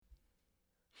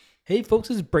Hey folks,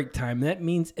 it's break time. That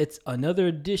means it's another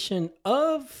edition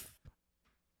of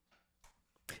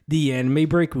the Anime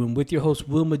Break Room with your host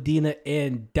Will Medina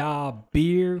and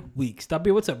Dabir Weeks.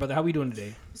 Dabir, what's up, brother? How we doing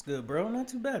today? It's good, bro. Not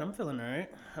too bad. I'm feeling all right.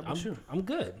 How about you? I'm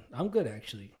good. I'm good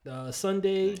actually.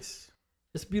 Sunday. Nice.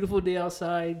 It's a beautiful day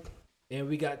outside, and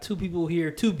we got two people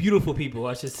here, two beautiful people,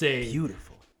 I should say.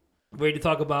 Beautiful. Ready to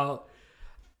talk about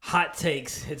hot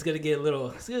takes. It's getting a little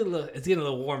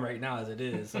warm right now as it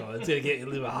is, so it's gonna get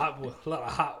a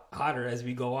lot hotter as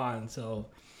we go on. So,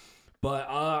 but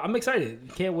I'm excited.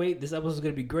 Can't wait. This episode is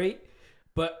gonna be great.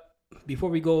 But before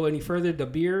we go any further,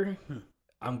 Dabir,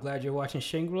 I'm glad you're watching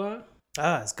Shangri-La.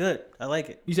 It's good. I like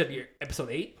it. You said you're episode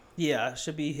 8. Yeah, I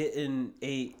should be hitting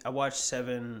 8. I watched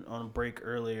 7 on break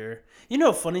earlier. You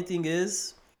know, funny thing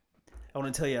is, I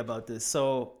want to tell you about this.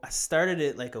 So I started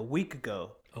it like a week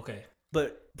ago. Okay.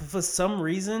 But for some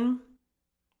reason,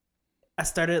 I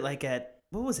started like at,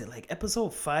 what was it, like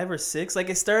episode 5 or 6? Like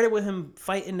it started with him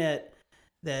fighting that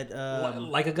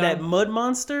like a guy? that mud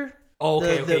monster. Oh,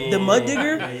 okay, the mud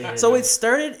digger. Yeah. So it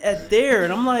started at there,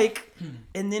 and I'm like,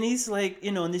 and then he's like,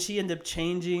 and then she ended up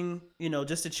changing,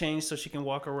 just to change so she can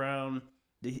walk around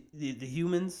the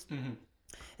humans. Mm-hmm.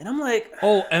 And I'm like,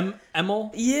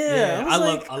 Emil? Yeah, I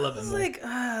love I was Emil. like,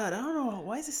 I don't know,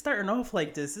 why is it starting off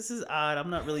like this? This is odd.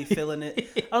 I'm not really feeling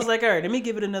it. I was like, all right, let me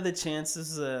give it another chance. This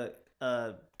is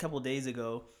a couple days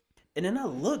ago, and then I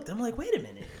looked. I'm like, wait a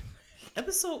minute,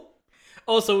 episode.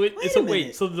 Oh, so it's a wait.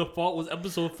 minute. So the default was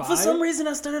episode 5? For some reason,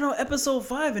 I started on episode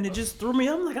 5, and it just threw me.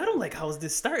 I'm like, I don't like how is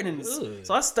this starting. And Ugh.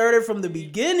 so I started from the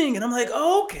beginning, and I'm like,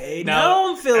 okay, now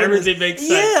I'm feeling everything this. makes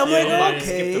sense. Yeah, I'm Yeah, like,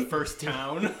 Skip okay. the first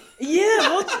town.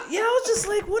 I was just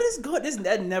like, what is going?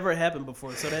 That never happened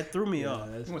before, so that threw me off.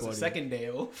 That's What's the funny. second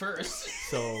day first?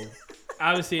 So,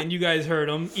 obviously, and you guys heard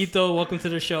him. Ito, welcome to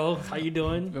the show. How you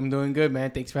doing? I'm doing good,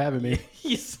 man. Thanks for having me.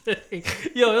 He's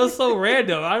yo, it was so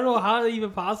random. I don't know how it's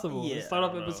even possible. Yeah, to start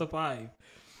off bro. episode 5.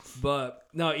 But,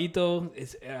 no, Ito,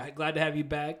 it's glad to have you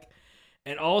back.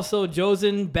 And also,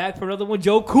 Joesen back for another one.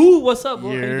 Joe Cool, what's up? Bro?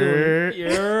 How you doing?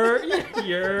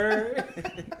 Yeah.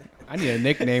 I need a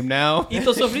nickname now.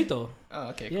 Ito Sofrito. Oh,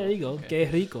 okay. Yeah, Cool. there you go. Okay.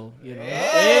 Que rico. You know?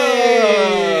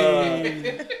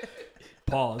 Hey!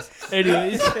 Pause.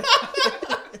 Anyways.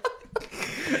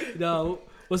 No,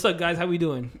 what's up, guys? How we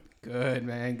doing? Good,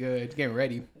 man. Good. Getting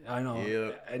ready. I know.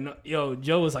 Yeah. I know. Yo,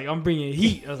 Joe was like, "I'm bringing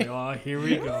heat." I was like, "Oh, here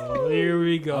we go. Here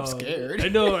we go." I'm scared. I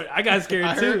know. I got scared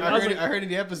I too. heard in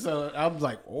the episode. I was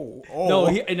like, oh. No,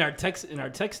 in our text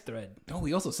thread. No,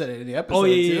 we also said it in the episode Oh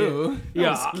yeah, too.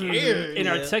 yeah. I'm scared. In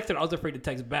our text thread, I was afraid to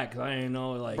text back because I didn't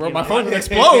know, like, Bro, you my know, phone would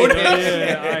explode.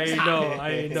 Yeah, I ain't know.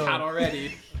 It's hot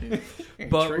already.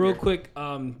 But Trigger. real quick,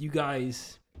 you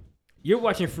guys, you're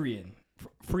watching Freein.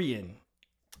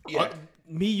 Yeah.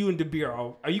 Me, you, and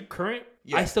Dabir are you current?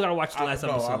 Yeah. I still gotta watch the last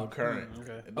episode. I'm current.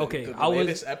 Okay. Okay, The I was-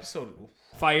 latest episode,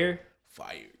 Fire.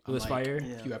 fire. It was I'm fire.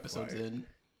 A few episodes in.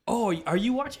 Oh, are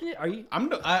you watching it? Are you? I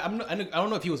don't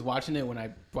know if he was watching it when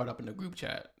I brought up in the group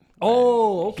chat.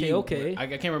 Oh, okay, He- okay. I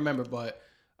can't remember, but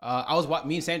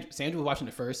me and Sandra was watching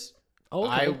it first. Oh,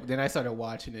 okay. Then I started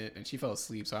watching it, and she fell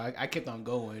asleep. So I kept on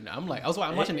going. I'm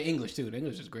watching the English too. The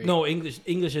English is great. No, English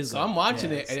is. So I'm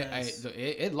watching it, it's and nice.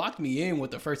 it locked me in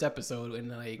with the first episode, and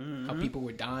like how people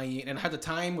were dying, and how the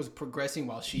time was progressing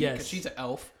while Yes. because she's an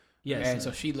elf, Yes. and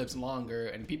so she lives longer,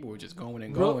 and people were just going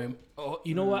and Bro, going. Oh,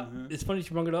 you know what? It's funny you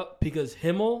bring it up because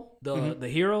Himmel, the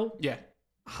hero, Yeah,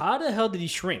 how the hell did he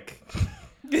shrink?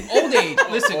 old age.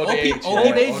 Listen, Old old age, people, yeah. old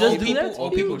Old age does people- do that.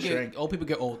 old people shrink. Old people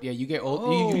get old. Yeah, you get old.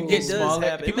 Oh. You It get does smaller.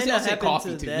 happen. It People may say not also happen coffee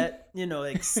to too. that,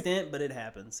 extent, but it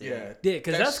happens. Yeah. Yeah,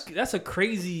 because that's a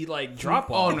crazy like drop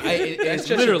Oh, off. no, That's it's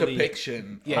just literally- a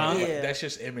depiction. Yeah. of, like, Yeah. That's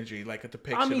just imagery, like a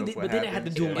depiction I mean, of what but they didn't have to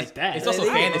happens, do him yeah. like that. It's also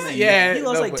Yeah, fantasy. Yeah, He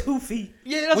lost no, like but- 2 feet.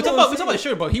 Yeah, that's Which what was I'm talking about.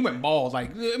 Sure, but he went bald.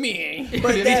 Like, I mean,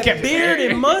 But he that kept it beard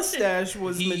there. and mustache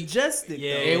was majestic.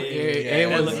 Yeah, though. It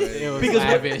was Because what-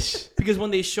 lavish. Because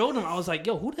when they showed him, I was like,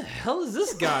 "Yo, who the hell is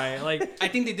this guy?" Like, I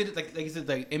think they did it like you said,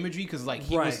 like imagery, because like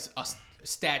he Right. was a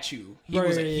statue. He Right,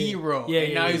 was a yeah, yeah. hero. Yeah, and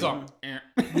yeah, now yeah. he's all.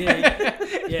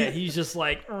 yeah, he's just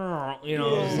like,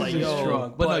 it's like, He's yo,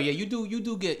 strong. But no, yeah, you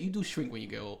do shrink when you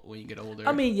get older.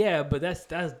 I mean, yeah, but that's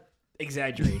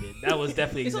exaggerated. That was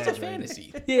definitely it's also exaggerated.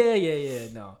 fantasy. Yeah,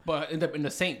 no. But in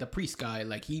the saint, the priest guy,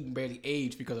 like he barely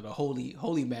aged because of the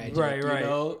holy magic. Right. You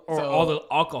know? Or So- all the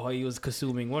alcohol he was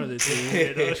consuming. One of the two.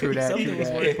 You know? True that. Something True was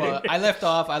that. working. But I left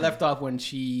off when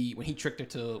he tricked her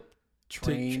to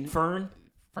train. Fern.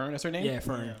 Fern, that's her name. Yeah,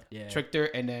 Fern. Yeah. Tricked her,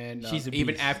 and then She's a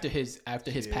even beast. after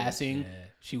his passing, Yeah.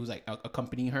 she was like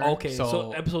accompanying her. Okay,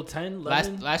 so episode 10,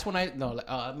 11? last one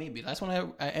I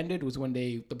ended was when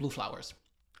the blue flowers.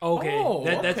 Okay, Oh,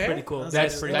 that's okay. pretty cool. That's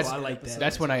That's actually- pretty cool. I that's- like that.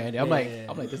 That's when I ended. I'm Yeah, like, yeah.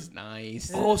 I'm like, this is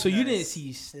nice. Oh, so you Nice. didn't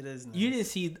see? It is nice. You didn't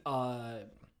see?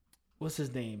 What's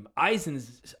his name?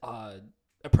 Eisen's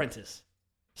apprentice,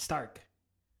 Stark.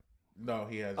 No,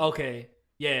 he has. Okay,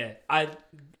 yeah.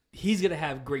 He's gonna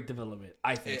have great development.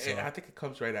 I think so. I think it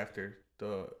comes right after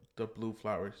the blue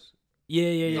flowers.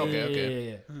 Yeah.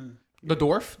 Okay. Yeah. The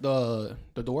dwarf,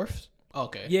 the dwarfs.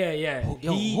 Okay. Yeah.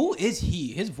 Yo, who is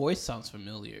he? His voice sounds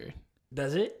familiar.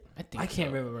 Does it? I think I can't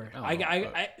so. remember. I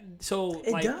don't know, So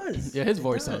It like, does. Yeah, his It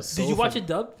voice does. sounds. So did you watch it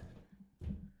dubbed?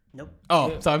 Nope.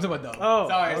 Oh, sorry, I'm talking about dub. Oh,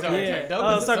 sorry. Yeah. Dub Oh,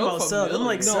 I is was talking so about sub. I'm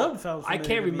like familiar. sub felt I familiar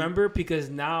can't to me. remember because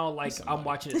now like I'm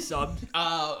watching it subbed.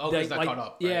 Okay, it's not like, caught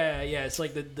up. Right? Yeah. It's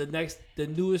like the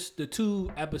newest, the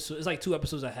 2 episodes. It's like 2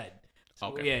 episodes ahead. So,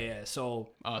 Okay. Yeah. So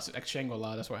So like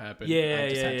Shangri-La, that's what happened. Yeah, I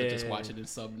just have to yeah, just yeah. watch it in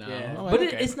sub now. yeah, I'm like, but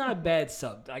okay. it's not bad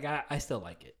subbed. Like I still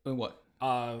like it. In what?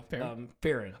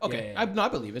 Farron. Okay, Yeah. I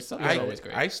believe it. Sub is always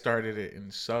great. I started it in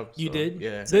subs. You so, did?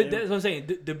 Yeah. That's what I'm saying.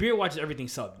 The beer watches everything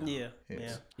subbed. Now. Yeah.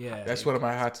 Yes. Yeah. That's one of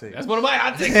my hot takes. That's one of my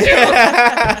hot takes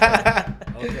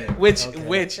too. Okay. Which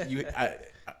Okay. you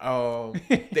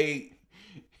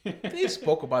they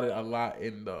spoke about it a lot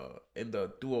in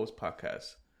the Duos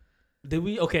podcast. Did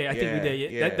we? Okay, I think we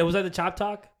did. Yeah. That was at the Chop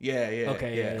Talk. Yeah.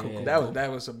 Okay, yeah, cool.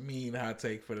 That was a mean hot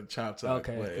take for the chop talk.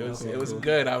 Okay, but cool, it was cool.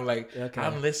 good. I'm like, Okay.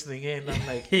 I'm listening in. I'm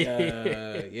like,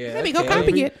 yeah. Let me go okay.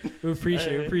 copy it. We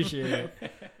appreciate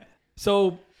it.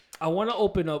 So I want to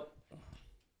open up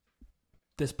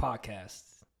this podcast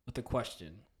with a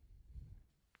question.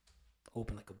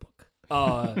 Open like a book.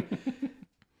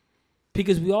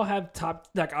 Because we all have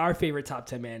our favorite top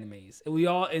 10 animes, and we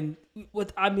all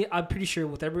I'm pretty sure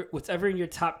whatever's in your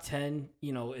top 10,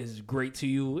 is great to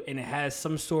you, and it has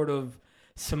some sort of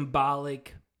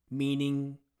symbolic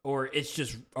meaning, or it's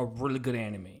just a really good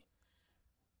anime.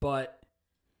 But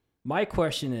my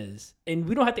question is, and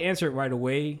we don't have to answer it right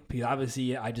away because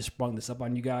obviously I just sprung this up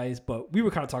on you guys, but we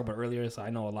were kind of talking about it earlier, so I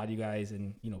know a lot of you guys,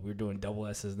 and we're doing double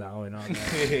S's now and all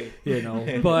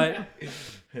that, but.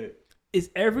 Is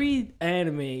every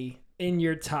anime in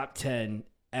your top 10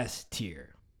 S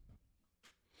tier?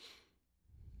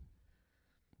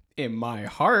 In my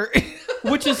heart.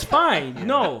 Which is fine.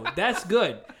 No, that's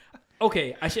good.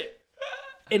 Okay,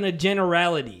 in a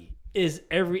generality, is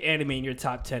every anime in your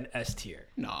top 10 S tier?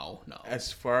 No.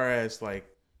 As far as like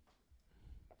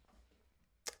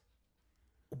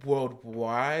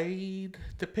worldwide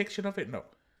depiction of it, no.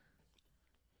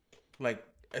 Like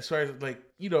as far as like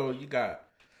you got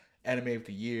anime of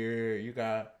the year, you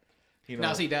got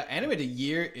Now see that anime of the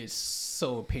year is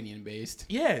so opinion based.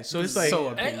 yeah. So it's like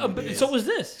So But so was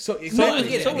this. so No,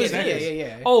 exactly. so was yeah, this.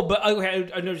 yeah. Oh, but okay, I know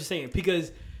what you're saying,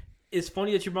 because it's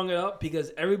funny that you brought it up,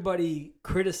 because everybody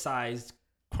criticized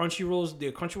the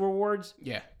Crunchyroll Awards,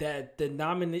 Yeah. that the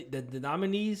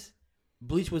nominees,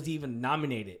 Bleach was even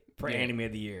nominated for Anime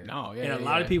of the Year. No, yeah, and a yeah,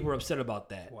 lot yeah. of people were upset about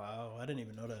that. Wow, I didn't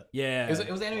even know that. Yeah, It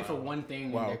was anime for one thing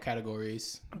in their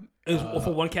categories. it was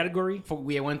for one category.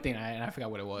 We had one thing, and I forgot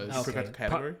what it was. You forgot the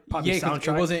category. Probably 'cause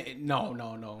soundtrack. it wasn't.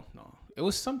 No. It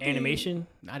was something. Animation.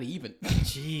 Not even.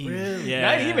 Jeez. Really? Yeah,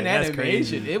 Not even that's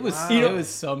animation. crazy. It was. Wow. It was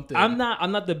something. I'm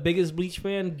not the biggest Bleach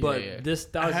fan, but yeah. this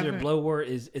Thousand Year haven't- Blood War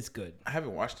it's good. I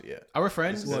haven't watched it yet. Our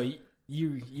friends. Well,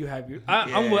 you have your.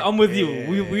 Yeah, I'm with you.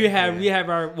 yeah, We have yeah.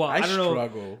 our. Well, I don't know.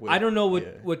 struggle with, I don't know yeah.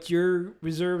 what your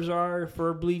reserves are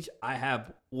for Bleach. I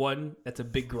have one that's a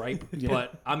big gripe,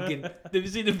 but I'm getting. Did you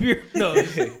see the beer? No.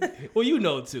 Well, you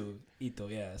know too, Ito.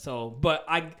 Yeah. So, but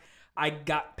I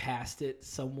got past it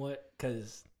somewhat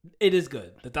because it is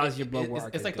good. The Thousand Year Blood War. arc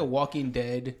It's is like good. the Walking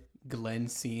Dead Glenn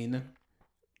scene.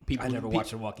 I never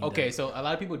watched The Walking Dead. Okay, so a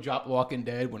lot of people drop Walking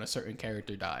Dead when a certain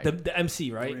character died. The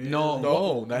MC, right?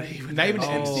 No, not even Not even the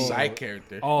the MC. side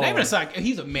character. Oh, not even a side.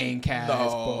 He's a main cast.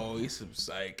 No, he's some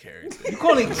side character. You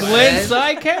calling Glenn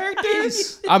side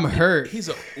characters? I'm hurt. He's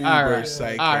an uber All right.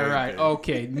 side All character. right.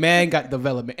 Okay. Man got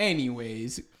development.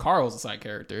 Anyways, Carl's a side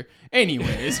character.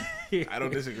 Anyways, I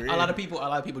don't disagree. a lot of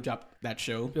people drop that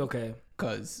show okay.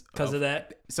 because Because of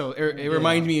that. So it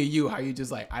reminds me of you, how you just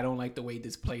like, I don't like the way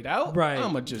this played out. Right.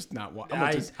 I'm gonna just not watch.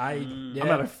 I'm I'm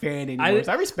not a fan anymore.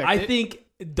 So I respect I it. think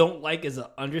don't like is an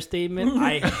understatement.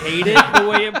 I hate it the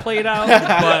way it played out,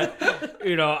 but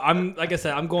I'm like I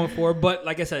said, I'm going for it. But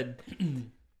like I said,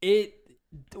 it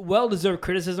well deserved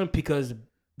criticism because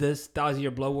this Thousand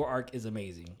Year Blood War arc is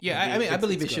amazing. Yeah, I mean, I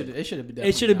believe it it's should. good. It should have been.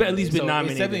 It should have at least been So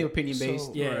nominated. It's definitely opinion based.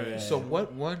 So, Yeah. So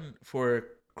what won for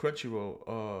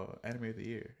Crunchyroll anime of the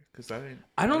year? Because I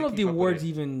I don't know didn't if the keep up with awards it.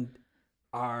 even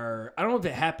I don't know if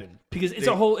it happened because it's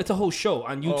a whole show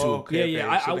on YouTube. Oh, okay, yeah.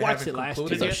 okay. So I they watched it haven't last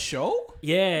concluded year. It's a show?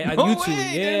 Yeah, No on YouTube.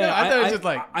 way. Yeah, I thought it was just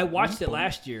like I watched it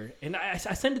last year, and I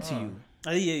sent it to you. Oh,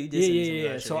 yeah, you did.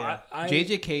 Yeah. So I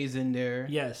JJK's in there.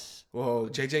 yes. Whoa,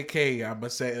 JJK, I'm gonna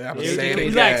say JJK. it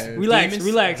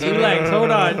Relax, again. relax.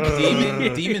 Hold on.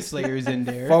 Demon Slayer's in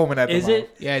there. Foaming at the Is mouth.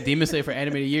 it? Yeah, Demon Slayer for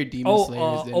Anime of the Year. Demon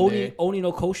Slayer's in there. Oni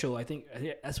no Kosho. I think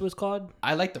that's what it's called.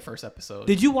 I like the first episode.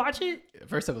 Did you watch it? The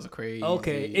first episode was crazy.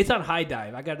 Okay, it's on High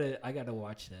Dive. I gotta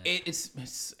watch that. It's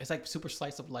like super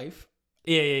slice of life.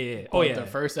 Yeah. Oh But yeah. the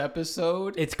first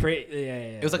episode, It's great.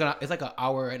 Yeah. it was like an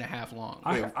hour and a half long.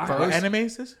 I- What anime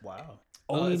is this? Wow.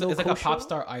 Oni it's no like a Kosho? pop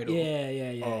star idol.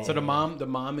 Yeah. So the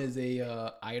mom is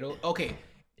a idol. Okay,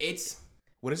 it's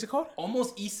What is it called?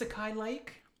 almost isekai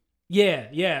like. Yeah.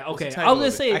 What's the Okay. title I was gonna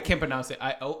of it? say I can't pronounce it.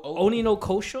 Oni no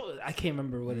Kosho. I can't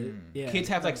remember what it. Yeah. Kids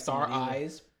have like star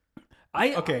eyes.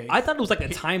 Okay. I thought it was like a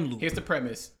time loop. Here's the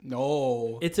premise.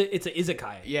 No. It's a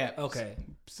izakaya. Yeah. Okay.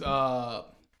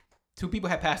 Two people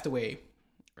had passed away,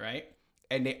 right?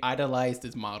 And they idolized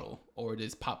this model or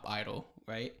this pop idol,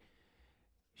 right?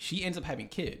 She ends up having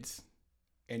kids.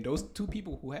 And those two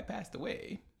people who had passed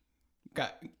away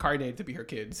got incarnated to be her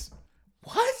kids.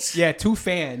 What? Yeah, two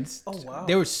fans. Oh, wow.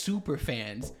 They were super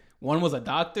fans. One was a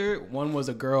doctor. One was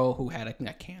a girl who had, I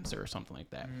think, cancer or something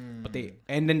like that. But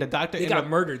and then the doctor They got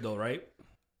murdered though, right?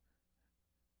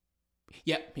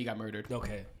 Yeah, he got murdered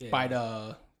Okay.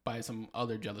 Yeah. by some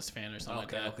other jealous fan or something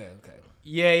like that. Okay.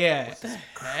 Yeah. What the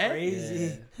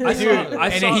crazy. Yeah. I saw.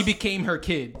 And then he became her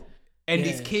kid. And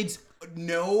these Yeah. kids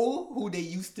know who they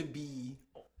used to be.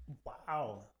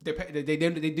 Wow. They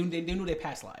knew their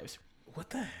past lives. What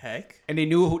the heck? And they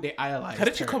knew who they idolized. How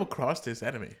did you her. come across this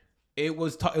anime? It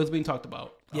was being talked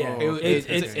about. Yeah. Oh,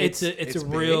 It's it's a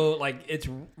real like it's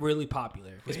really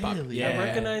popular. It's popular. Really? Yeah. I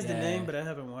recognize the yeah. name, but I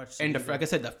haven't watched it. And either. like I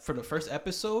said, for the first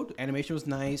episode, animation was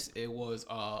nice. It was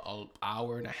an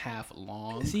hour and a half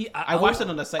long. See, I watched it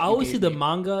on the site. I you always see gave the me.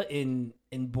 manga in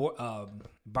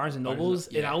Barnes and Nobles,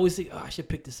 and yeah. I always think, I should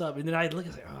pick this up. And then I look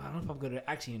and say, I don't know if I'm gonna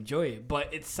actually enjoy it,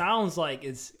 but it sounds like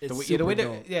it's The way super that-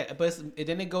 dope. yeah, but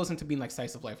then it goes into being like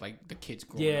slice of life, like the kids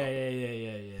growing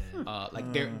Yeah. up,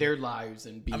 like their lives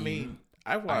and being. I mean,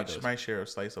 I watched idols. my share of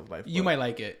slice of life. You but might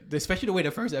like it, especially the way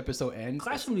the first episode ends.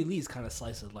 Classroom Elite is kind of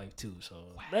slice of life too. So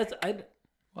that's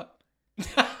What?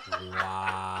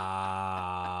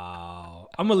 wow.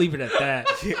 I'm gonna leave it at that.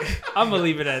 I'm gonna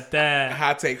leave it at that.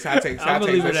 Hot takes. I'm gonna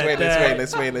leave it at that.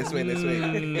 Let's wait.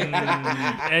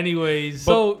 Anyways,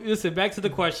 so listen, back to the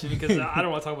question because I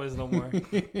don't want to talk about this no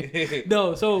more.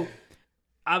 No, so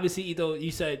obviously, Ito,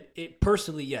 you said it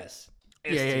personally, yes.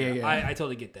 Yeah. I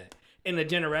totally get that. In the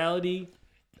generality,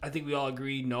 I think we all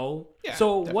agree no. Yeah,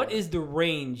 so what definitely. is the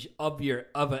range of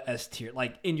a S tier,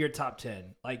 like in your top 10,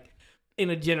 like in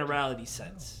a generality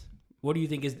sense? What do you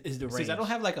think is the range? Since I don't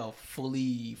have like a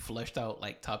fully fleshed out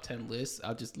like top 10 list,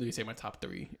 I'll just literally say my top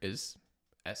 3 is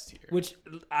S tier. Which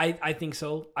I think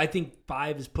so. I think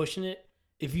 5 is pushing it.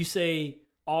 If you say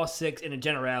all 6 in a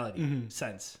generality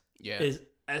sense Yeah. is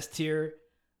S tier,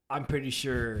 I'm pretty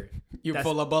sure You're that's-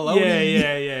 full of baloney.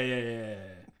 Yeah.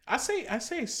 I say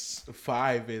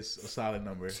 5 is a solid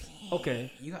number.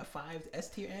 Okay, You got 5 S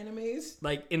tier animes?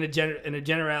 like in a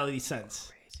generality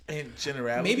sense. In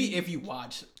generality, Maybe if you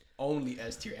watch only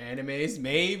S tier animes,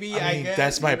 maybe I mean, guess,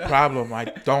 that's my you know? problem. I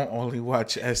don't only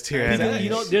watch S tier anime. You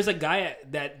know, there's a guy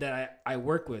that I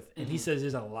work with, and he says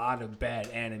there's a lot of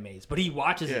bad animes, but he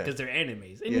watches it Yeah. because they're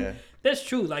animes. And Yeah. that's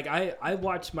true. Like I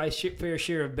watch my fair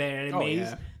share of bad animes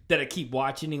yeah. that I keep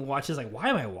watching and watching. It's like, why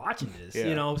am I watching this? Yeah.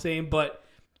 You know what I'm saying? But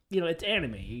you know, it's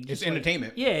anime. You It's just, like-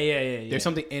 entertainment. Yeah. There's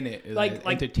something in it. like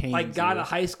entertains like God you. of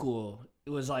High School. It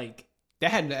was like It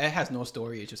has no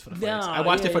story. It's just for the fights. no, I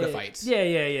watched it for the yeah. fights.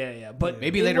 Yeah. But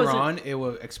Maybe it later wasn't- on it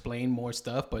will explain more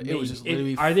stuff, but it was just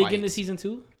literally. Are they getting to fights. season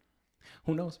 2?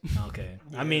 Who knows? Okay.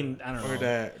 I mean, I don't know. Or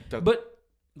the But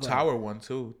go ahead. tower one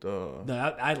too.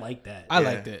 No, I like that. I Yeah.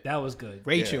 liked it. That was good.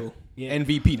 Rachel, Yeah.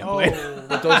 MVP. No, I'm playing.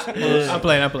 But those I'm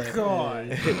playing.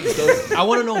 God. I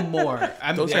want to know more.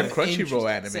 those are I'm Crunchyroll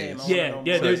interested. Same. animes.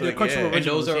 Yeah, So they're it's like, Crunchyroll yeah. And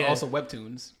originals. those are yeah. also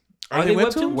webtoons. Are they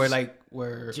webtoons?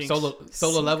 Where Jinx.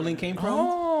 solo leveling came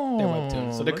from. They're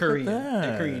webtoons. So they're look at Korean. that.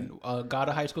 They're Korean. God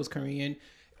of High School is Korean.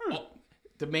 Oh,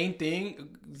 the main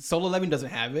thing, solo leveling doesn't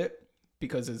have it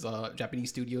because it's a Japanese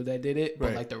studio that did it. But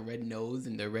Right. like the red nose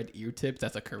and the red ear tips,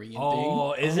 that's a Korean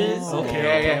Oh, thing. is it? Oh.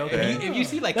 Okay. If you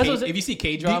see like That's what I'm if you see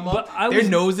K but drama, I their was-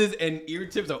 noses and ear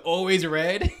tips are always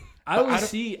red. I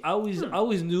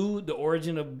always knew the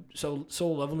origin of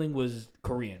Soul Leveling was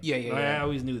Korean. Yeah. I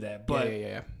always knew that, but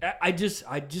yeah. I just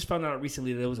found out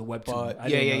recently that it was a webtoon. But I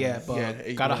didn't know that.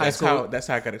 But got a high school. That's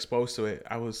how I got exposed to it.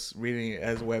 I was reading it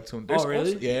as a webtoon. Oh,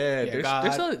 really?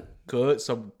 There's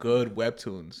some good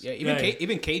webtoons. Yeah,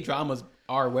 even K dramas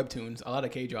are webtoons. A lot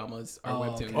of K dramas are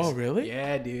webtoons. Okay. Oh, really?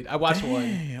 Yeah, dude. I watched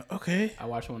one. Okay. I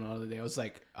watched one the other day.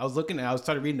 I was looking and I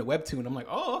started reading the webtoon. I'm like,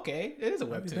 oh, okay, it is a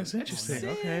webtoon. That's interesting. sick.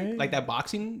 Okay. Like that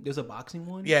boxing. There's a boxing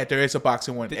one. Yeah, there is a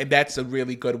boxing one, and that's a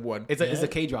really good one. It's a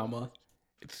K drama.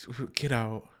 Get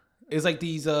out. It's like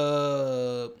these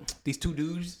two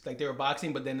dudes, like they were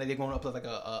boxing, but then they're going up to like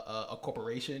a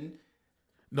corporation.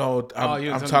 No, I'm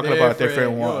something talking about a different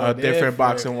different. one, Yo, a different different.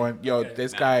 boxing one. Yo, Okay.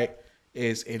 this guy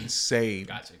is insane.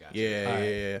 Gotcha.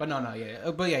 Yeah. But no,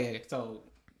 yeah. But yeah. So,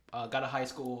 got a high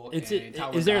school. Is and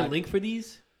there a link for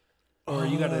these? Or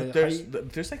you gotta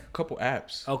there's like a couple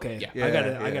apps. Okay. Yeah. I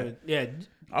gotta. Yeah.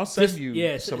 I'll send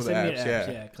you some of the send me apps.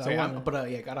 Yeah. 'Cause So I yeah,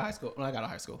 wanna- got a high school. When I got a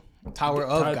high school, Tower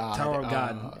of God. Tower of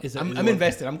God. I'm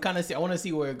invested. I'm kind of. I want to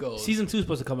see where it goes. Season 2 is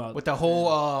supposed to come out with the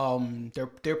whole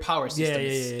their power system. Yeah.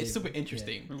 It's super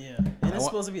interesting. Yeah, and it's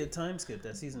supposed to be a time skip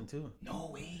that season 2.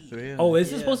 No way. Yeah. Oh,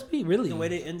 is it supposed to be? Really? The way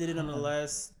they ended it on the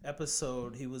last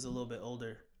episode, he was a little bit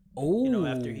older. Oh. You know,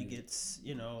 after he gets,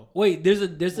 Wait, there's a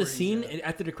Where scene he's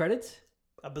after the credits?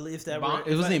 I believe that Bond?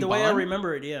 It was named the way I Bond?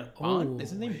 remember it. Yeah. Bond? Is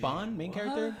his name Bond? Main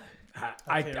character?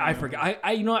 I forgot.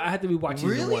 I you know what? I had to rewatch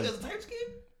season 1. There's a time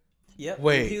skip? Yep.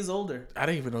 Wait. He was older. I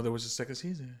didn't even know there was a second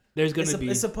season. There's gonna be.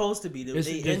 It's supposed to be.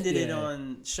 They ended it yeah.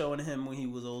 on showing him when he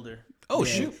was older. Oh,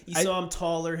 Yeah. shoot. You saw him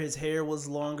taller. His hair was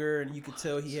longer, and you could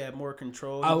tell he had more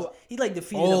control. He like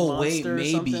defeated a monster or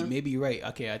something. Maybe you're right.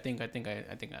 Okay, I think.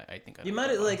 You might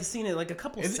have like seen it like a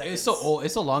couple seconds. It's so old.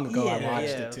 It's so long ago. I Yeah, watched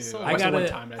yeah. it too. So I watched it one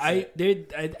time. That's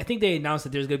it. I think they announced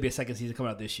that there's gonna be a second season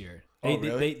coming out this year.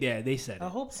 Really? They said it. I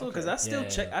hope so because I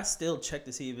still check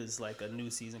to see if it's like a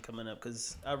new season coming up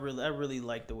because I really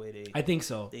like the way they. I think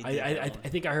so. They did I that one.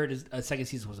 think I heard a second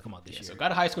season was to come out this year. So,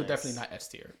 God of High School definitely not S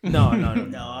tier. No. No,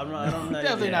 I'm not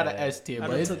Definitely even- not an S tier. I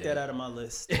But done it's, took that out of my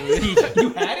list. you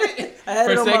had it. I had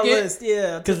For it a on my second? list.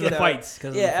 Yeah, Because of the fights.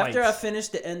 After I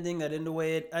finished the ending, I didn't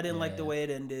like the way it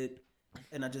ended,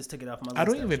 and I just took it off my list. I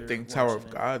don't even after think Tower of watching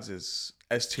it. Gods is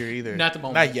S tier either. Not the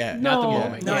moment. Not yet. Not the No,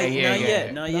 moment. Not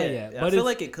yet. Not yet. I But feel it's-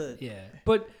 like it could. Yeah,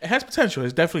 but It has potential.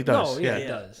 It definitely does. no, yeah, yeah. it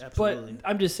does. absolutely. But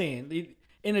I'm just saying,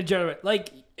 in a general, like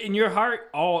in your heart,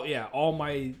 all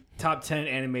my top 10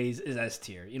 animes is S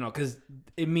tier. Because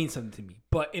it means something to me.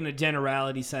 But in a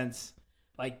generality sense,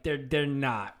 like they're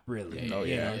not really. No,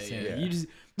 you know yeah, what I'm saying? yeah.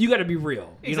 You got to be real.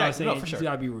 You know what I'm Exactly. saying? No, for You sure. just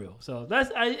got to be real. So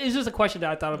it's just a question that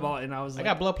I thought about, and I was I like,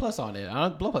 got Blood Plus on it.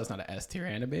 Blood Plus is not an S tier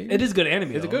anime. it is good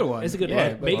anime. It's a though. good one. It's a good Yeah,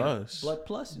 one. but- Plus. Blood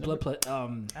Plus. Blood Plus.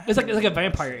 It's like a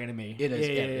vampire anime. It is.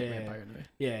 Yeah, Yeah, vampire anime.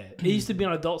 yeah. It used to be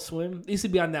on Adult Swim. It used to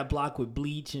be on that block with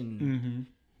Bleach and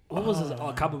what was this?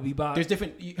 Cowboy Bebop. There's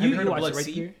different. you Have you heard of watched Blood it right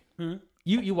Seed? here?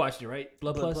 You watched it right?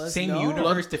 Blood Blood Plus. Plus? Same No.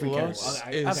 universe, different Plus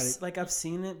characters. is I've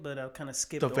seen it, but I've kind of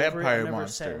skipped The over vampire it. I never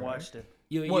monster, sat and right? watched it.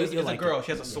 Well, it's a like girl. it.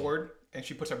 She has a sword, and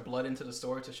she puts her blood into the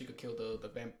sword so she could kill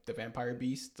the vampire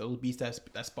beast, the little beast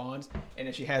that spawns. And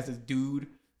then she has this dude,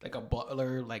 like a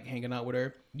butler, like hanging out with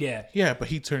her. Yeah. Yeah, but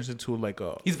he turns into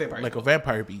He's a vampire. like a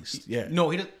vampire beast. Yeah. No,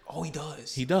 he does. Oh, he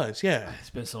does. He does. Yeah. It's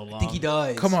been so long. I think he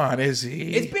does. Come on, is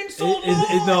he? It's been so long.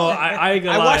 No, I ain't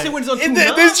gonna I lie. watched it when it was on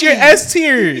This is your S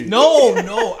tier.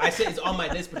 No. I said it's on my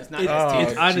list, but it's not It's, S tier.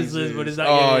 it's on his Jesus. list, but it's not.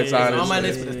 Oh, yeah, it's yeah, on yeah, It's his on my yeah,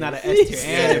 list, yeah, but it's yeah. not an S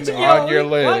tier It's anime. on your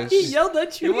Why he list. yelled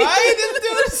at you? Why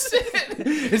did this do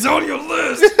shit? It's on your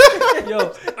list.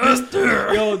 Yo,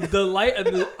 Esther. Yo, the light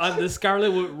on the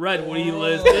scarlet with red when he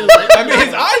lists. I mean,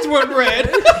 his eyes weren't red.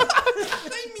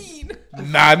 I mean,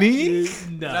 Nani?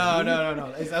 no. I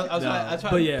was trying but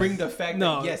to yeah. bring the fact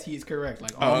No. that yes, he is correct.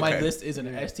 Like Oh, on my okay. list isn't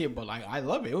an S tier, but like I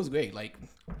love it. It was great. Like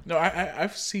No,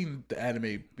 I've seen the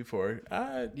anime before.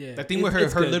 Yeah, the thing with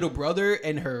it's her good. little brother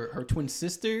and her twin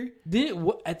sister.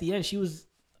 At the end she was.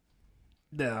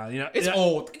 Nah, It's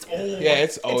old. It's old. Yeah,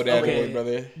 it's old anime, okay.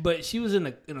 brother. But she was in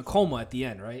a coma at the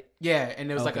end, right? Yeah, and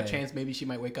there was like a Okay. chance maybe she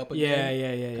might wake up Yeah,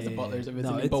 again. yeah. Because the butler's No,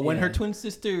 visiting. it's- But when yeah. her twin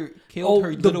sister killed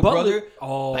her the little butler- brother,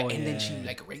 Oh, and then yeah. she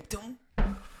like raped him. I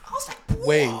was like,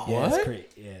 Wait, whoa. Yeah, that's what?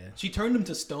 great. Yeah. She turned him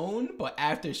to stone, but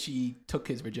after she took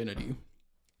his virginity,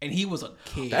 and he was a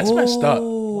kid. That's messed up.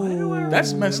 Why do I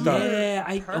That's messed up. Yeah,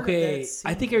 Heard of okay. that scene.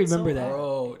 I think I remember So that.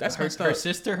 Bro, That's her, messed her up.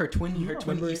 sister, her twin Maybe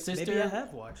I sister.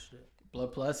 have watched it.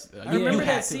 Blood Plus. I remember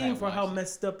that scene for how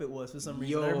messed up it was for some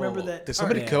reason. I Yo. remember that. Did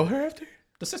somebody yeah. kill her after?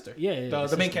 the sister. Yeah, the main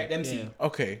sister. character, MC. Yeah.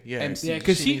 Okay, yeah. MC. Yeah,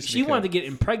 because needs to she be wanted to killed.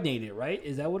 get impregnated, right?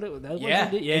 Is that what it? That was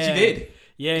Yeah, what she did? and she did.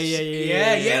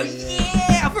 Yeah.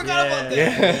 I forgot about that.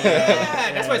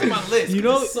 Yeah, that's why it's on my list. You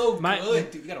know, it's so my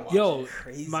good, dude. You gotta watch yo, it.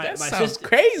 Crazy. my That my sounds sister,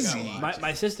 crazy.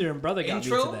 my sister and brother got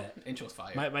me into that. Intro's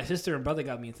fire. My sister and brother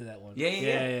got me into that one.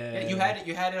 Yeah. You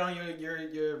had it on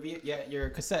your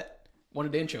cassette. One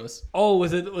of the intros. Oh,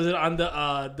 was it on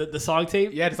the song tape?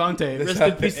 Yeah, the song tape. Rest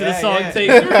in peace to the song tape.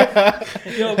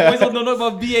 Yo, boys don't know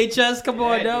about VHS. Come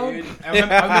on now. Dude. I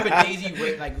remember Daisy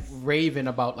raving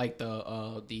about like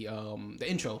the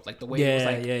intro, like the way it was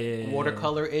like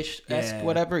watercolor ish esque,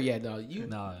 whatever. Yeah,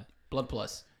 Blood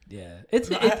Plus. Yeah,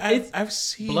 I've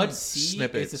seen Blood C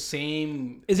snippets. is the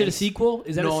same. Is it a sequel?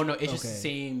 Is that no? It's just the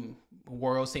same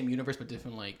world, same universe, but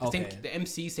different. Like Okay. the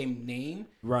MC, same name,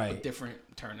 Right. But different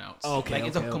turnouts. Okay, like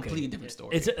it's okay, a completely different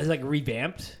story. It's like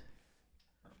revamped.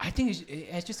 I think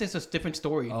it's a different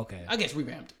story. Okay. I guess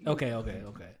revamped. Okay.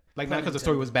 Like not because the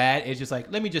story was bad. It's just like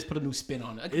let me just put a new spin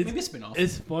on it. Maybe a spin off.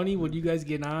 It's funny when you guys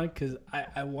get on because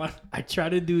I try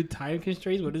to do time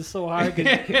constraints, but it's so hard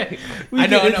because I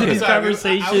know. these Sorry,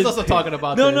 conversations. I was also talking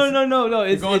about No.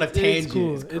 It's going on a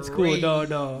tangent. It's cool.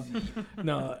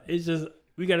 No. It's just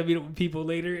we gotta meet up with people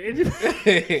later.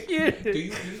 Yeah.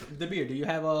 Dabir, do you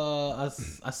have a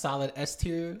solid S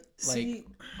tier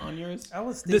on yours? I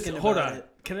was thinking hold about on. it.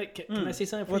 Can I say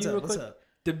something for What's you up? real quick? What's up?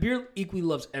 The beer equally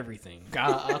loves everything.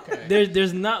 Okay.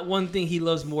 There's not one thing he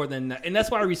loves more than that, and that's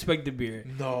why I respect the beer.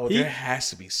 No, there has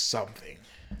to be something.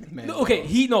 Man, No, okay,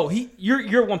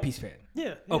 you're a One Piece fan.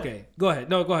 Yeah. Okay, go ahead.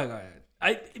 No, go ahead.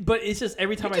 But it's just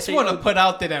every time I I just say want to put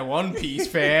out there that One Piece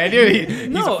fan.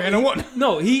 He's a fan of one.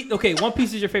 No, One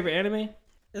Piece is your favorite anime?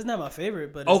 It's not my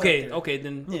favorite, but it's Okay, up there. okay,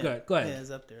 then Yeah. go ahead. Yeah, it's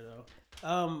up there though.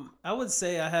 I would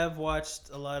say I have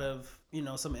watched a lot of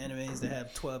some animes that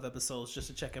have 12 episodes just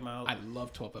to check them out. I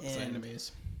love 12 episode And-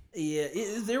 animes. Yeah,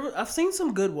 I've seen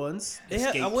some good ones. I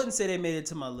Escaped. wouldn't say they made it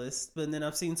to my list, but then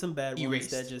I've seen some bad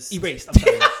Erased. ones that just Erased. I'm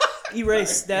sorry.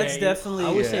 Erased. That's Yeah, definitely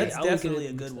I would say- that's I would get definitely it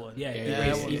a good mixed up. one. Yeah,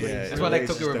 Erased. Erased. That's why I like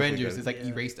Erased is Tokyo definitely Revengers. good. It's like Yeah.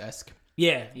 Erased esque.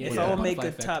 Yeah. If Yeah. I would make Butterfly the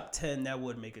effect. top 10, that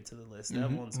would make it to the list.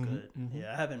 That one's good.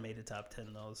 Yeah, I haven't made the top 10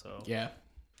 though, so. Yeah.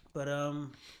 But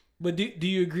But do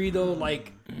you agree though?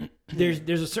 Like, there's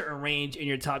a certain range in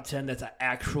your top 10 that's an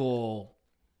actual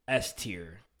S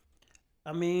tier.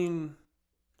 I mean,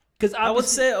 Because I would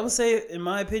say, in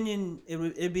my opinion,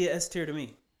 it'd be an S tier to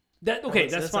me. that. Okay,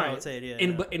 that's that's how I fine. would say it, yeah,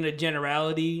 in yeah. but in a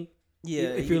generality, Yeah,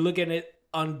 if you're looking at it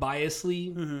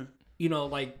unbiasedly,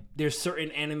 Mhm. like there's certain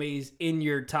animes in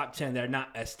your top 10 that are not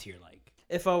S tier. Like,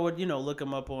 If I would, look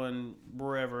them up on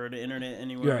wherever the internet,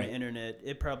 anywhere on Right. the internet,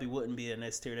 it probably wouldn't be an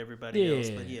S tier to everybody else.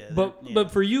 But yeah, but yeah.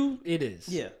 but for you, it is.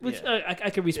 Yeah, which yeah. I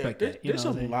can respect that. There's know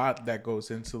a what I'm saying? lot that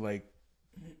goes into like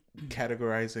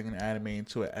categorizing an anime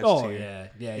into an S Oh tier.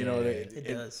 yeah. it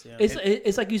does. Yeah.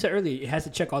 It's like you said earlier. It has to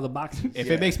check all the boxes. If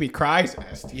it makes me cry, it's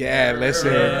S tier. Yeah,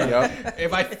 listen. Yup.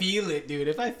 If I feel it, dude.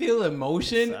 If I feel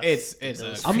emotion, it's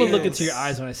I'm gonna look feels- into your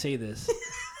eyes when I say this.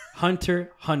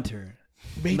 Hunter.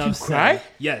 Made you Enough said. cry?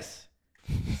 Yes.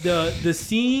 The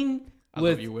scene I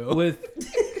with love you, Will.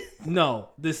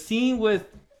 the scene with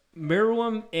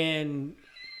Miriam and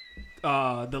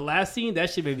the last scene, that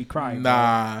shit made me cry. bro.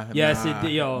 Nah. Yes, nah, it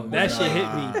did. Yo, that shit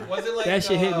hit me. Was it like That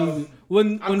shit hit me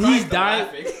when I'm he's crying dying.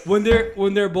 laughing.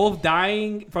 When they're both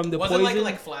dying from the Was poison. it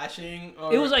like flashing?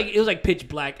 Or... It was like pitch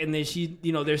black, and then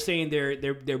they're saying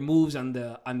their moves on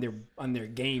their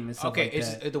game and stuff okay. like It's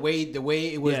that. just the way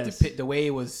it was Yes. the way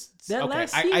it was. That okay,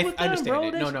 last scene I with them, understand bro,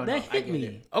 it. that No, hit I get me.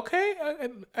 it. Okay.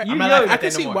 You not know- laughing I at can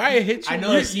that see no why more. it hit you. I know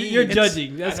You're- the scene. you're it's-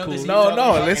 judging. I That's know the cool. scene No, you're no,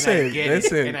 talking about, listen, and I get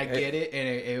listen. it, and I get it,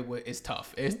 and it's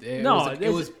tough. It No,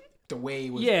 was the way it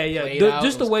was. Yeah. played out,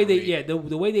 Just it the was way great.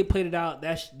 the way they played it out.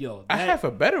 That's I that have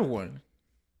a better one.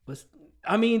 was.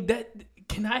 I mean that.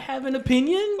 Can I have an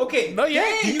opinion? Okay. No, yeah,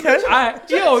 dang, you can.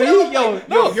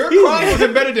 No, your crying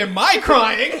wasn't better than my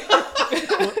crying.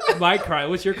 My cry.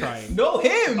 What's your crying? No,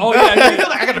 him. Oh yeah. You're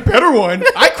like, I got a better one.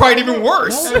 I cried even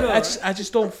worse. No. I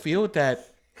just don't feel that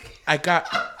I got.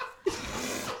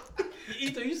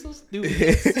 Ito, you're so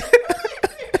stupid.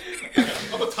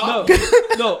 I'm a top.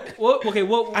 No. What? Okay.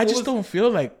 What? I just was- don't feel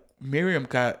like Miriam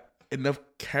got enough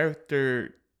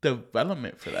character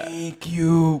development for that. Thank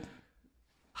you.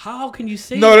 How can you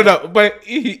say? No. that? But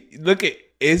look at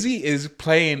Izzy is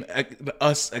playing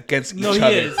us against No, each he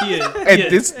other. is. He is. And he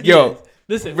is, this, he yo, is.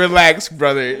 Listen. relax,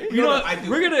 brother. You know what? I do.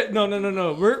 We're gonna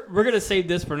no. We're gonna save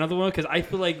this for another one because I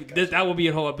feel like that will be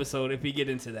a whole episode if we get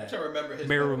into that. I'm trying to remember his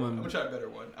Mirror better one. woman. I'm gonna try a better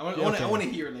one. I okay. want to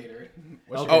hear it later.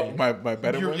 What's Okay. your- Oh, my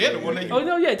better You're- one. yeah, the one that you- Oh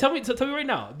no, yeah. Tell me right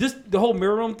now. The whole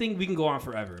mirror room thing, we can go on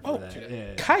forever. For Oh, that.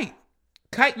 Yeah.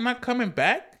 Kite not coming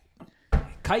back.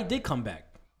 Kite did come back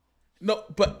No,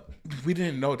 but we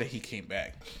didn't know that he came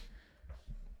back.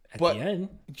 at But the end.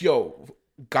 yo,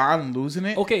 Gon losing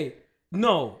it. Okay,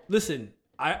 no, listen,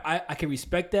 I can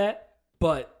respect that,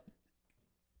 but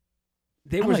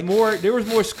there was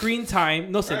more screen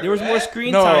time. No, there was more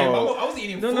screen time. I was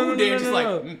eating food there, just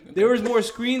like there was more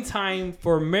screen time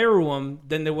for Meruem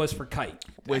than there was for Kite,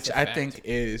 which I think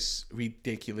is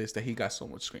ridiculous that he got so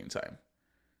much screen time.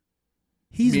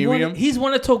 He's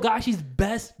one of Togashi's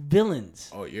best villains.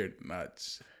 Oh, you're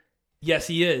nuts. Yes,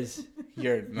 he is.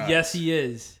 You're nuts. Yes, he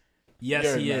is. Yes,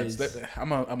 you're he nuts. is. I'm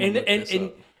gonna look this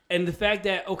up. And the fact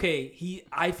that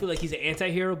I feel like he's an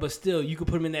anti-hero, but still you could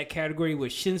put him in that category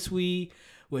with Shinsui,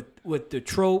 with the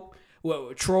trope,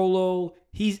 with Trollo.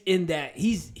 He's in that.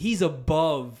 He's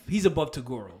above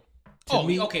Toguro. To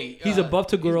me, he's above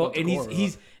Toguro, and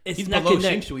he's neck below and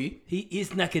neck. Shinsui.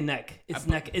 He's neck and neck.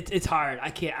 It's hard. I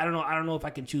can't. I don't know if I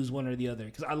can choose one or the other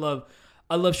because I love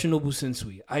Shinobu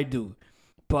Shinsui. I do,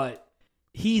 but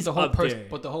he's up there.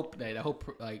 But the whole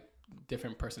like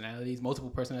different personalities, multiple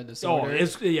personality disorder.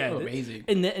 It's amazing.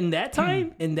 In that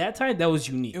time, that was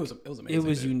unique. It was amazing. It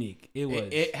was unique. It was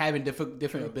it having different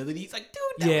abilities. Like, dude,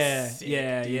 that was sick,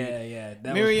 yeah.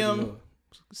 That Miriam,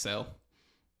 Cell.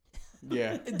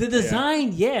 Yeah. The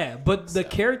design, but the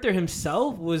character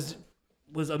himself was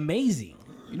amazing.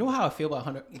 You know how I feel about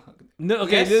 100. No,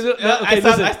 okay, yes.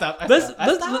 I stopped.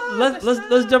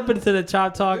 Let's jump into the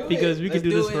chop talk because we can do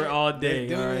this for all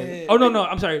day. All right. Oh no,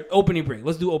 I'm sorry. Opening break.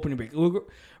 Let's do opening break.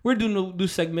 We're doing a new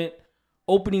segment.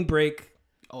 Opening break.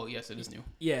 Oh yes, it is new.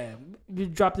 Yeah, we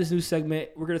dropped this new segment.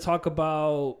 We're gonna talk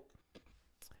about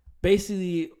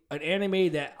basically an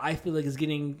anime that I feel like is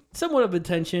getting somewhat of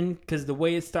attention because the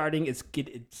way it's starting, it's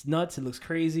nuts. It looks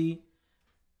crazy.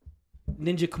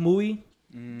 Ninja Kamui.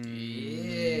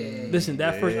 Yeah. Listen,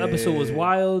 that first episode was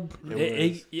wild.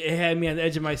 It had me on the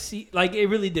edge of my seat. Like it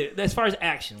really did. As far as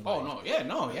action.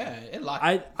 It locked.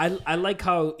 I like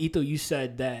how Ito, you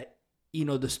said that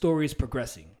the story is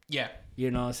progressing. Yeah. You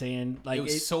know what I'm saying? Like it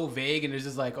was so vague, and it's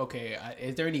just like, okay,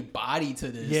 is there any body to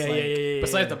this? Yeah.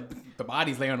 Besides the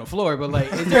bodies laying on the floor, but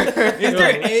like, is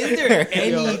there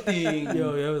anything?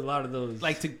 There was a lot of those.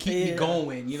 Like to keep me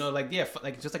going, like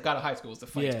just like God of High School was the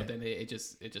fights, but then it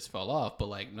just fell off. But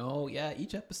like, no,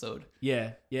 each episode,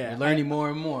 yeah, we're learning more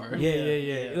and more.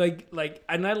 Yeah. Like,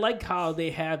 and I like how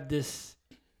they have this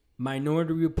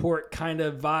Minority Report kind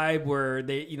of vibe where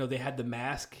they had the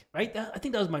mask, right? I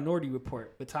think that was Minority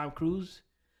Report with Tom Cruise,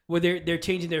 where they're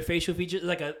changing their facial features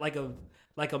like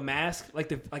a mask,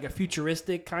 like a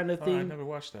futuristic kind of thing. I never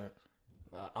watched that.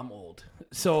 I'm old,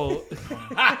 so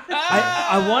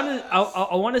I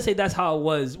want to say that's how it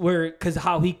was, because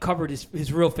how he covered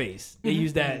his real face. They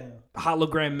used that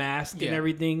hologram mask and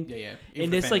everything. Yeah.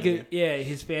 And it's family,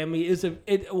 his family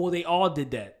they all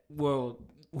did that. Well,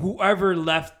 whoever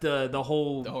left the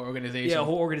whole organization. Yeah, the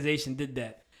whole organization did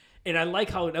that. And I like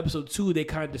how in episode 2 they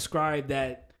kind of described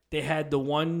that they had the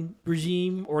one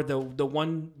regime or the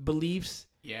one beliefs.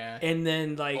 Yeah. And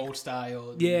then like old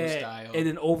style, new style. And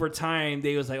then over time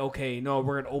they was like, okay, no,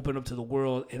 we're gonna open up to the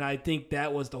world. And I think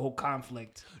that was the whole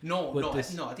conflict. No,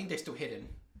 I think they're still hidden.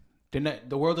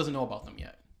 The world doesn't know about them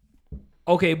yet.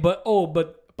 Okay, but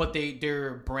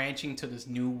they're branching to this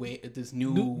new way of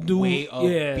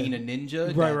being a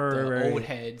ninja. Right. Old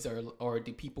heads or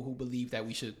the people who believe that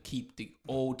we should keep the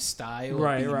old style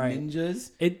right, of being right. ninjas.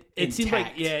 It seems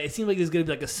like there's gonna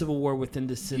be like a civil war within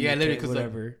the syndicate. Yeah, literally,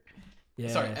 whatever.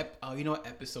 Sorry,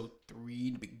 episode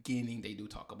 3, the beginning, they do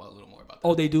talk about a little more about that.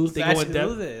 Oh, they do? They go in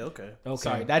depth? Okay.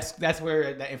 Sorry, that's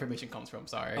where that information comes from.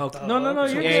 Sorry. Okay. No,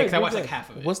 you're yeah, because I watched like half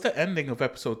of it. What's the ending of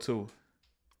episode 2?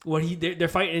 When they're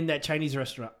fighting in that Chinese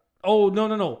restaurant. Oh,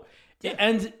 no. It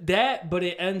ends but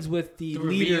it ends with the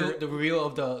leader. The reveal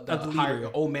of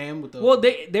the old man with the... Well,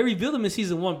 they revealed him in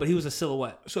season 1, but he was a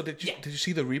silhouette. So did you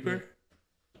see the Reaper?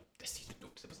 Yeah. That's season 2.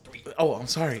 It was 3. Oh, I'm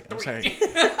sorry.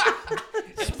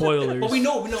 Spoilers. But we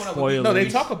know. Spoilers. No, they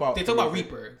talk about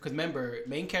Reaper. Because remember,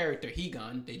 main character,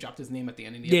 Higan, they dropped his name at the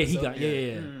end of the episode. episode.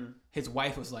 Yeah. His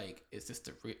wife was like, is this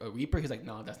a Reaper? He's like,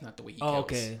 no, that's not the way he kills.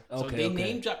 Okay. So they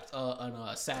name dropped an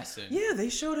assassin. Yeah, they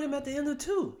showed him at the end of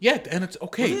 2. Yeah, and it's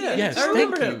okay. Yeah, yes, I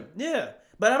remember thank him. you. Yeah.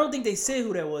 But I don't think they said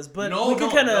who that was. But we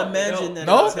can kind of imagine that.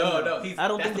 No? I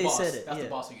don't think they said it. That's the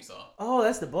boss who you saw. Oh,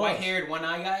 that's the boss. White-haired,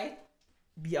 one-eye guy?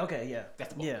 Yeah, okay, yeah.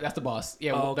 That's the boss.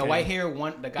 Yeah, okay. The white-haired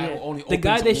one, the guy who only opens the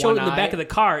guy they showed in the eye. back of the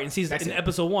car in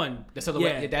episode 1. That's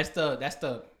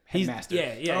the headmaster.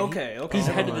 Yeah. Okay. He's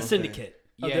the head of the syndicate.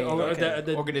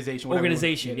 The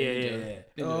organization. Yeah.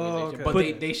 Okay.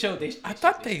 But they showed. I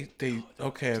thought they.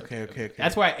 Okay.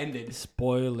 That's where I ended.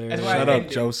 Spoilers. That's where Shut I up,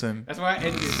 ended. Joesen. That's where I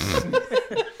ended.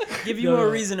 Give you more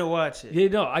reason to watch it. Yeah,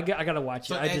 no, I gotta watch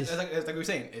it. So it's like we were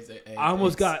saying, I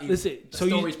almost got listen. The So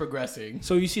story's progressing.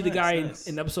 So you see the guy Nice.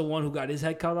 in episode 1 who got his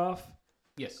head cut off.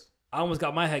 Yes. I almost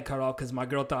got my head cut off because my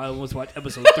girl thought I almost watched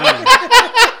episode 3.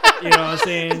 You know what I'm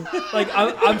saying? Like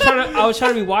I was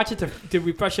trying to rewatch it to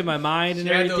refresh in my mind and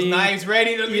She had everything. those knives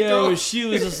ready to be Yo, thrown. she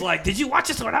was just like, "Did you watch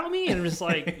this without me?" And I'm just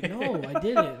like, "No, I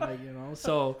didn't." Like, you know.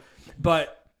 So,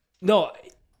 but no,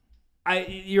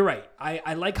 you're right.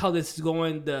 I like how this is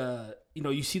going.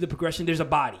 You see the progression. There's a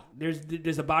body.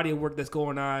 There's a body of work that's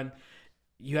going on.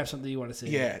 You have something you want to say?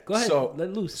 Yeah. Go ahead. So,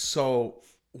 let loose. So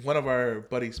one of our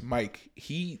buddies, Mike,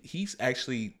 he's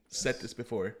actually said this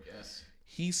before. Yes.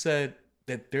 He said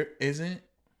that there isn't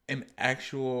an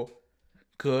actual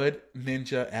good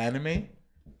ninja anime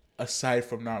aside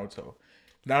from Naruto.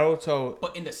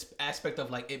 But in the aspect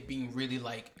of like it being really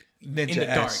like Ninja in the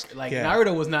dark, esque, like yeah.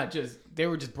 Naruto was not just they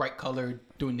were just bright colored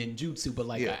doing ninjutsu, but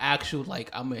like Yeah. an actual like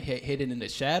I'm gonna hidden in the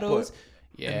shadows. But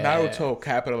Yeah, Naruto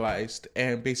capitalized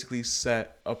and basically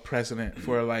set a precedent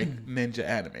for like ninja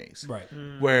animes. Right.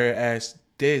 Whereas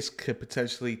this could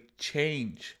potentially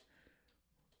change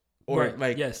or Right.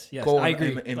 like Yes, go I in,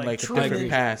 agree. in Like like a true different ninja.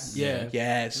 path. Yeah.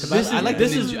 Yes. This I is- like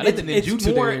this the is- ninja. I like the it's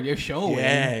ninjutsu more- they're showing.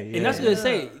 Yeah. And that's what I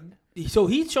say. So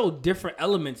he showed different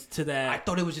elements to I that.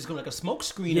 thought it was just gonna like a smoke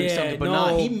screen or Yeah, something, but no.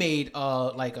 nah, he made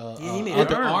like he made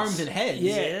other arms. arms and heads.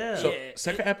 Yeah. So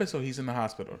second episode, he's in the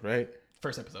hospital, right?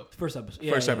 First episode. First episode.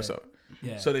 First episode.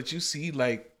 Yeah. So that you see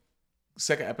like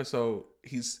second episode,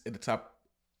 he's in the top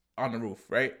on the roof,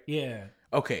 right? Yeah.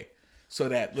 Okay. So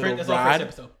that little That's all first rod.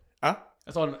 episode. Huh?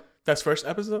 That's all. That's first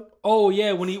episode. Oh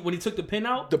yeah, when he took the pin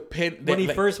out. The pin when he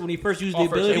like, first used Oh, the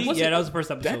first. ability. It wasn't- Yeah, that was the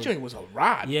first episode. that joint was a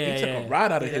rod. Yeah, he took yeah. a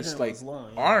rod out of Yeah, that his joint like was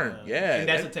long, arm. yeah. Yeah, And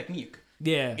that's that, a technique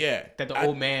Yeah. yeah. that the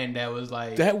old man that was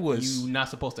like That was- you not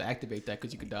supposed to activate that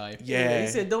because you could die. Yeah, He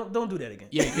said, "Don't do that again."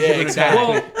 Yeah, 'cause Yeah, you're gonna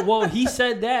exactly. die. Well, he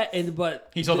said that,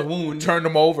 but He saw the wound. turned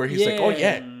him over. He's like, oh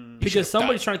Yeah. yeah, because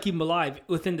somebody's trying to keep him alive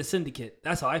within the syndicate.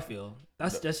 That's how I feel.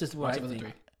 That's just what Watch I episode think.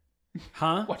 3.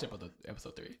 Huh? Watch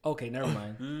episode 3. Okay, never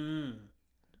mind.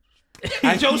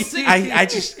 I Joesen.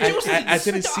 I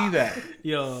didn't see that.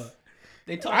 Yo,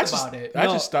 They I talked just about it. I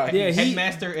just thought yeah, he-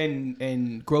 Headmaster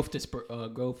and growth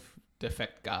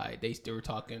defect guy. They were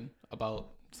talking about.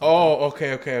 something. Oh,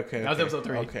 okay. That was episode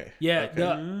 3. Okay. yeah.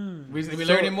 Okay. We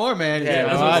learning more, man. Yeah,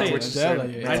 that's what I'm saying. Which is certain.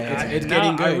 It's, Yeah. it's now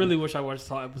getting good. I really wish I watched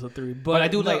saw episode 3, but I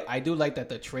do no. like that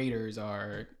the traders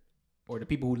are, or the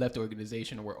people who left the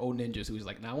organization were old ninjas who's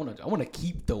like, I want to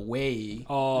keep the way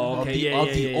Oh, of okay, the, yeah, of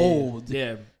yeah, the yeah, old.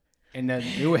 Yeah, And then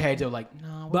newer heads are like,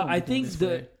 no. but I think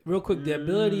real quick, the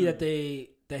ability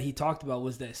that he talked about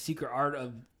was that secret art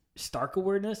of Stark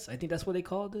awareness. I think that's what they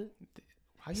called it.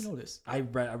 How you know this? I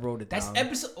wrote it That's down.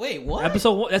 episode. Wait, what?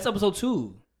 Episode 1. That's episode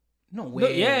 2. No No,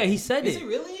 way. yeah, he said Is it. it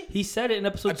really? He said it in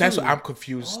episode 2. That's what I'm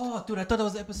confused. Oh, dude, I thought that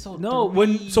was episode. No,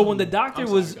 3. when the doctor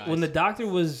I'm was sorry, when the guys. doctor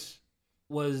was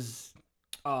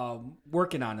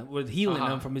working on it, was healing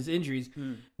him from his injuries.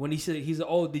 When he said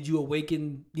oh, did you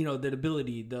awaken the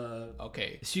ability, the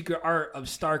Okay. secret art of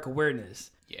Stark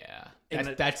awareness? Yeah.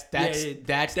 And That's yeah,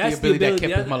 that's the ability that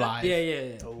kept him that- alive.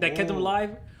 Yeah. That kept him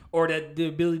alive, or that the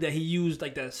ability that he used,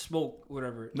 like that smoke,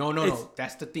 whatever. No. It's-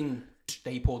 That's the thing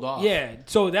that he pulled off. Yeah.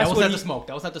 So That that's was what not he, the smoke.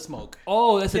 That was not the smoke.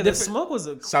 Oh, that's Yeah, a the different. smoke was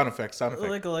a Sound effect.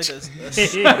 like a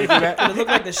Yeah. it looked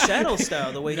like the shadow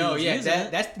style the way No, he was yeah, using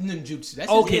it. that's ninjutsu. That's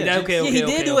Okay, his that- ninjutsu. okay, Yeah, he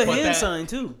did do a but hand that- sign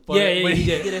too. But yeah, when he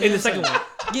he did. did a In the hand second sign. one.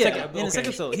 Yeah, Second- in the okay. second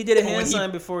episode, he did a hand when he-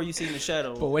 sign before you seen the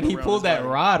shadow. But when he around pulled his that body.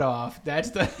 rod off, that's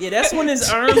the. Yeah, that's when his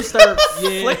arms start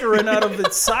flickering out of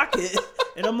its socket,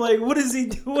 and I'm like, "What is he?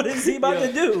 What is he about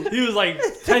to do?" He was like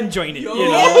 10 jointed. Yo. You Yeah,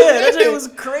 know? that shit was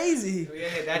crazy.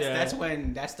 Yeah,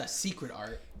 that's the secret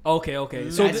art. Okay.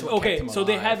 So That's what kept him so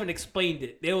they alive. haven't explained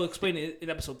it. They will explain it in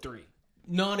episode 3.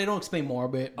 No, they don't explain more,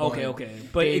 but Okay.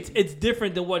 But they- it's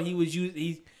different than what he was used.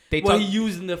 He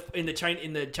used in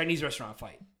the Chinese restaurant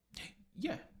fight.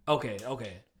 Yeah, Okay.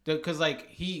 because like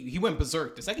he went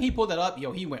berserk. The second he pulled that up,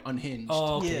 he went unhinged.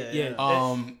 Oh, okay. Yeah.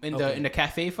 Yeah. In the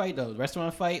cafe fight, the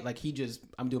restaurant fight, like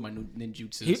I'm doing my new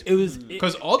ninjutsu. It was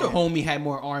Because older homie had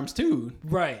more arms too.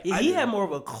 right. Yeah, he had more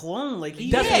of a clone. Like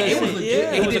he, That's what I it was said. legit.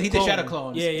 Yeah. He was a did clone. shadow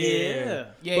clones. Yeah. Yeah.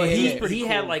 But yeah. he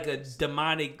had like a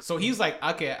demonic. So he's like,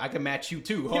 okay, I can match you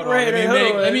too. Hold Right, on,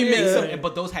 right, let me make yeah. some.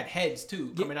 But those had heads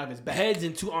too coming out of his back. heads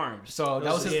and 2 arms. So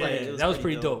that was just yeah, like, that was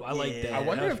pretty pretty dope. dope. I like Yeah. that. I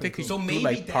wonder That if they was could So do maybe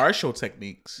like that- partial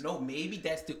techniques. no, maybe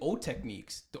that's the old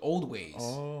techniques, the old ways.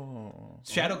 Oh.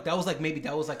 Shadow. That was like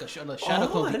a shadow Oh,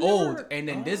 clone, I the never- old, and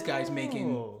then this guy's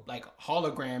making Oh. like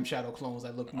hologram shadow clones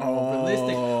that look more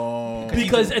realistic. Oh.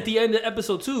 because at the end of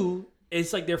episode 2,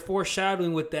 it's like they're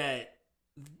foreshadowing with the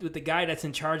guy that's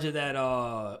in charge of that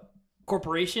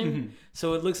corporation.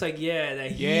 So it looks like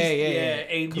that he's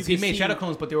and Because you he can made see- shadow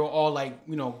clones, but they were all like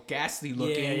ghastly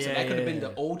looking. Yeah, so yeah, that could have yeah, been yeah.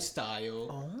 the old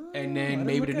style, and I then didn't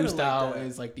maybe look the at new it like style that.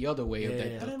 is like the other way of Yeah, that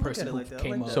yeah. I the didn't look person at it who like that. I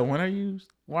came like up. that. So when are you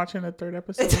watching the third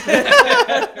episode?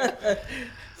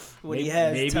 When he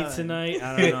has maybe time. tonight.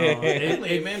 I don't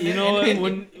know. Man, you know man.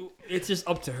 what? When it's just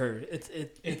up to her.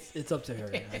 It's up to her.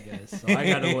 I guess. So I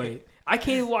gotta wait. I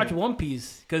can't even watch One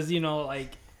Piece because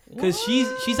because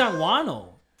she's on Wano.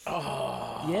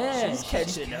 Oh, Yeah, She's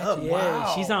catching up. Yeah,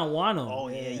 Wow. she's on Wano. Oh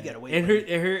yeah, you gotta wait. And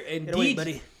buddy. and Gotta wait, Deej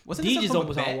buddy. Wasn't this is from a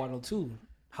almost on bet? Wano too.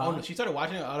 Oh, no, she started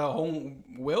watching it out of her own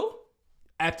will?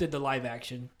 After the live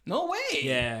action. No way.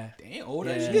 Yeah. Damn, older.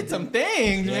 Yeah. She did some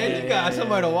things, man. Yeah, You got yeah,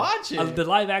 somebody yeah. to watch it. The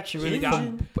live action really got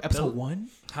From episode 1?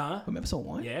 huh? From episode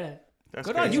 1? Yeah. that's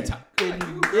Good on crazy. you, Tom. Yeah,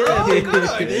 Good on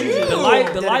you. The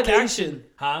live Dedication. action,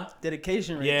 huh?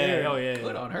 Dedication right Yeah, there. oh yeah.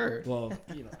 Good on her. Well,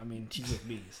 I mean, she's with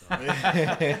me, so.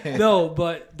 No,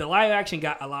 but the live action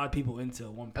got a lot of people into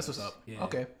One Piece. That's what's up. Yeah.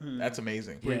 Okay. That's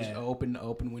amazing. Bridge, Yeah.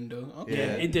 open window. Okay. Yeah,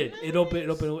 Yeah. it did. It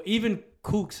opened. Even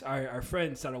Kooks, our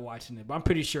friend, started watching it, but I'm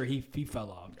pretty sure he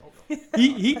fell off.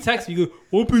 he texted me, he goes,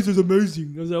 One Piece is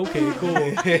amazing. I was like, okay, cool.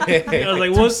 I was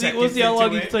like, we'll see how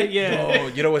long into he played. Yeah. Oh,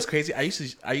 you know what's crazy? I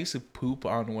used to poop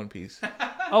on One Piece.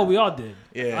 Oh, we all did.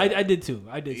 Yeah. I did too.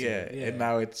 Yeah, and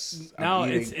now it's Now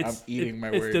I'm it's eating my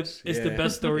it's words. it's the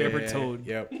best story ever Yeah, told.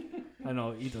 Yep. I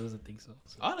know Ito doesn't think so.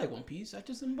 I like One Piece. I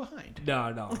just am behind.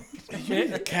 No. You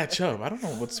need to catch up. I don't know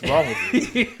what's wrong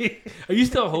with you. Are you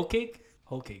still Whole Cake?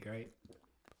 Whole Cake, right?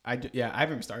 I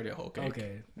haven't started Whole Cake.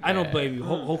 Okay. I don't blame you.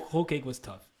 Whole Cake was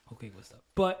tough. Whole Cake was tough.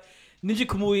 But Ninja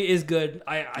Kamui is good.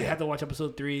 I had to watch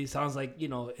episode 3. Sounds like,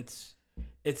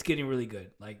 it's getting really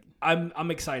good. Like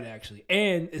I'm excited actually.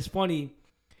 And it's funny,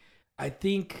 I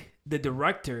think the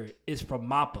director is from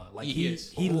Mappa. Like He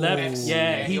is. he Oh, left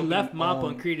yeah, he he'll left be Mappa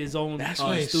on- and created his own That's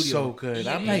why it's studio. so good.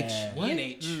 I'm like, Yeah. what?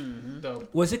 E&H. The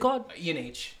What's it called?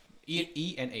 E&H.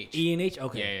 E and H. E&H?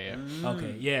 Okay. Yeah.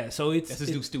 Okay. Yeah. So it's That's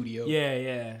his new studio.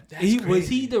 Yeah. That's He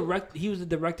crazy. was the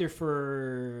director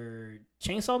for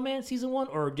Chainsaw Man season 1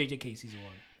 or JJK season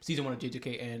 1? Season 1 of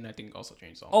JJK and I think also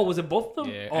Chainsaw. Oh, was it both of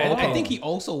them? Yeah. Oh, And okay. I think he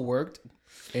also worked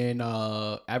in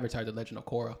Avatar: The Legend of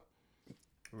Korra.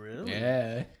 Really?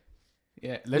 Yeah.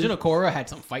 Yeah. Legend of Korra had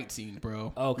some fight scenes,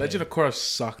 bro. Okay. Legend of Korra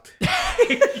sucked.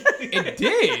 It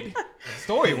did.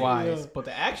 Story wise. But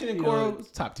the action in Korra was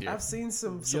top tier. I've seen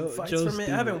some Joe- fights Joe's from it.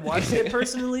 stupid. I haven't watched it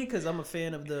personally because I'm a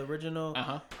fan of the original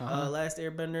Uh-huh. Last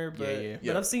Airbender. But Yeah.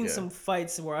 but I've seen Yeah. some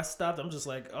fights where I stopped. I'm just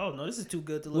like, oh no, this is too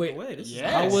good to look Wait, away. This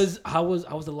yes. is How was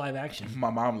the live action? My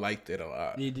mom liked it a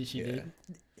lot. Did she Yeah. did?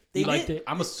 They You liked did. it?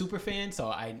 I'm a super fan, so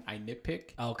I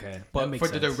nitpick. Okay. But That for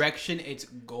makes the sense. direction it's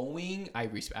going, I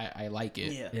like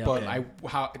it. Yeah. Yeah, But okay.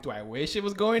 how do I wish it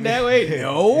was going that way?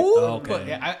 No. Okay. But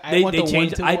I They want the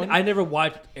changed. one-to-one. I never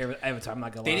watched Avatar. I'm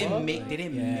not gonna They lie. didn't make. They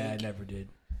didn't Yeah, I make. never did.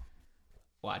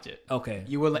 Watch it. Okay.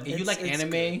 You will. If you It's- like it's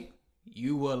anime,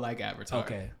 you will like Avatar.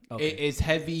 Okay. It is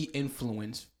heavy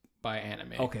influenced by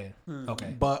anime. Okay.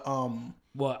 Okay. But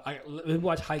Well, let me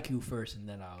watch Haikyuu first, and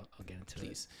then I'll get into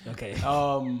Please. it. Okay.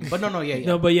 but no, yeah.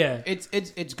 No, but yeah.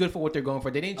 It's good for what they're going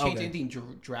for. They didn't change Okay. anything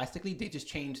drastically. They just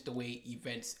changed the way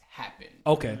events happen.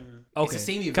 Okay. Okay. the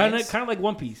same Kind events. of like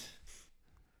One Piece.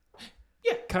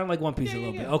 Yeah. Kind of like One Piece a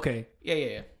little yeah. bit. Okay.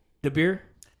 Yeah. Dabir.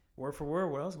 word for word.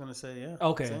 What I was gonna say, yeah.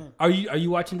 Okay. Same. Are you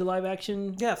watching the live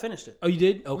action? Yeah, I finished it. Oh, you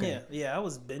did. Okay. Yeah. I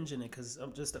was binging it because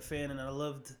I'm just a fan, and I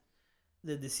loved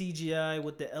the CGI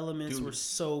with the elements were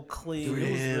so clean. It was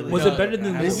Really? really Was good. it better than the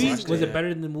I haven't movie? watched Was it it yet. better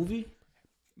than the movie?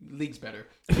 League's better.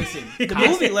 Listen, The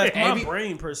movie left my every-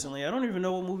 brain personally. I don't even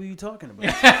know what movie you're talking about.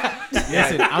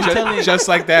 Listen, I'm telling you. Just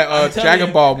like that telling Dragon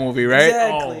you. Ball movie, right?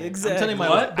 Exactly, Oh, exactly. I'm telling my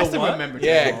What? wife. I The still what? remember.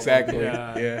 Yeah, Dragon Ball. exactly.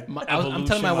 Yeah. Yeah. I'm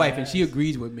telling my wife, and she Evolution,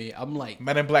 agrees with me. I'm like,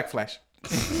 Men in Black Flash.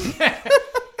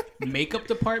 makeup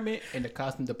department and the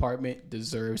costume department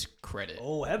deserves credit.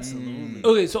 Oh, absolutely.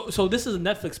 Okay, so this is a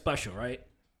Netflix special, right?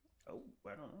 Oh,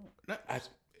 I don't know.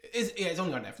 It's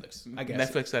only on Netflix, I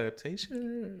guess. Netflix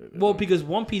adaptation. Well, because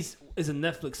One Piece is a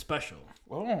Netflix special.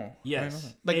 Oh,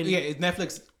 Yes. Like, And- yeah, it's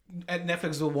Netflix. Netflix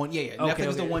is the one. Yeah. Okay, Netflix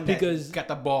is the okay. one that Because- got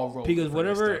the ball rolling. Because for this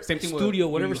whatever stuff. Same thing with studio,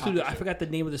 Yu whatever Yu studio, I Hakusho. forgot the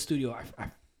name of the studio.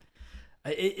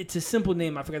 It's a simple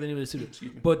name. I forgot the name of the studio.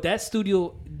 But that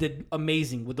studio did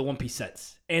amazing with the One Piece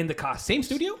sets and the costumes. Same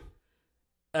studio?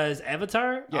 As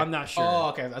Avatar. Yeah. I'm not sure. Oh,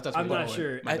 okay. That's I'm what not it was.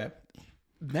 sure. My bad.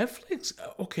 Netflix.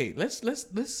 Okay, let's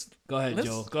Go ahead, let's-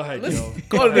 Joe. Go ahead, let's Joe.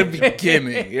 go to the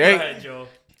beginning, Go right? ahead, Joe.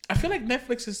 I feel like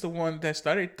Netflix is the one that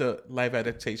started the live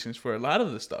adaptations for a lot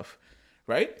of the stuff,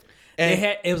 right?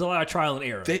 And It was a lot of trial and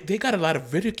error. they got a lot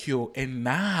of ridicule, and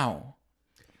now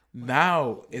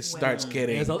Now it starts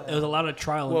getting. It was a lot of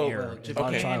trial and Well, error.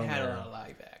 Japan had a lot of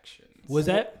live action. Was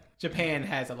that? Japan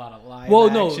has a lot of live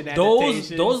Well, no, action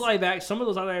those live action. Some of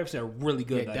those live actions are really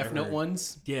good. Yeah, Death Note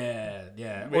ones. Yeah.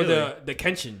 Really? Or the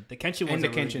Kenshin ones. The are really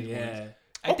Kenshin good, ones. yeah.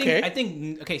 I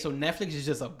think okay, so Netflix is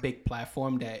just a big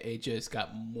platform that it just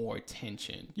got more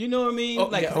attention. You know what I mean?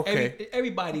 Oh, yeah, okay.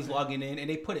 Everybody's logging in and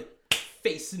they put it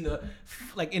face in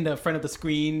the front of the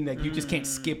screen, like you just can't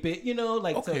skip it. You know,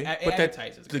 like so Okay, it but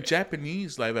advertises. the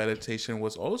Japanese live adaptation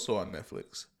was also on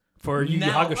Netflix. For Yu Yu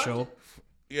Now, Hakusho.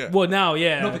 Yeah. Well, now,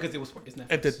 yeah. No, because it's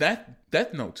Netflix. And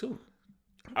Death Note too.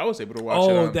 I was able to watch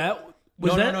it. Oh, On, that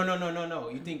was that. No.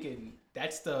 You're thinking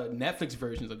that's the Netflix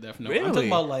versions of Death Note. Really? I'm talking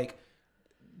about like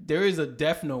there is a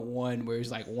Death Note one where it's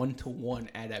like 1-to-1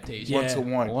 adaptation. Yeah.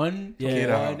 1-to-1. 1-to-1 Get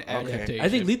out. Okay. adaptation. I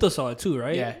think Lito saw it too,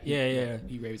 right? Yeah.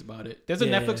 He raves about it. There's a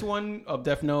Yeah, Netflix yeah. one of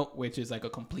Death Note, which is like a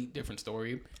complete different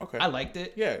story. Okay. I liked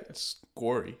it, Yeah, it's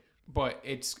gory. but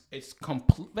it's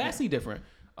vastly different.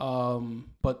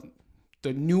 But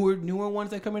the newer ones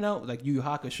that are coming out, like Yu Yu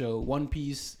Hakusho, One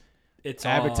Piece, It's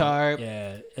Avatar.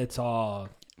 It's all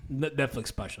Netflix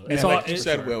special. And It's like all. you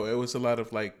said, Will, it was a lot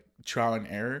of like trial and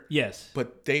error. Yes.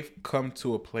 But they've come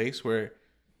to a place where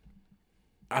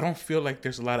I don't feel like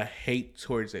there's a lot of hate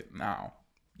towards it now.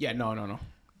 Yeah, no.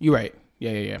 You're right.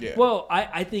 Yeah. Yeah. Well,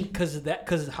 I think because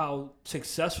of how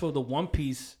successful the One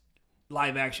Piece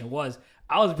live action was,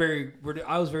 I was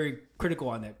very critical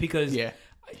on that because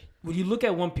when you look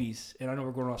at One Piece, and I know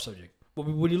we're going off subject, but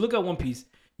when you look at One Piece,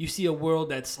 you see a world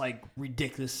that's like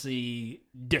ridiculously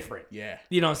different. Yeah.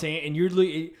 You know what I'm saying? And you're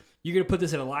gonna put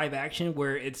this in a live action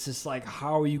where it's just like,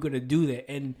 how are you gonna do that?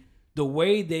 And the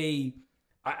way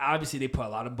obviously they put a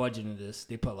lot of budget into this,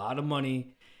 they put a lot of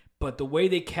money, but the way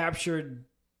they captured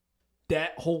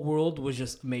that whole world was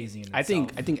just amazing. I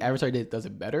think Avatar does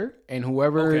it better, and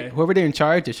whoever they're in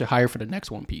charge, they should hire for the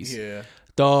next One Piece. Yeah.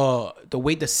 The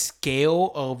way the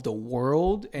scale of the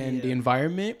world and the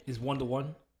environment is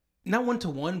 1-to-1. Not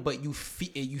 1-to-1, but you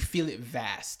feel it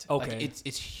vast. Okay. Like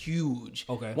it's huge.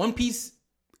 Okay. One Piece,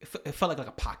 it felt like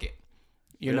a pocket.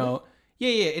 You Really? know? Yeah.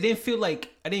 It didn't feel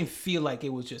like it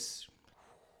was just.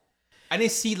 I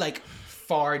didn't see like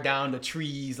far down the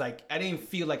trees. Like I didn't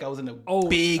feel like I was in a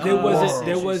big. There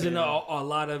world. wasn't a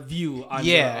lot of view. On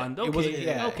it wasn't.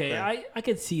 Yeah. Okay. I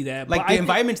could see that. Like but the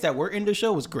environments that were in the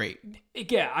show was great.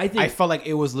 I think I felt like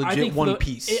it was legit One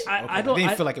Piece. I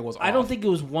didn't feel like it was. I don't think it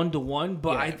was 1-to-1,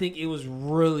 but Yeah. I think it was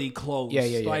really close.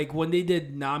 Yeah. Like when they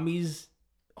did Nami's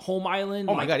home island.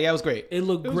 Oh my god, yeah, it was great. It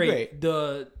looked great.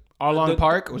 The Arlong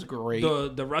Park was great.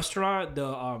 The restaurant,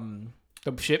 The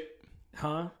ship.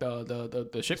 huh?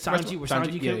 The ship. Sanji, where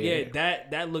Sanji came. Yeah,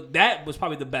 that was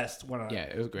probably the best one. Yeah,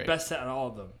 it was great. Best set out of all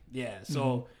of them. Yeah,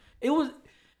 so it was.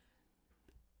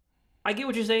 I get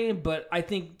what you're saying, but I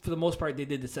think for the most part they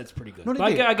did the sets pretty good. No, they But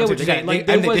did. I get what you're saying. Like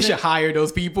they should hire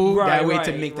those people that way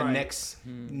to Right, make the right. next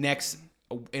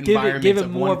give environment it of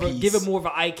more One of a, Piece. give it more of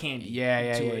an eye candy.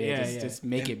 Yeah. to it. Yeah. Just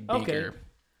make it Okay. bigger.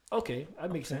 Okay,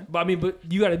 that makes sense. But I mean,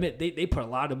 you gotta admit they put a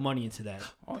lot of money into that.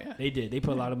 Oh yeah, They did. They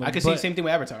put a lot of money. I could see the same thing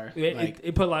with Avatar.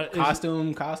 It put a lot of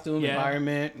Costume, Yeah.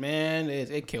 environment, man,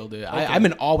 it killed it. Okay. I'm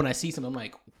in awe when I see something. I'm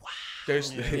like, wow.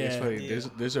 It's funny.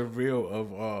 There's a reel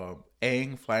of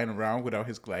Aang flying around without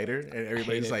his glider, and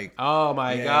everybody's like, oh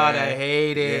my god, I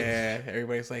hate it. Yeah,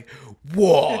 everybody's like,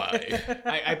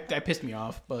 why? That pissed me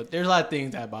off, but there's a lot of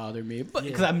things that bother me. But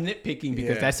because I'm nitpicking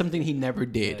because that's something he never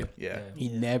did. Yeah. He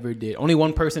never did. Only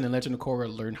one person in Legend of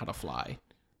Korra learned how to fly.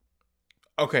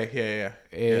 Okay,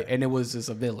 yeah. And it was just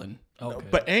a villain. Okay.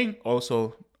 But Aang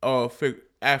also,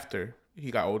 after he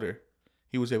got older,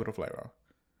 he was able to fly around.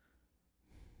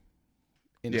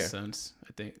 In a sense,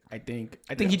 I think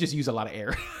he just used a lot of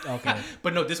air. Okay.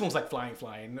 But no, this one's like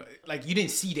flying. Like you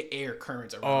didn't see the air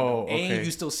currents around. Oh, him. And okay.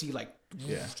 you still see like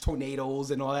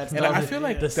tornadoes and all that And stuff. I feel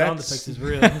like the sound effects is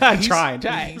real. I'm he's- trying.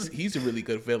 He's a really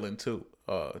good villain too.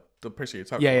 The person you're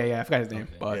talking Yeah. about. I forgot his name,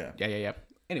 Okay. but yeah.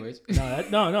 Anyways,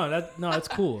 That's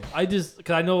cool. I just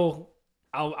because I know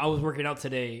I was working out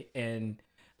today and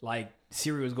like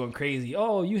Siri was going crazy.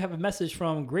 Oh, you have a message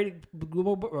from Great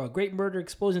Murder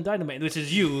Explosion Dynamite, which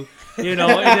is you know.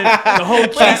 And then the whole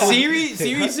chat. Siri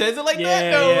says it like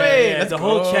that. No way. Yeah. The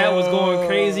whole chat was going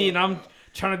crazy, and I'm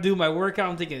trying to do my workout.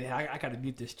 I'm thinking, I gotta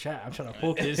mute this chat. I'm trying to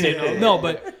focus. No,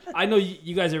 but I know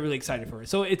you guys are really excited for it.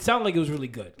 So it sounded like it was really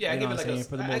good. Yeah, I give it like a.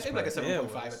 for the I most give it like a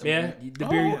part. 7.5. Yeah, the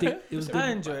beer. You think it was good?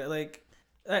 I enjoy it. Like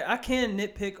I can't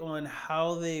nitpick on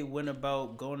how they went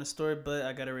about going to story, but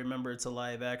I gotta remember it's a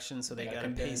live action, so they gotta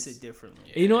pace it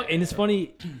differently. You know, and it's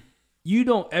funny. You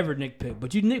don't ever nitpick,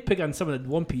 but you nitpick on some of the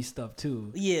One Piece stuff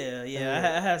too. Yeah.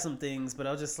 I have some things, but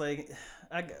I was just like,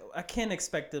 I can't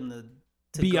expect them to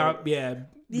to be go. out,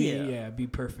 Yeah. be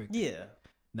perfect. Yeah.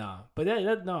 Nah, but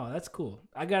that's cool.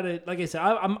 I gotta, like I said,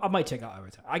 I might check out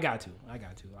Avatar. I got to.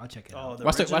 I'll check it out.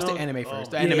 Watch the original? anime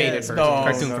first. The Oh, animated yeah. first. No,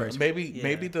 the cartoon first.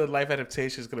 Maybe the live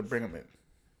adaptation is gonna bring him in.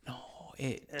 No,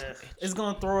 It's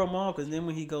gonna throw him off because then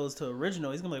when he goes to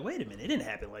original, he's gonna be like, wait a minute, it didn't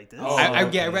happen like this. Oh.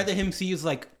 I'd rather him see is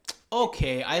like,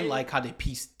 okay, I like how they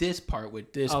pieced this part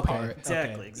with this part.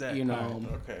 Exactly. You know,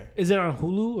 Okay. Is it on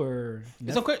Hulu or?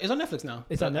 it's on Netflix now.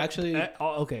 It's on actually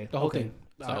okay. the whole okay. thing.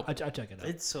 So- I'll check it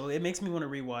out. It makes me want to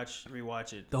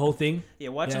rewatch it. The whole thing. Yeah,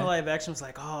 watching Yeah. the live action was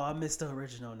like, oh, I missed the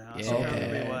original now. So Yeah. I'm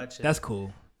gonna rewatch it. That's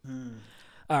cool. Hmm.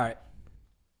 All right.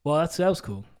 Well, that was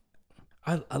cool.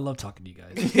 I love talking to you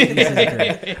guys. This is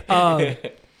great.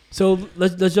 So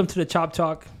let's jump to the chop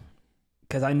talk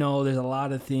because I know there's a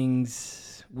lot of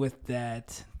things with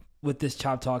this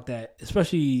chop talk that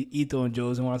especially Ito and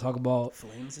Joesen want to talk about.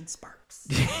 Flames and sparks.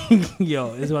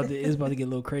 Yo, it's about to get a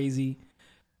little crazy.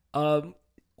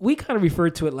 We kind of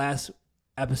referred to it last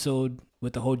episode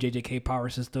with the whole JJK power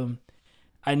system.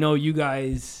 I know you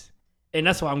guys, and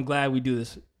that's why I'm glad we do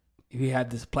this. We have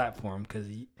this platform because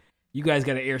you guys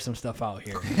got to air some stuff out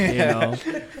here, you know.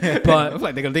 But I feel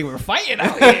like they're gonna think we're fighting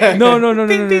out here.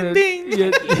 no. ding.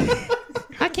 Yeah.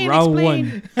 I can't Round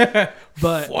explain. one.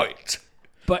 But Fight.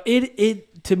 but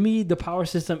it to me the power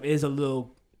system is a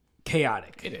little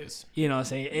chaotic. It is. You know what I'm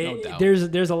saying? No doubt.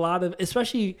 There's a lot of,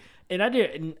 especially, and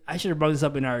I should have brought this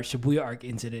up in our Shibuya Arc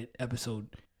incident episode.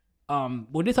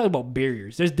 When they talk about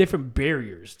barriers, there's different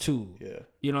barriers too. Yeah.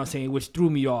 You know what I'm saying? Which threw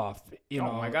me off. You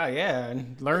know. Oh my god, yeah.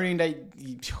 And learning that,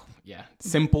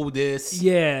 simple this.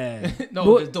 Yeah. No,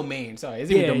 Well, the domain. Sorry,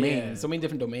 it's even yeah, domain. yeah. So many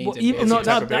different domains. well, and even, bits. no, It's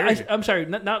a type of barrier. I'm sorry,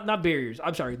 not barriers.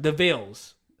 I'm sorry, the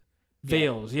veils.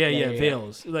 Veils. Yeah, Yeah.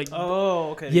 veils. Like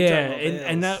Oh, okay. You're yeah, talking about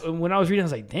and veils. that when I was reading, I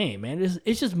was like, dang, man,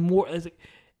 it's just more.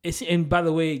 It's and by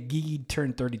the way, Gigi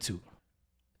turned 32.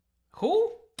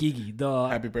 Who? Gigi,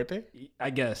 Happy birthday. I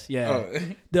guess, yeah. Oh.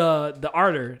 The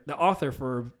author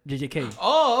for JJK.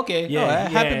 Oh, okay. Yeah,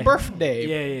 Happy birthday.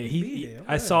 Yeah. Yeah,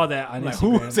 I saw that on Like,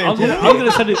 Instagram. who said I was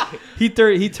gonna send it.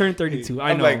 He turned 32.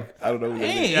 I I'm know. like, I don't know. Who that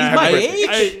Hey, is. he's Yeah, my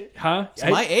happy age. Huh? He's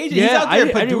my age. He's out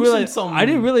there producing some. I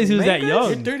didn't realize he was that makers? young.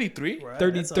 You're 33. Right,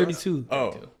 30, that's awesome. 32.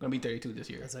 Oh. Gonna be 32 this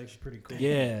year. That's actually pretty cool.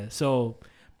 Yeah. So,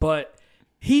 but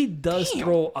he does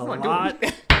throw a What am I lot.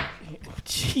 doing?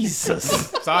 Jesus.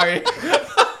 Sorry.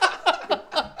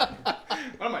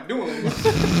 What am I doing?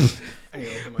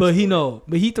 Anyway, But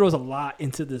he throws a lot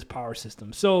into this power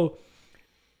system. So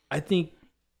I think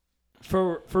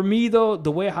for me though,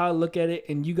 the way how I look at it,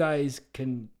 and you guys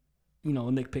can,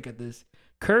 nitpick at this,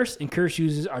 curse and curse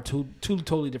users are two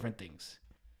totally different things.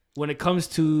 When it comes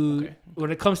to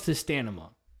stamina,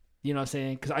 you know what I'm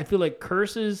saying? Because I feel like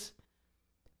curses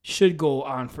should go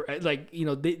on for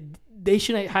they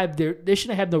shouldn't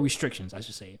have no restrictions. I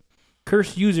should say,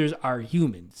 curse users are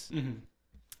humans. Mm-hmm.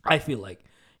 I feel like,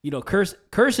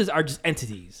 curses are just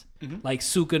entities like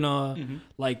Sukuna, Mm-hmm.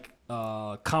 like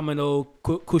Kamino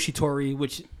Kushitori,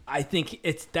 which I think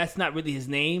that's not really his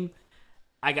name.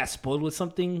 I got spoiled with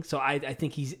something, so I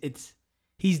think he's just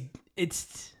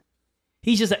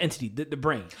an entity. The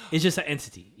brain is just an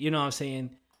entity. You know what I'm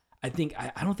saying? I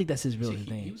don't think that's his real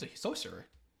name. He was a sorcerer.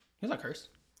 He was not cursed.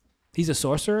 He's a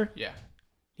sorcerer. Yeah.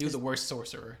 He was the worst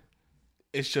sorcerer.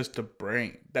 It's just the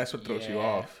brain. That's what throws you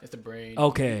off. It's the brain.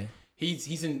 Okay. He's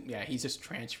just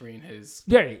transferring his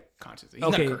Right. consciousness. He's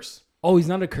Okay. not cursed. Oh, he's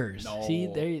not a curse. No. See,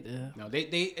 there. No, they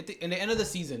in the end of the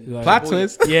season. Right. Plot Shibuya-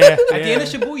 twist. Yeah. At the end of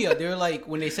Shibuya, they're like,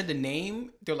 when they said the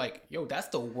name, they're like, yo, that's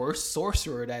the worst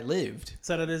sorcerer that lived.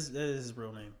 So that is his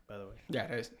real name, by the way. Yeah,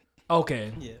 that is.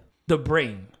 Okay. Yeah. The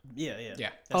brain. Yeah. Yeah.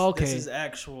 That's, Okay. That's his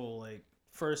actual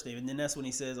first name, and then that's when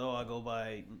he says, "Oh, I go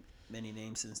by many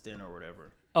names since then," or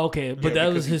whatever. Okay, but Yeah, that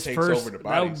because was he his takes first. over the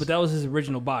bodies. But that was his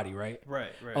original body, right?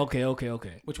 Right. Okay.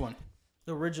 Which one?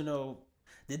 The original.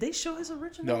 Did they show his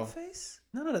original No. face?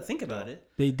 No, to think about it.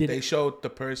 They did. They showed the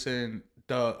person.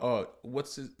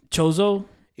 What's his? Chozo.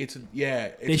 It's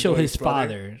They showed his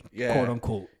father, Yeah. quote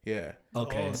unquote. Yeah.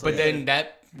 Okay. Oh, so But yeah. then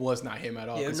that was not him at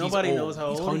all. Yeah, 'cause nobody he's knows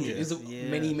how he's old he hundreds. is. He's Yeah.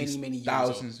 many years old.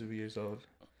 Thousands of years old.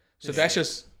 So that's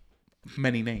just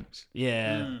many names.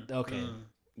 Yeah. Okay.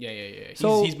 Yeah.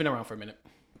 So- He's been around for a minute.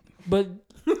 But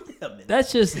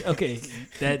that's just okay.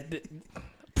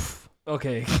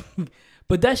 Okay.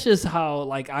 But that's just how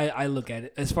I look at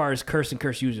it as far as curse and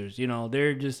curse users.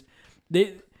 They're just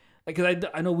because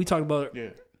I know we talked about it Yeah.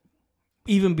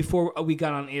 even before we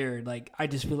got on air. I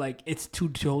just feel like it's two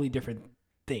totally different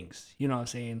things. You know what I'm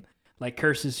saying? Like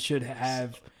curses shouldn't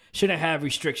have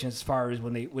restrictions as far as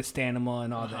when they with stamina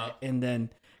and all that, and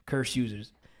then curse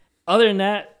users. Other than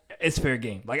that, it's fair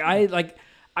game.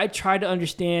 I try to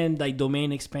understand like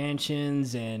domain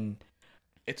expansions, and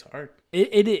It's hard.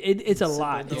 it's a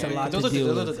lot. It's a lot Those to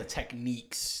deal are with. the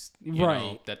techniques,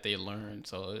 Right. that they learn.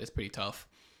 So it's pretty tough.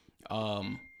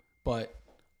 But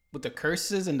with the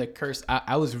curses and the curse,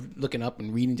 I was looking up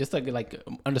and reading just like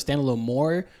understand a little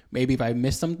more. Maybe if I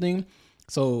missed something.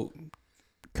 So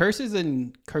curses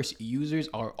and curse users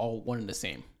are all one and the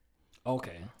same.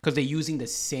 Okay. Because they're using the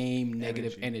same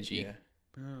negative energy.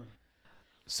 Yeah.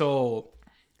 So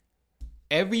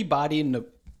everybody in the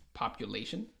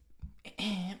population,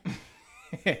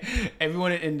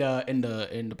 everyone in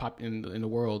the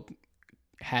world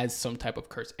has some type of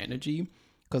curse energy,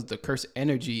 because the curse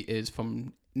energy is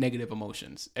from negative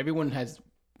emotions. Everyone has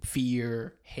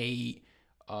fear, hate,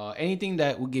 anything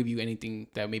that will give you anything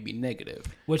that may be negative.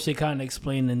 Which they kind of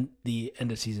explain in the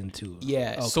end of season 2.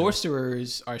 Yeah, Okay.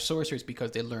 sorcerers are sorcerers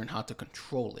because they learn how to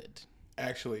control it.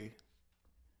 Actually,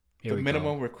 Here the we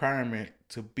minimum go. requirement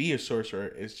to be a sorcerer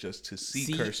is just to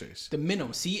see curses. The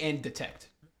minimum, see and detect.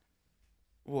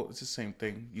 Well, it's the same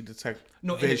thing. You detect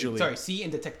No, visually. sorry, see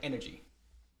and detect energy.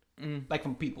 Like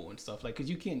from people and stuff. Like, because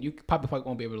you probably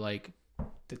won't be able to like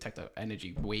detect an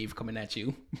energy wave coming at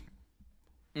you.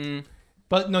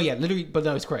 But no, yeah, literally, but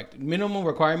no, it's correct. Minimum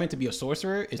requirement to be a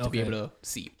sorcerer is to be able to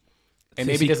see. And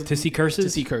To maybe see- to see curses? To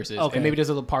see curses. Okay. And maybe there's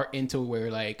a little part into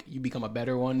where like you become a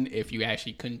better one if you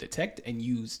actually couldn't detect and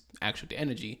use the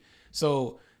energy.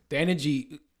 So the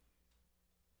energy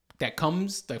that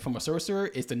comes like from a sorcerer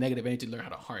is the negative energy to learn how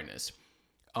to harness.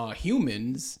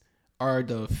 Humans are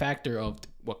the factor of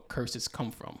what curses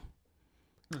come from.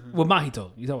 Well,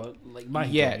 Mahito. You talking about like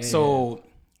Mahito? Yeah, so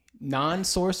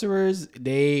non-sorcerers,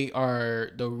 they are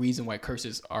the reason why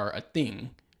curses are a thing.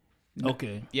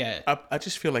 Okay. Yeah. I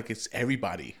just feel like it's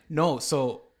everybody. No,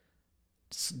 so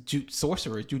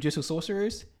sorcerers, jujitsu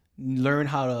sorcerers, learn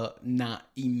how to not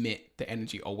emit the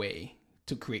energy away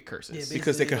to create curses. Yeah,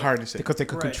 Because they can harness it. Because they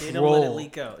can Right, control. they don't let it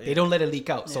leak out, They yeah. don't let it leak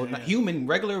out. So human,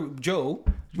 regular Joe,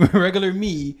 regular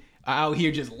me, are out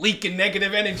here just leaking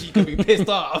negative energy because we pissed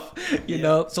off. You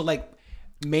know? So like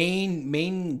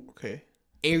main Okay.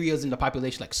 areas in the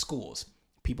population, like schools,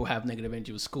 people have negative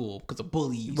energy with school because of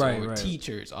bullies Right, or right.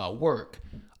 teachers, work.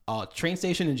 Train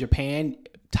station in Japan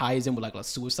ties in with like a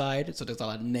suicide, so there's a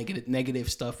lot of negative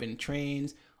stuff in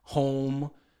trains. Home,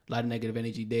 a lot of negative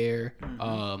energy there.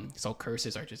 So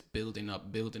curses are just building up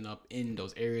in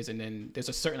those areas, and then there's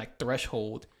a certain like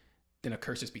threshold, then the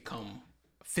curses become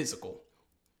physical.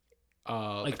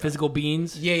 Like physical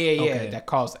beings? Yeah, Okay. that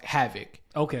cause havoc.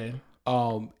 Okay.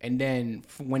 And then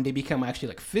when they become actually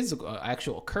like physical,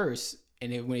 actual curse,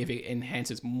 and if it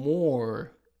enhances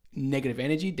more negative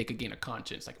energy, they could gain a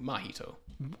conscience, like Mahito.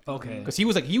 Okay. Because he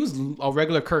was a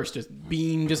regular curse, just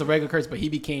a regular curse, but he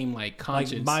became like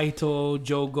conscious. Like Mahito,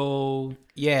 Jogo.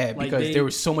 Yeah, like because they- there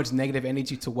was so much negative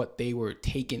energy to what they were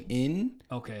taking in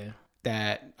Okay.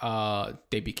 that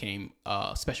they became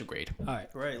special grade. All right.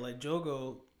 Right, like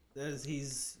Jogo,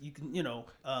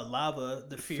 lava,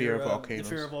 the fear, Fear of of volcanoes.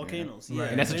 the fear of volcanoes. Yeah. Yeah,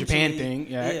 Right. And that's a Japan eventually-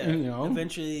 thing, yeah, you know.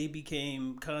 Eventually, he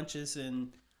became conscious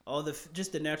and all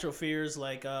just the natural fears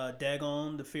like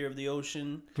Dagon, the fear of the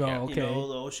ocean. Bro, Yeah. okay. You know,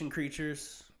 the ocean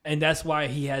creatures. And that's why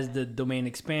he has the domain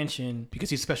expansion.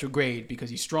 Because he's special grade, because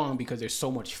he's strong, because there's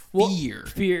so much Well, fear.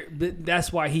 Fear. But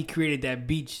that's why he created that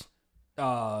beach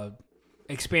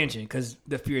expansion, because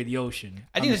the fear of the ocean.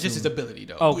 I think that's just his ability,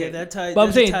 though. Okay. Yeah, that ties. But I'm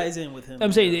That saying- ties in with him.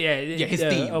 I'm saying, Yeah, his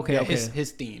theme. Okay, Yeah, okay.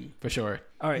 His theme, for sure.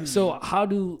 All right. So how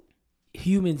do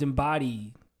humans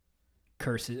embody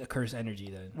curse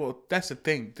energy then? Well, that's the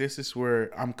thing. This is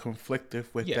where I'm conflicted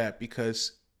with Yeah. that,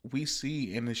 because we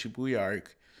see in the Shibuya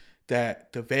arc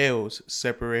that the veils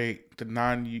separate the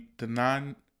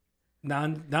non-curse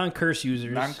Non-curse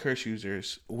users.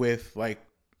 users with like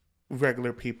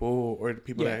regular people or the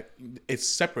people Yeah. that it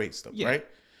separates them, Yeah. right?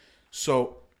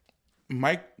 So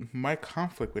my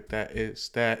conflict with that is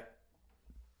that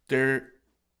there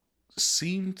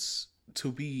seems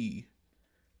to be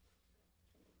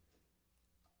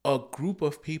a group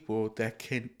of people that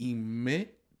can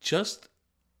emit just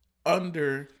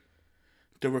under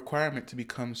the requirement to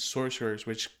become sorcerers,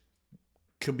 which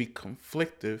could be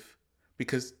conflictive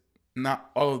because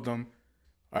not all of them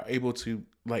are able to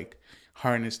like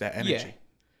harness that energy.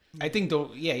 Yeah. I think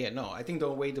though, I think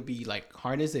the way to be like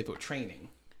harnessed it for training.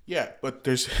 Yeah, but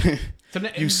there's So then-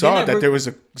 you then saw that that work- there was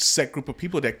a set group of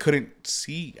people that couldn't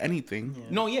see anything.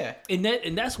 No, yeah. And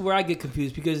that's where I get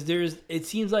confused, because it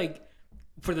seems like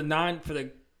for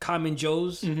the common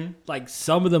Joes, like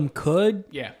some of them could,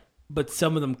 Yeah. but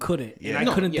some of them couldn't, Yeah. and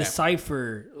I couldn't yeah.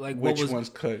 decipher like what Which was. ones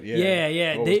could?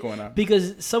 Yeah. What was going on?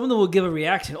 Because some of them would give a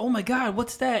reaction. Oh my God,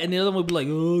 what's that? And the other one would be like,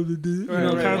 oh, you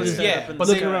know, right. kind of What's just that? Yeah, happens. but,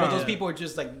 look but around. those people are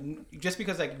just like, just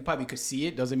because like you probably could see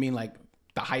it doesn't mean like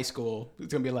the high school is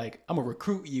gonna be like, I'm gonna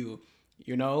recruit you.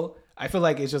 You know, I feel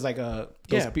like it's just like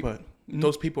But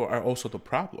those people are also the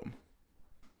problem.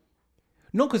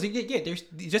 No, because there's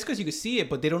just because you can see it,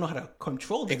 but they don't know how to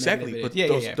control the Exactly.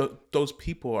 negative. But those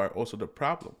people are also the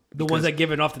problem. the ones that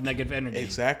giving off the negative energy.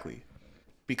 Exactly.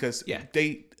 Because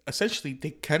they essentially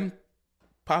they can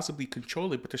possibly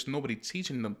control it, but there's nobody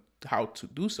teaching them how to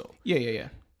do so. Yeah.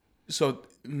 So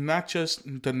not just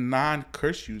the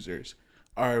non-curse users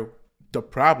are the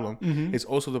problem. It's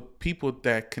also the people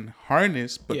that can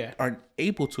harness but aren't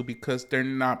able to because they're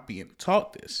not being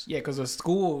taught this. Yeah, because the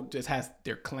school just has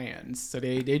their clans, so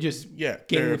they just they're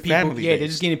getting people. family Yeah, they're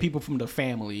based. just getting people from the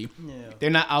family. Yeah. They're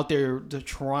not out there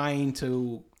trying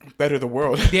to. Better the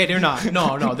world. Yeah, they're not.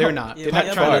 No, they're not. Yeah, They're but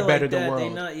not I trying feel to better like the that, world.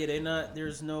 They not.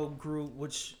 There's no group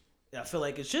which I feel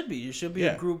like it should be. It should be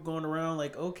Yeah. a group going around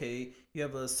like, okay, you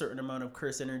have a certain amount of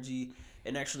curse energy,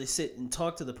 and actually sit and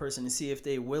talk to the person and see if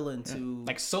they're willing to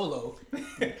Like solo,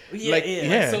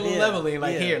 yeah, solo leveling.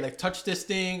 Like yeah. here, like touch this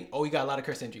thing. Oh, you got a lot of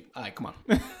curse energy. All right, come on.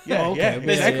 Yeah, Oh, okay. yeah,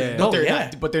 Yeah, exactly. yeah.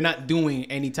 No, But they're not doing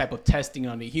any type of testing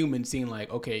on the human, seeing like,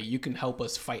 okay, you can help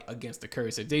us fight against the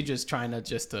curse. They're just trying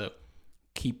to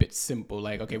keep it simple.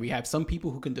 Like, okay, we have some people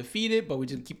who can defeat it, but we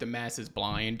just keep the masses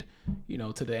blind,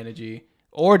 to the energy.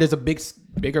 Or there's a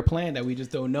bigger plan that we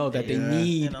just don't know that they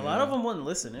need. And a lot of them wouldn't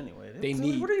listen anyway. They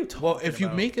need- What are you talking Well, if you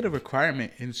about? make it a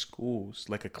requirement in schools,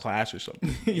 like a class or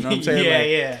something, you know what I'm saying?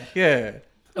 Yeah. Yeah.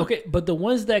 Okay, but the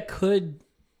ones that could.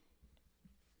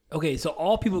 Okay, so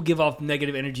all people give off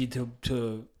negative energy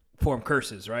to form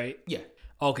curses, right? Yeah.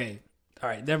 Okay, all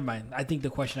right, never mind. I think the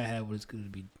question I had was going to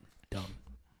be dumb.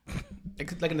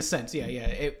 Like in a sense,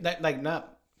 yeah. Like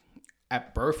not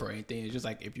at birth or anything. It's just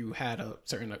like if you had a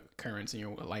certain occurrence in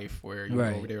your life where you were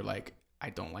over there like, I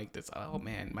don't like this. Oh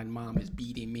man, my mom is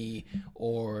beating me,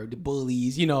 or the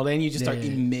bullies. Then you just start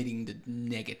emitting the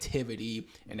negativity,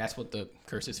 and that's what the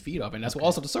curses feed off, and that's what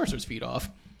also the sorcerers feed off.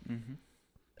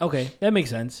 Okay, that makes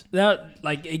sense. That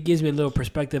it gives me a little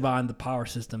perspective on the power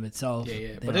system itself.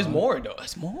 Yeah. But there's more though.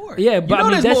 There's more. Yeah, but I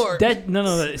mean there's more.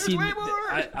 no. See, way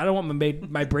more. I don't want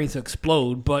my brain to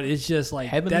explode, but it's just like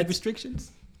Heavenly that's,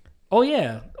 restrictions. Oh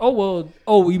yeah. Oh well.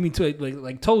 Oh, you mean to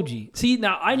like Toji? See,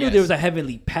 now I knew there was a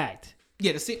heavenly pact.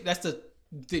 Yeah,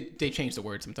 they change the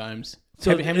word sometimes.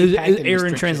 So Heavenly pact is and error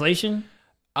in restriction. translation?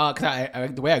 Cause I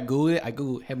the way I Googled it, I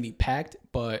Googled heavenly pact,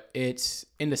 but it's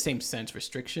in the same sense,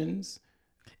 restrictions.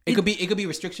 It could be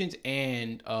restrictions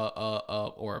and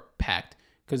or pact,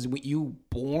 because you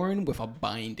born with a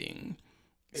binding.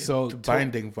 So The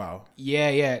binding vow.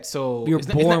 yeah. So You're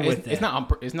born with it's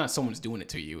that. it's not someone's doing it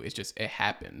to you. It's just it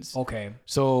happens. Okay.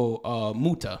 So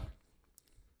Muta.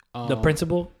 The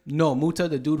principal. No, Muta,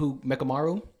 the dude who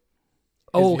Mekamaru.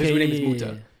 Oh, his okay. real name is yeah, Muta.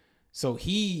 yeah. So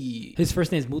His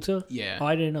first name is Muta. Yeah. Oh,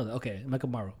 I didn't know that. Okay,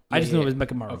 Mekamaru. I just knew it was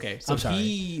Mekamaru. Okay, so I'm sorry.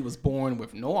 he was born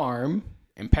with no arm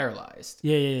and paralyzed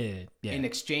Yeah. in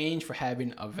exchange for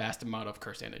having a vast amount of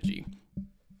curse energy.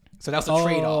 So that's a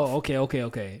trade-off. Oh,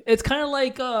 okay. It's kind of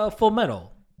like Full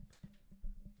Metal,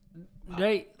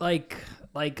 right? Like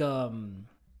No,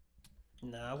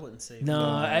 I wouldn't say.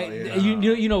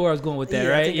 you know where I was going with that, Yeah,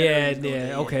 I right? think I know where he's going with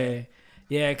that, Okay.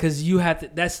 Yeah, because you have to.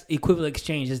 That's equivalent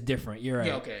exchange is different. You're right.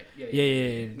 Yeah, okay.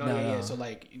 Yeah. No. So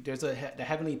like, there's the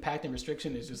heavenly pact and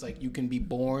restriction is just like you can be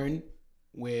born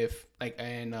with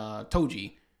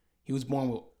Toji, he was born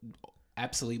with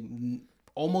absolutely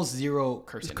almost zero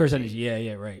curse energy. Curse energy.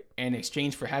 Yeah, right. And in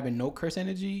exchange for having no curse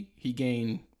energy, he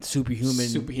gained Superhuman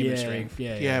strength.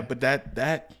 Yeah.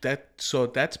 But so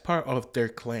that's part of their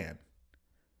clan.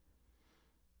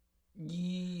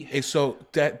 Yeah. And so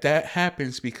that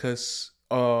happens because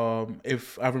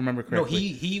if I remember No, correctly,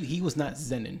 he was not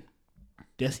Zenin.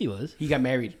 Yes, he was. He got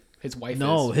married. His wife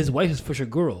No, is. his wife is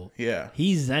Fushiguro. yeah.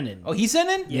 He's Zenin. Oh, he's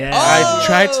Zenin? Yeah. I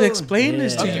tried to explain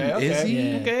this to Yeah. you. Is he?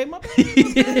 Yeah. Okay, my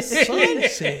bad,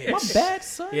 son. My bad,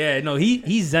 son. Yeah, no,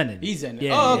 he's Zenin. He's Zenin.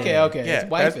 Yeah, Okay. Yeah, His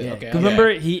wife that's- is Yeah. okay. 'Cause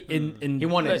remember he in He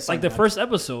wanted his son like the back. first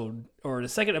episode or the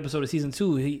second episode of season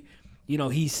 2,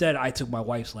 he said I took my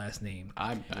wife's last name.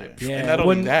 I'm Yeah. And not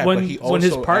only that, but he also when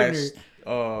his partner asked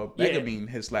Megumin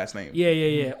his last name.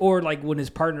 Yeah. Or like when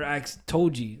his partner asked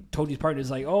Toji's partner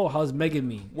is like, "Oh, how's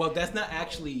Megumin?" Well, that's not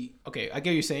actually okay. I get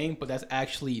what you're saying, but that's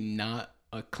actually not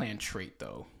a clan trait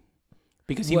though,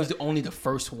 because he was only the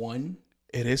first one.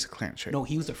 It is a clan trait. No,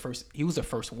 he was the first. He was the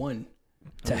first one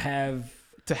To have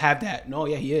that. No,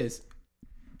 yeah, he is.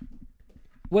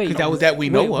 wait, that we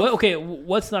know of. Okay,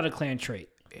 what's not a clan trait?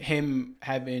 him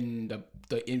having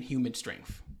the inhuman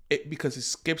strength. Because it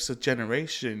skips a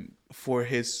generation for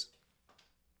his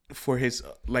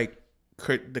like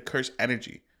the cursed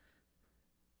energy.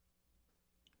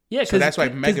 Yeah, so that's why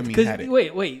Megami had it.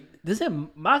 Wait.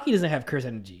 Maki doesn't have curse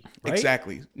energy, right?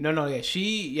 Exactly. No, yeah,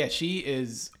 she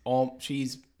is all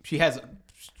she's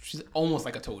almost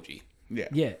like a Toji.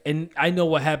 Yeah, and I know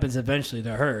what happens eventually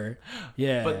to her.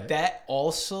 Yeah, But that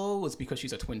also was because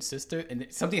she's a twin sister, and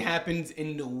something happens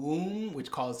in the womb which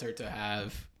caused her to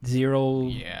have 0.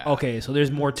 Yeah. Okay, so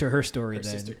there's more to her story her than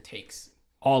sister takes.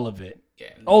 all of it.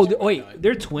 Yeah. Oh, wait,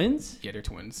 they're twins? Yeah, they're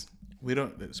twins. We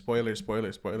don't. Spoiler.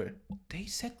 They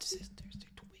said sisters. They're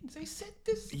twins. They said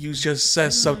this. You just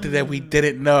said something that we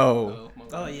didn't know.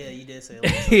 Oh yeah, you did say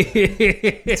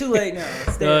it. It's too late now.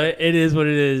 It's there. It is what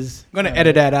it is. I'm gonna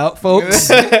edit that out, folks.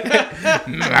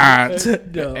 Not.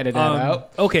 No, Edit that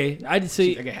out. Okay, I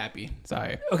see. I get happy.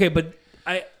 Sorry. Okay, but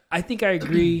I think I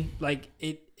agree. Like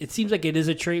it seems like it is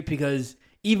a trait because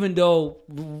even though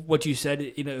what you said,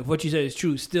 if what you said is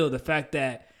true, still the fact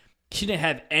that she didn't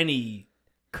have any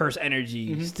curse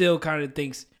energy, still kind of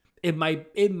thinks it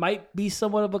might be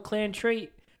somewhat of a clan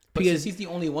trait. But Because he's the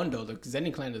only one though. The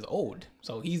Zenin clan is old,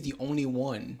 so he's the only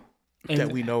one that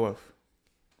we know of.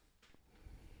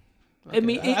 Okay. I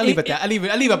mean, I'll leave it that. I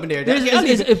leave up in there.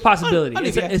 It's a possibility. I'll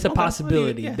leave it. It's a Okay,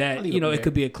 possibility I'll leave that it it there.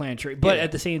 could be a clan trait, but Yeah.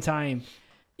 at the same time,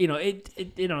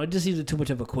 it just seems too much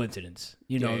of a coincidence.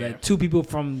 Yeah. That two people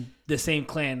from the same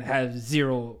clan have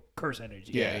 0 curse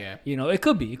energy. Yeah. It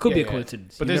could be. It could be a Yeah.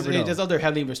 coincidence. But You never know. there's other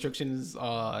heavy restrictions.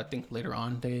 I think later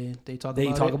on they talk They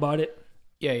about talk it. about it.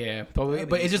 Yeah. But it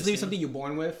just leaves interesting. something you're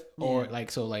born with, or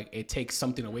like it takes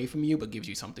something away from you, but gives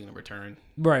you something in return.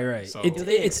 Right. So- It's Do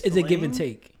they it's a give and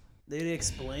explain? take. Did they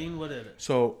explain what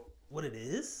it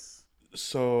is?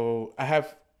 So I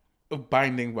have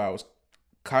binding vows,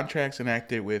 contracts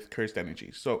enacted with cursed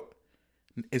energy. So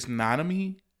is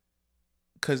Nanami,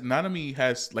 because Nanami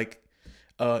has like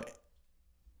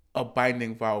a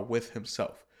binding vow with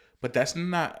himself, but that's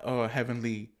not a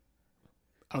heavenly.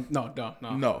 No,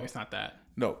 No. it's not that.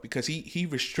 No, because he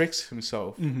restricts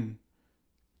himself. Mm-hmm.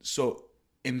 So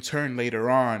in turn later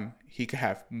on he could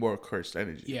have more cursed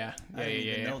energy. Yeah. I didn't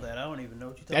even know that. I don't even know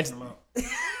what you're That's- talking about.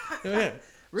 Yeah.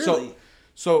 Really?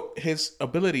 So his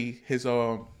ability, he's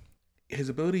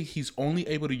only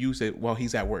able to use it while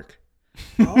he's at work.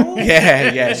 Oh,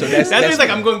 Yeah. So that's That means like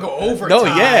I'm going to go overtime. no,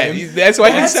 yeah. That's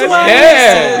why he That's says why he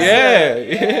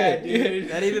yeah. dude.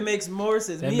 that even makes more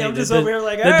sense. That Me, I'm makes- just that over here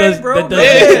like, all that right, does- bro. that go does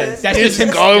ahead. make sense. That's He's just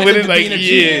him going with it being like, a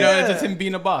G, yeah. That's just him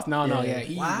being a boss. No,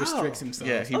 he Wow. restricts himself.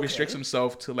 Yeah, he Okay. restricts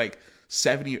himself to like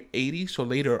 70 or 80. So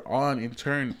later on, in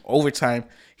turn, overtime,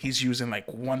 he's using like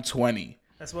 120.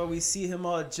 That's why we see him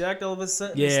all jacked all of a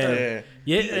sudden. Yeah.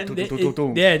 Yeah, Beating.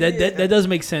 that does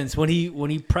make sense. When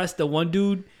he pressed the one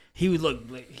dude, he would look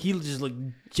like he just looked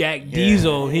Jack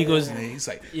Diesel. He goes, And he's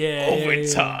like, yeah,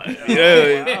 overtime.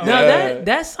 Now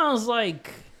that sounds like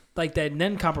that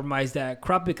Nen compromise that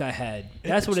Kropika had.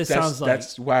 That's what it sounds like.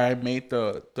 That's why I made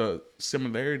the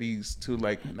similarities to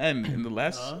like men in the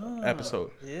last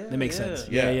episode. Yeah, That makes sense.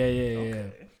 Yeah. Yeah.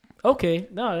 Okay,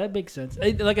 no, that makes sense.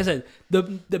 Like I said,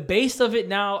 the base of it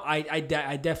now, I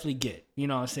definitely get. You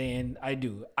know what I'm saying? I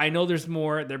do. I know there's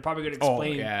more. They're probably going to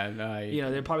explain.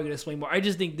 They're probably going to explain more. I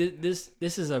just think this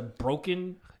is a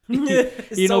broken,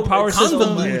 power system.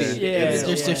 Convoluted. Yeah.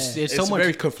 There's It's so much.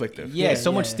 very conflictive. Yeah,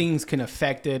 so much yeah. things can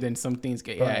affect it, and some things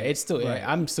get. Yeah, Right, it's still. right.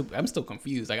 Yeah, I'm still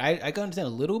confused. Like I can understand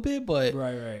a little bit, but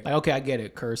Right. like okay, I get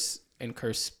it. Curse and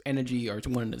curse energy are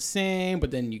one and the same,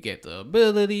 but then you get the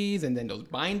abilities, and then those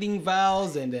binding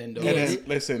vows, and then those. And then,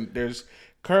 listen, there's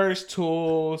cursed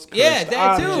tools. Cursed Yeah,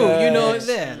 that too. You know, objects,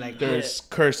 that like there's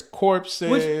cursed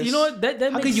corpses. Which you know what that how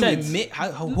makes can you sense. admit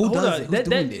who Hold does on. it? Who's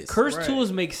doing this? Curse Right.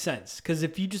 tools make sense because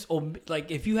if you just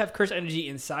if you have curse energy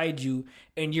inside you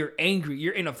and you're angry,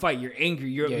 you're in a fight, you're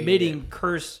angry, you're Yeah, emitting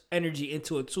curse energy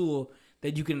into a tool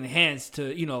that you can enhance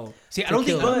to See, I to don't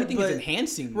think kill. it's But-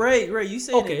 enhancing. Right. You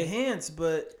say Okay. enhance,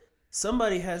 but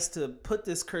somebody has to put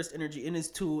this cursed energy in his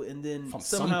tool and then From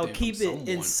somehow something, keep from it someone.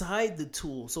 inside the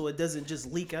tool so it doesn't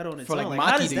just leak out on its For, own. like, Like,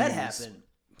 how Maki does to that use. happen?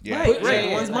 Yeah. Right. Yeah,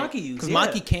 The ones like- Maki uses. 'cause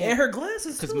Maki can't- And her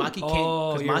glasses Because too. Maki can't.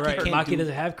 Oh, Because you're Maki right. can't Maki do.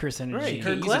 doesn't have curse energy. Right. She Her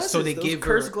can't use it, glasses, so they those give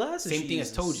cursed her glasses same she thing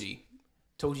as uses. Toji.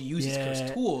 Toji uses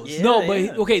cursed tools. Yeah. No,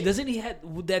 but okay, doesn't he have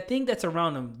that thing that's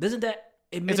around him? Doesn't that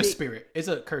It's a spirit. It's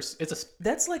a curse. It's a.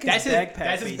 That's like That's his his backpack.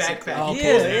 That's his basically. backpack. Oh, He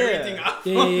okay. pulls Yeah, everything yeah. out.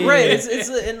 Yeah. Right. It's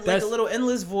like That's- a little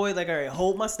endless void. Like, all right,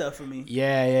 hold my stuff for me.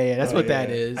 Yeah. That's what that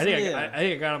yeah. is. I think Yeah. I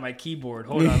think I got on my keyboard.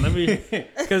 Hold on, let me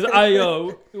because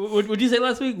what'd you say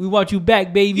last week? We want you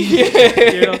back, baby.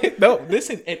 You know? No,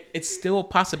 listen, it's still a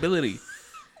possibility.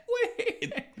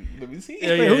 Let me see.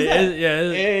 Yeah, who's that?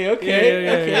 Hey,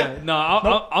 okay. yeah. No,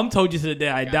 I'm told you to the day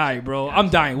I die, bro. I'm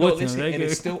dying No, with him. listen, and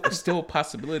it's still a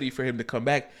possibility for him to come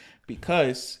back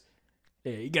because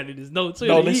Yeah, he got it in his notes.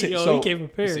 No, listen, He so- came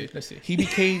prepared. Let's see. he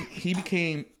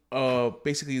became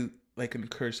basically like an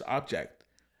cursed object,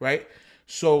 right?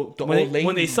 So the old lady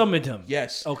When they summoned him.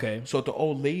 yes, Okay. So the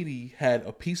old lady had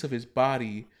a piece of his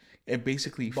body and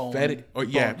basically Bone, fed it, or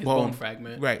his bone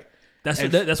fragment. right? That's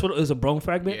And what it was, a bone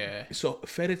fragment? Yeah. So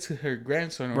fed it to her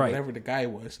grandson or Right. whatever the guy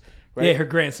was, right? Yeah, her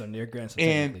grandson. Their grandson.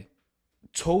 And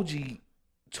technically.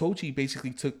 Toji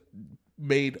basically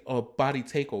made a body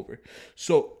takeover.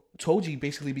 So Toji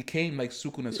basically became like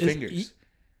Sukuna's fingers.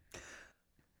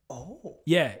 Oh.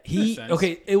 Yeah, Makes sense.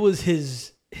 it was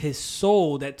his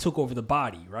soul that took over the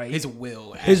body, right? His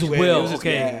will. His actually. will, It was his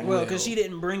okay. will. Well, because she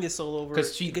didn't bring his soul over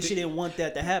 'Cause because she she didn't want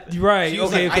that to happen. Right. She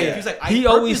was okay. like, okay. he was like, I he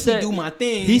always purposely said do my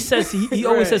thing. He says he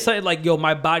always said Right. something like, "Yo,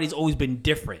 my body's always been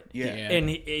different." Yeah.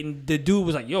 And the dude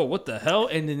was like, "Yo, what the hell?"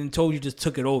 And then Told you just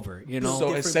took it over. You know. So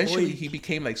Different essentially, voice. he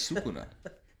became like Sukuna.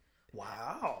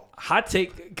 Wow. Hot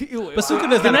take. But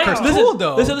Sukuna's not a cursed listen, tool,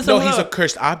 though. Listen, No, he's a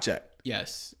cursed object.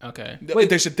 Yes. Okay.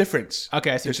 There's a difference.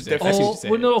 Okay, I see what There's you're a saying. I see difference. what Oh, you're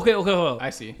saying. well, no, okay, hold on. I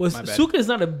see. Was My bad. Suka is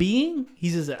not a being?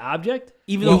 He's just an object,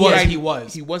 even He though was. he He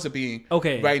was. He was a being.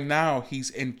 Okay. Right now,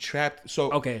 he's entrapped.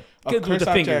 So Okay. a Good with cursed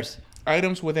the object. fingers.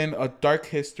 Items within a dark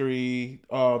history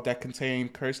that contain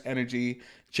cursed energy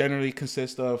generally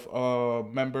consist of a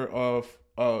member of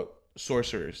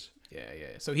sorcerers. Yeah.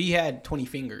 So he had 20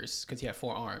 fingers because he had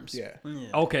 4 arms. Yeah.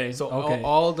 Okay. So okay.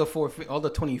 all the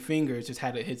 20 fingers just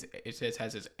had it just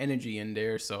has his energy in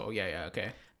there. So yeah,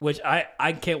 okay. Which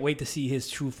I can't wait to see his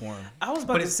true form. I was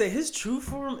about to say his true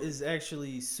form is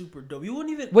actually super dope. You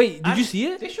wouldn't even Wait, did you see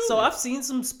it? So I've seen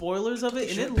some spoilers of it,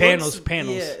 and it Panels.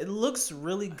 Yeah, it looks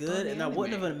really good, and I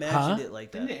wouldn't have imagined it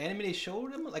like Didn't that. the anime they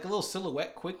showed him like a little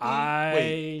silhouette quickly?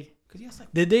 Wait. Cause he has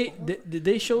like. Did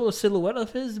they show a silhouette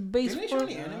of his base Didn't they show form?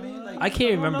 the anime? Like, I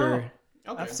can't I don't know. remember.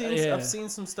 Okay. I've seen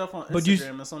some stuff on Instagram. But you-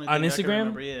 That's the only on thing I can Instagram?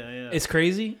 remember. Yeah. It's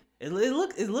crazy. It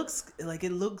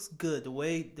looks good. The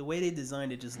way they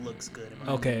designed it just looks good. in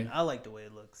my Okay. opinion. I like the way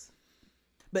it looks.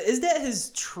 But is that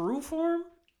his true form?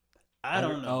 I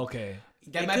don't know. Okay.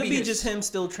 That It might could be his- just him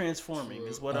still transforming.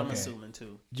 Is what I'm Okay. assuming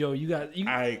too. Joe, you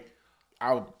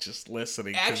I was just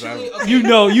listening. 'Cause Actually, I'm, okay.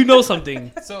 you know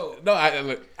something. So no,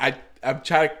 I'm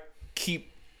trying to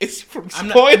keep it from I'm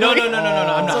not. spoiling.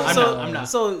 No. I'm not.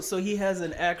 So he has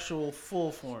an actual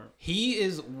full form. He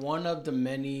is one of the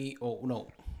many. Oh no,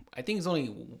 I think there's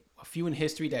only a few in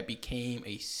history that became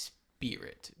a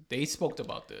spirit. They spoke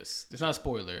about this. It's not a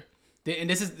spoiler.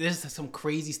 And this is some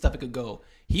crazy stuff it could go.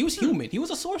 He was human. He was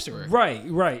a sorcerer.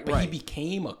 Right. But he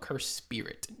became a cursed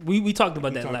spirit. We talked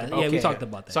about that last. Yeah, we talked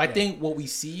about that. So I yeah. think what we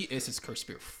see is his cursed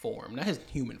spirit form, not his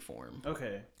human form.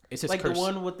 Okay. It's his Like curse. the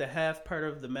one with the half part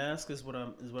of the mask is what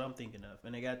I'm thinking of,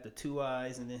 and they got the 2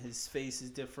 eyes, and then his face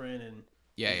is different, and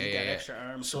he got extra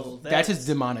arms. So That's his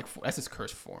demonic. That's his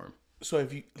cursed form. So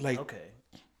if you like, Okay.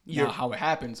 Now, how it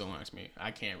happens, don't ask me.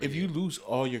 I can't. Really. if you lose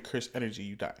all your cursed energy,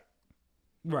 you die.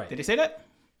 Right. Did they say that?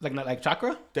 Like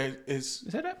chakra? There is, They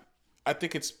said that? I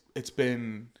think it's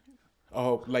been,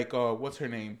 what's her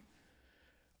name?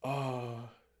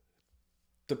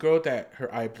 The girl that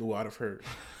her eye blew out of her.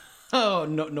 Oh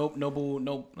no!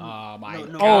 My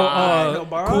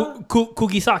Nobara?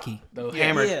 Kugisaki. the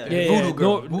hammer, Yeah. the Yeah, voodoo yeah.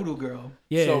 girl, No- voodoo girl.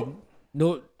 Yeah. So-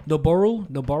 Noboru.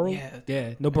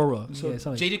 Yeah. Noboru. So, yeah,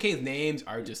 something. JJK's names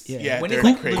are just Yeah. when they're it's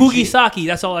like crazy. legit, Kugisaki.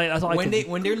 That's all I when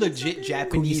can. they're legit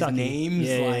Japanese Kugisaki. names,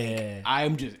 Yeah, like yeah.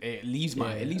 I'm just it leaves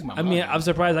my I mean, mind. I'm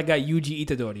surprised I got Yuji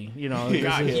Itadori. You know. this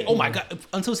God, is- oh my god!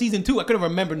 Until season 2, I couldn't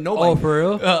remember nobody. Oh, for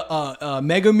real?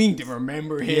 Megami didn't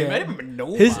remember him. Yeah. I didn't remember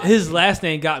nobody. His last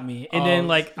name got me, and then Oh.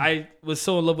 like I was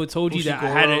so in love with Toji that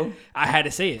Fushiguro. I had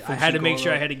to say it. I had to make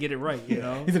sure Fushiguro. I had to get it right. You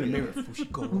know. He's in the mirror.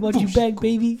 Fushiguro. What about you back,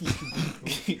 baby?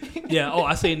 Yeah. Oh,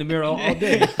 I say in the mirror all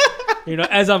day. You know,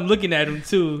 as I'm looking at him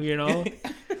too. You know.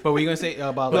 But what you gonna say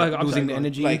about Go like, ahead, I'm losing sorry, the go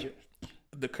energy? Like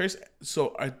the curse.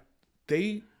 So are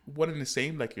they one and the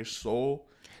same? Like your soul?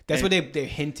 That's what they're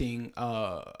hinting.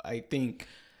 I think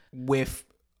with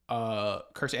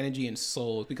curse energy and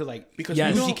souls because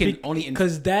Yes. Yuji can only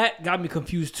Because that got me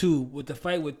confused too with the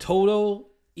fight with Todo,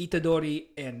 Itadori,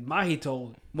 and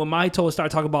Mahito. When Mahito started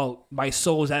talking about my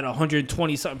soul's at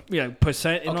 120 something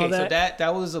percent and all okay. So that.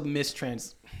 that was a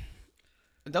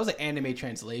that was an anime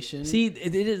translation. See,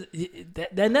 it is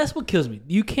that's what kills me.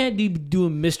 You can't be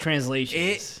doing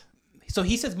mistranslations. So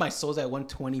he says my soul's at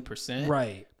 120%,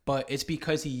 Right. But it's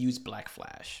because he used Black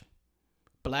Flash.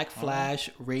 Black Flash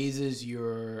raises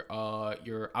your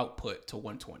output to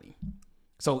 120.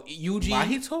 So Yuji,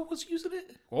 Mahito was using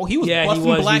it. well, he was Yeah, he busting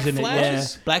was Black using it, Flash.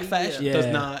 yeah. Black Flash Yeah. does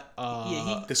not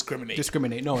he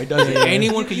Discriminate. No, it doesn't. Yeah.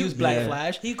 Anyone can use Black Yeah.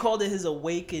 Flash. He called it his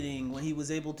awakening when he was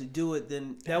able to do it.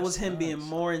 Then that was him being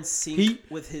more in sync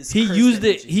with his. He cursed used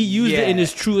it. energy. He used it in Yeah.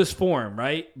 his truest form,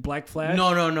 right? Black Flash.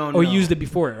 No. Or used it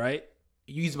before it, right?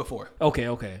 He used it before.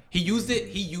 Okay. He used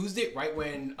it right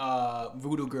when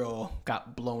Voodoo Girl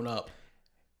got blown up.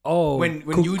 Oh, When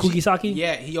Yuji, Kugisaki.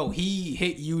 yeah, he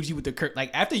hit Yuji with the curse. Like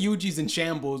after Yuji's in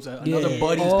shambles, another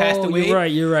buddy's Oh, passed away.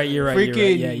 You're right.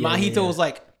 Freaking Yeah, Mahito was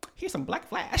like, "Here's some Black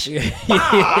Flash." Yeah. Wow.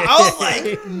 I was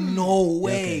like, "No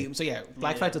way!" So yeah,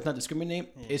 Black Flash does not discriminate.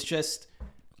 It's just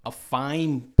a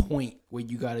fine point where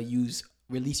you gotta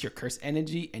release your curse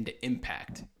energy and the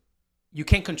impact. You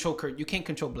can't control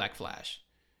Black Flash.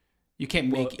 You can't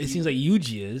make. It seems like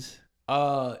Yuji is.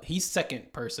 He's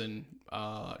second person.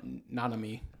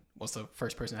 Nanami was the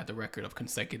first person at the record of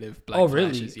consecutive Black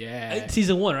Flashes. Yeah.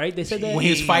 Season 1, right? They said that. When he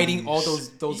was fighting all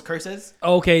those curses,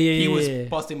 Okay, yeah, he was yeah.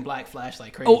 busting Black Flash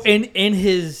like crazy. Oh, in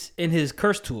his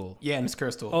curse tool. yeah, and his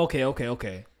curse tool. Okay.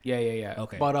 Yeah.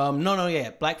 Okay. But yeah.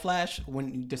 Black Flash,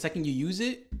 when the second you use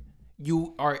it,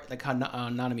 you are like how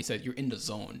Nanami said, you're in the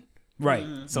zone. Right.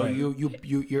 So right.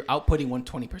 you're outputting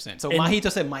 120%. So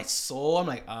Mahito said my soul. I'm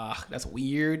like, that's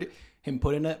weird. Him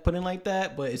putting like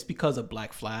that, but it's because of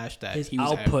Black Flash that his he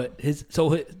was output.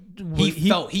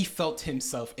 he felt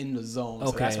himself in the zone.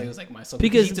 So that's why he was like my soul.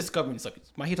 Because he's discovering stuff.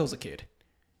 Mahito's a kid.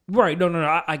 Right.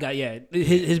 No. I got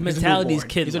his mentality is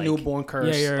kid. He's a newborn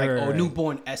curse. Yeah, like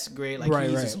newborn S grade. Like Right,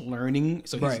 he's right. just learning.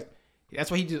 So he's that's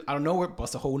why he just out of nowhere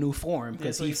busts a whole new form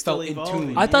because so he he's felt still in evolving.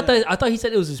 tune. I thought he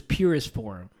said it was his purest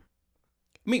form.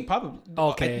 I mean, probably.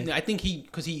 Okay. I think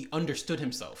because he understood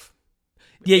himself.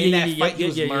 Yeah, In yeah, that fight, he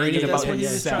was learning That's about what he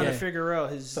was himself. trying to figure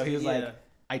out. So he was like,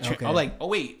 I was like, oh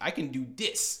wait, I can do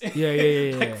this.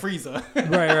 Yeah. Like Frieza.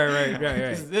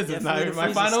 Right. This is not the my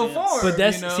Frieza final stance. form. But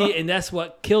that's you know? and that's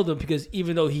what killed him because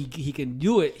even though he can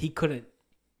do it, he couldn't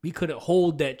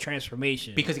hold that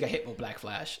transformation. Because he got hit with Black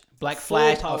Flash. Black Full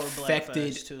Flash power Black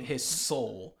affected Flash, too. his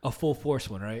soul. A full force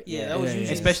one, right? Yeah, that was Yuji's-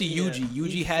 Especially yeah, Yuji. Yuji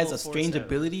he has full a strange force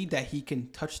ability that he can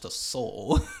touch the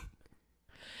soul.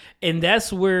 And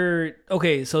that's where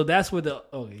so that's where the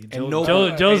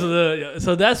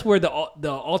so that's where the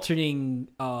alternating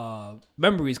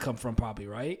memories come from, probably,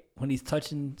 right? When he's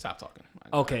touching. Stop talking.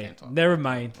 Okay, can't talk. never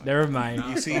mind.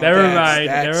 You see, Never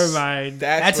that's- mind.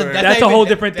 That's where- That's a whole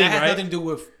different thing, That has right? nothing to do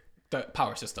with the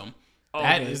power system.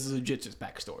 That Okay. is legit just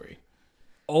backstory.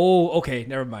 Oh, okay.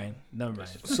 Never mind.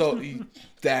 so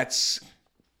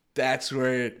that's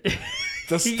where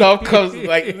the stuff comes.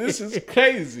 Like, this is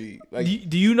crazy. Like,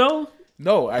 Do you know?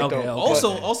 no, I Okay, don't. okay.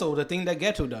 Also, the thing that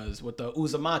Geto does with the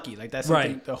Uzumaki, like that's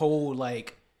something. Right. The whole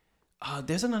like,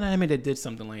 there's an anime that did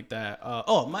something like that.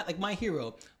 My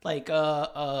hero, like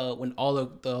when all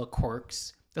of the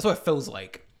quirks. That's what it feels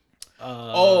like.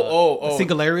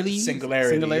 Singularity.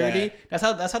 Yeah. That's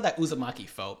how that Uzumaki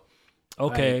felt.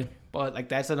 Okay. Like, but like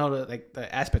that's another like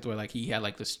the aspect where like he had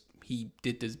like this. He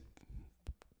did this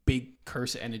big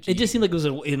curse energy. It just seemed like it was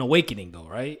an awakening, though,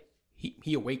 right?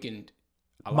 he awakened.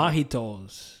 a lot.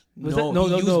 Mahito's. He used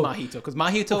Mahito because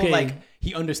Mahito Okay. like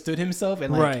he understood himself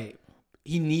and like Right.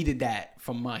 he needed that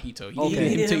from Mahito. He He needed him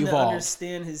needed to him to evolve.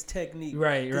 understand his technique.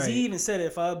 Right. Because he even said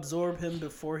if I absorb him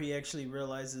before he actually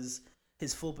realizes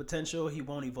his full potential, he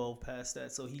won't evolve past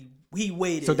that. So he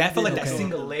waited. So that felt like He that didn't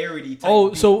absorb him. singularity. Type Oh,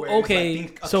 beat so, where it's, like, okay,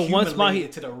 things so once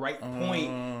accumulated to the right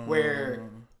point where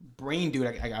Brain Dude,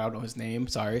 I don't know his name.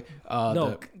 Sorry.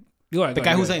 No. The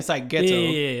guy who's inside Ghetto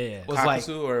Yeah. was like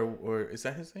Kakasu, or is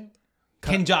that his name?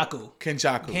 Kenjaku.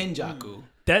 Kenjaku.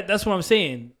 That's what I'm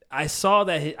saying. I saw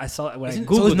that. I saw it when I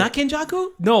googled. So it's it. not Kenjaku?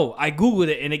 No, I googled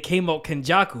it and it came out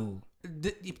Kenjaku.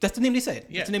 That's the name they said.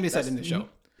 Yeah, That's the name they said in the show.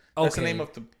 That's the Okay. name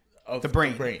of The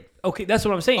brain. Okay, that's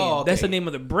what I'm saying. Oh, That's the okay. name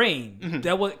of the brain.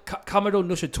 That was Kamado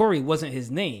Noshitori wasn't his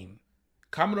name.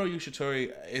 Kamado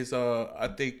Yushitori is I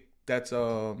think that's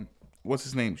what's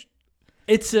his name?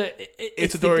 It's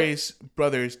Itadori's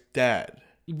brother's dad.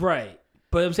 right.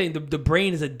 But I'm saying the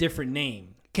brain is a different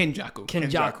name. Kenjaku.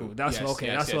 Kenjaku. That's Yes, okay.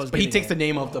 yes, That's yes. what I was But he getting takes at. the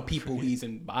name of the people he's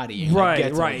embodying. Right,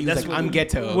 like Geto. right. He's That's like, what, I'm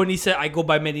Geto. When he said I go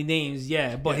by many names,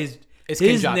 yeah. But Yeah. his It's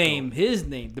his Kenjaku.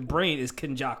 name, the brain is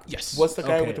Kenjaku. Yes. What's the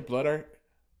guy Okay. with the blood art?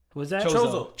 Was that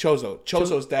Chozo.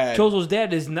 Chozo's dad. Chozo's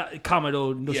dad is not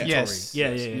Kamado Noshitori. Yes.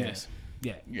 Yeah. Yes.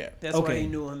 Yeah. Yeah. That's why Okay. he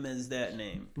knew him as that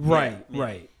name. Right. Yeah.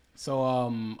 Right. So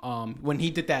when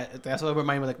he did that, that's what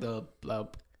reminded me of, like the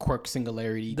quirk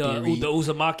singularity The theory.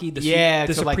 Uzumaki, the yeah,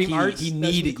 the so like supreme arts. he that's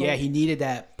what needed call it? he needed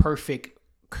that perfect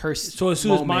curse. So as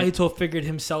soon moment. as Mahito figured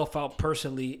himself out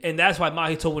personally, and that's why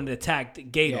Mahito went and attacked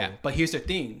Gato. Yeah, but here's the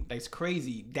thing. That's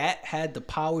crazy. That had the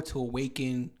power to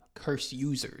awaken curse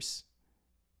users.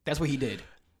 That's what he did.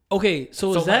 Okay,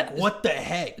 so is that what the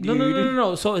heck? Dude?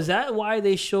 No. So is that why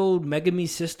they showed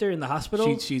Megumi's sister in the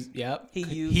hospital? She's yep.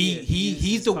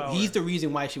 He's the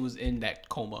reason why she was in that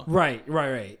coma. Right.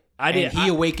 He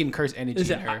awakened curse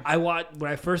energy in her. I watched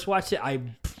when I first watched it. I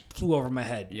flew over my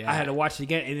head. Yeah. I had to watch it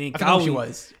again, and then I forgot who she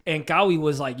was. And Gawi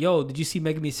was like, "Yo, did you see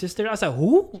Megumi's sister?" I was like,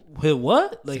 "Who?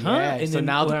 What? Like, huh?" Yeah, And so then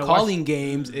now when the I calling watched-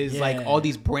 games is like all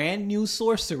these brand new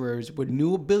sorcerers with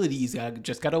new abilities that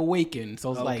just got awakened.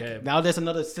 So it's like now there's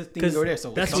another thing over there.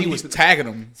 So that's He was tagging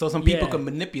them. so some people Yeah. can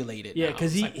manipulate it. Yeah, now.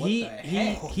 because It's like, what the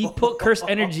heck? he put curse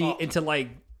energy into like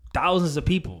thousands of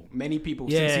people. Many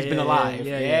people Yeah, since he's been yeah, alive.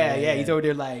 yeah, Yeah, yeah. He's over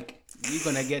there like you're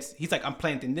gonna get. He's like I'm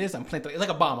planting this. I'm planting. It's like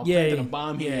a bomb. I'm Yeah, planting a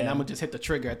bomb here, yeah. and I'm gonna just hit the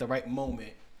trigger at the right moment.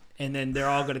 And then they're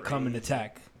all gonna come and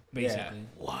attack, basically.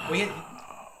 Wow.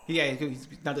 He's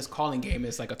not this calling game.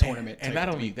 It's like a tournament. And type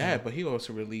not only thing. that, but he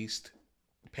also released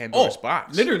Pandora's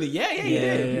box. Literally, he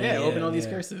did. yeah, Open all these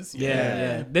yeah. curses.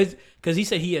 Yeah. Because he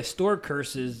said he has stored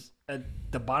curses at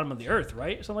the bottom of the earth,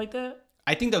 right? Or something like that.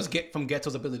 I think that was from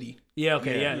Geto's ability. Yeah.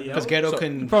 Okay. Yeah. Because Geto So,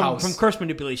 can from house. curse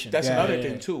manipulation. That's Yeah, another yeah,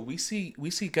 thing yeah. too. We see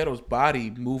Geto's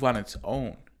body move on its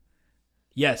own.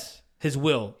 Yes, his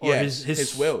will. Or Yes,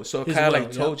 his will. So his kind of will,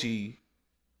 like yep. Toji.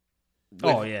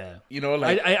 Oh yeah. You know,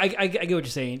 like I get what you're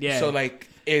saying. Yeah. so, like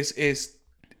is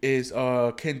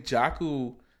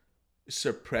Kenjaku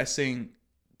suppressing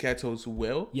Geto's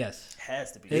will? yes.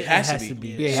 has to be. It has to has be. to be.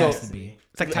 Yeah, It so- has to be.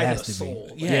 It's like It tied has to the to be.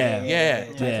 soul. Yeah.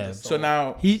 tied to Yeah. the So soul.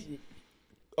 now He.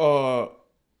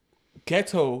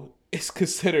 Geto is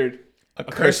considered a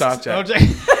Cursed curse object.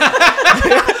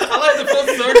 I like the full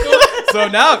circle. So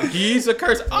now he's a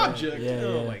cursed object. Yeah.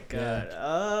 Oh my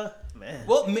god. Man.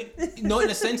 Well, no, in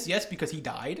a sense, yes, because he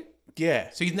died. Yeah,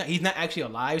 So he's not actually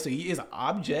alive. So he is an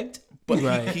object. but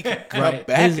Right. he can come Right.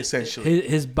 back essentially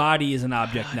His body is an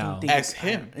object now. as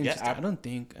him. I don't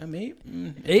think. I mean,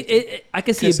 I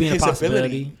can see it being a his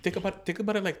possibility. ability. Think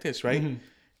about it like this, right?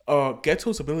 Mm-hmm.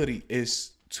 Geto's ability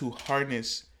is to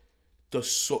harness the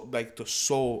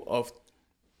soul of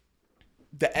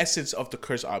the essence of the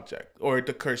curse object or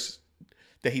the curse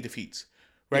that he defeats,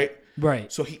 right? Right.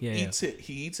 So he eats it.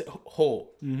 He eats it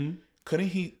whole. Mm-hmm. Couldn't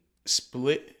he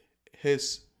split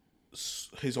his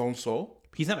own soul?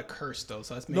 he's not a curse though.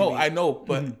 So that's maybe, No, I know,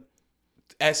 but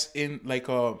as in like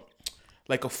a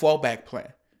fallback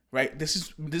plan, right? This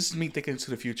is me thinking to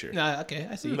the future. Nah, okay,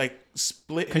 I see. Like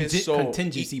split his soul.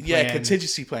 Contingency Yeah, plan.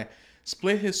 contingency plan.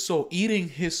 Split his soul, eating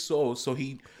his soul, so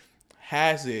he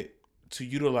has it to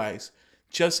utilize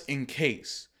just in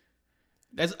case.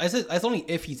 That's only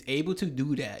if he's able to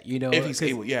do that, you know. If he's 'cause,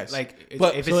 able, yes. Like,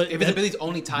 But- if So his ability's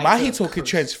only tied to Mahito curse. could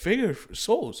transfigure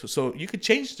souls, so you could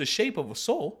change the shape of a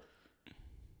soul.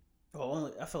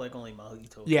 I feel like only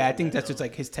Mahito. Yeah, I can do think that, that's just though.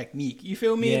 like his technique. You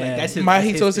feel me? Yeah. Like that's his.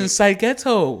 Mahito's thing. inside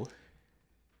Geto.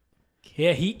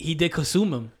 Yeah, he did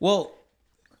consume him. Well,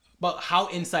 but how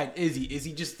inside is he? Is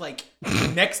he just like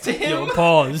next to him? Yo,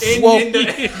 pause. Well, in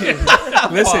the,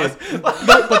 Listen,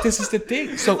 but this is the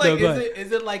thing. So, like, go ahead.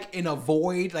 is it like in a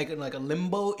void, like in like a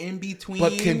limbo in between?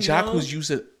 but Kenjaku's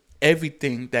using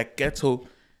everything that Geto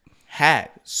had.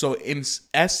 So in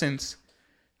essence,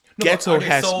 Geto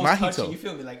has Mahito. You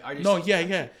feel me? Like are they No, souls yeah,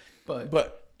 touching? yeah.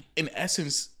 But in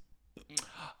essence,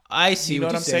 I see You know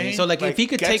what what you're I'm saying. saying? So like if he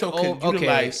could Geto take can over, okay,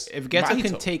 utilize if Geto can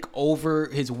Mahito. take over,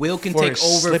 his will can For a take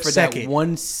over split for second. that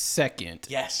 1 second.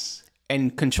 yes,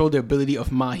 And control the ability of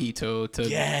Mahito to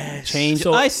Yes. change.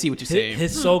 So I see what you're saying.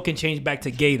 His soul can change back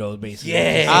to Gato, basically.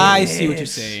 Yeah. I see what you're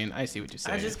saying. I see what you're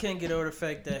saying. I just can't get over the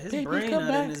fact that his Baby, brain come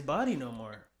not back. in his body no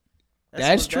more.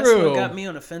 That's That's true. what got me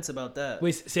on the fence about that.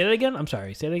 Wait, say that again. I'm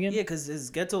sorry. Say that again. Yeah, because his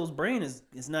Geto's brain is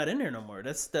not in there no more.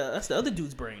 That's the other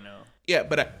dude's brain now. yeah.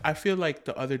 But I feel like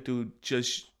the other dude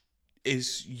just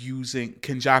is using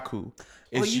Kenjaku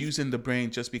is using the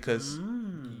brain just because.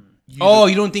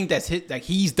 you don't think that's his? Like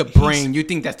he's the brain. You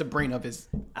think that's the brain of his?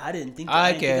 I didn't think.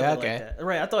 I didn't think of it Okay. like that.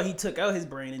 Right, I thought he took out his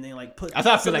brain and then like put. I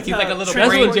thought like he's like a little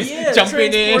Transport- brain just yeah,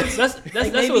 jumping in. That's Like,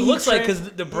 what maybe it he looks like trans-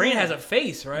 because the brain has a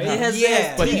face, right? It has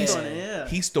Yeah, But teeth he's on it. Yeah.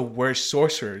 he's the worst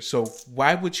sorcerer. So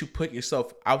why would you put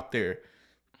yourself out there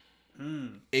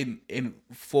in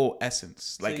full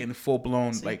essence, like you- in full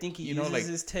blown, So like you think he you know, uses like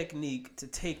his technique to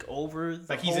take over the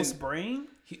Like he's host's in- brain?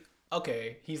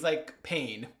 Okay, he's like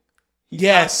Pain.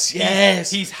 yes.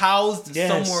 He's housed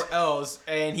Yes. somewhere else,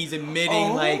 and he's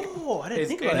emitting like. I didn't his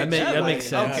think about it energy. that makes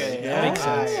sense. Okay, That makes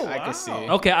sense. I can see.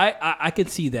 Okay, I can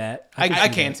see that. I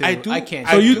see can that. too. I do- I can.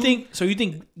 So I you do-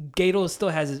 think Gato still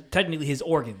has technically his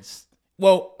organs?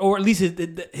 Well, or at least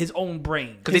his own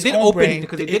brain. Because they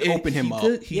did open him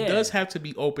up. He does have to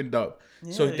be opened up.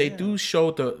 So they do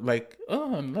show the like.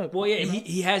 Oh, look. Well, yeah,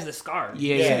 he has the scar.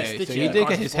 Yeah. So he did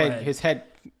get his head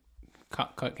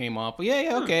cut came off. But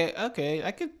okay,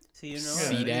 I could see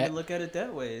that. You look at it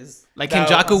that way. It's like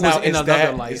Kenjaku was in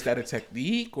another life. Is that a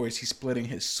technique, or is he splitting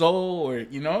his soul, or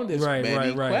there's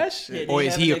many questions. Or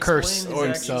is he a curse or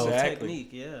himself? Technique,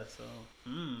 yeah. So.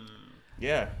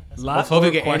 Yeah. Hope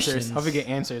we get answers. Hope we get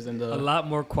answers in the a lot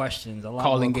more questions. A lot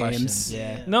calling more games. Questions.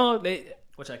 Yeah. No,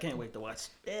 which I can't wait to watch.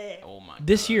 Oh my.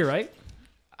 This year, right?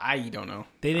 I don't know.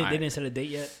 They didn't set a date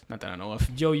yet. Not that I know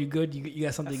of. Joe, you good? You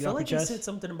got something? I feel like they said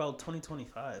something about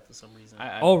 2025 for some reason.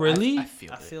 Oh really? I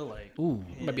feel like. Ooh,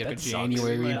 might be like a sucks.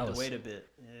 January. Might have to wait a bit.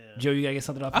 Yeah. Joe, you gotta get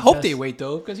something off. I hope they wait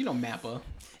though, because Mappa.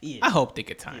 Yeah. I hope they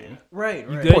get time. Yeah. Right.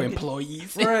 You good? Poor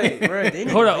employees. Right. They need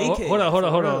hold on.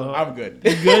 on. I'm good.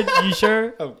 You good? You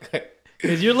sure? I'm good.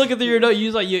 Because you're looking through your notes,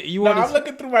 you like you want. I'm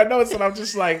looking through my notes and I'm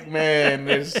just like, man,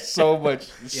 there's so many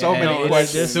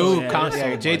questions.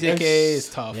 JJK is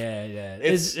tough. Yeah.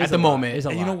 It's at the moment. It's a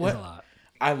lot. You know what? It's a lot.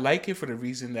 I like it for the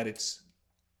reason that it's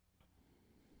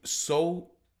so.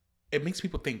 It makes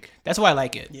people think. That's why I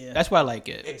like it. Yeah. That's why I like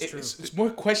it. It's more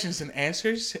questions than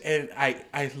answers, and I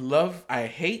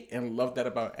hate and love that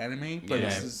about anime. But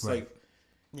it's just like,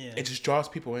 it just draws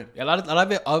people in. A lot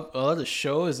of the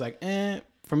show is like,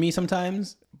 for me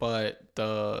sometimes, but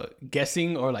the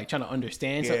guessing or like trying to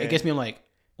understand, so it gets me. I'm like,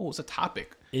 oh, it's a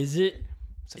topic. Is it?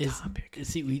 It's a topic.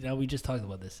 See, we just talked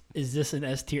about this. Is this an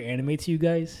S tier anime to you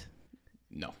guys?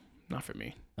 No, not for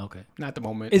me. Okay, not at the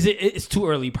moment. Is it? It's too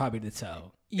early probably to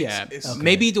tell. Yeah, it's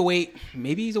maybe the way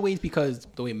it's because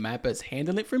the way Mappa's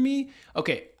handling it for me.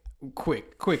 Okay,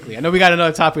 quickly. I know we got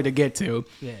another topic to get to.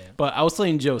 Yeah, but I was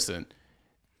telling Joesen,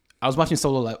 I was watching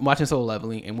Solo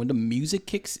Leveling, and when the music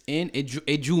kicks in,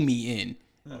 it drew me in,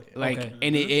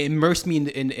 and it immersed me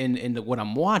in what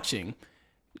I'm watching.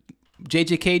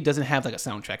 JJK doesn't have like a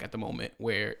soundtrack at the moment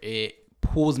where it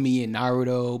pulls me in.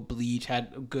 Naruto, Bleach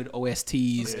had good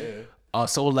OSTs.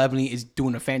 Solo Leveling is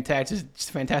doing a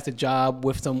fantastic job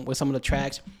with some of the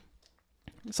tracks.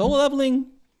 Solo Leveling,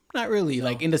 not really. No.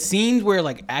 Like in the scenes where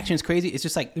like action's crazy, it's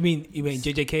just like you mean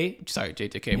JJK? Sorry,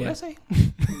 JJK. What did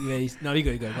I say? No, you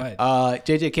good. Go ahead.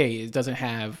 JJK it doesn't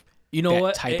have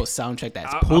that type of soundtrack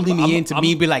that's pulling me into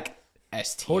me be like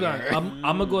S tier. Hold on,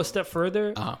 I'm gonna go a step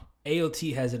further.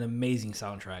 AOT has an amazing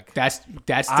soundtrack. That's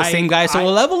the same guy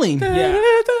Solo Leveling. Yeah.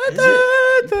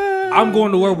 I'm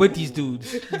going to war with these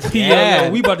dudes. Yeah,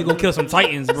 we about to go kill some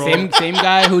titans, bro. Same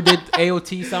guy who did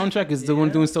AOT soundtrack is the one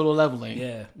doing Solo Leveling.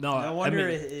 Yeah, no, I wonder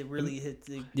it really hit.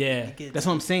 That's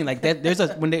what I'm saying. Like that, there's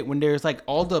when there's like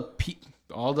all the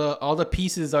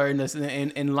pieces are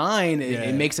in line.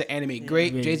 It makes the anime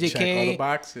great. JJK check all the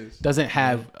boxes. Doesn't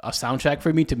have a soundtrack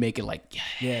for me to make it like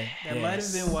That might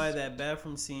have been why that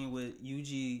bathroom scene with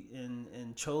Yuji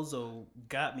and Chozo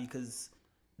got me because.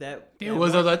 There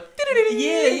was the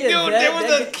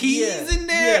keys in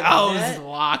there. I was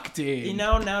locked in. You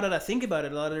know, now that I think about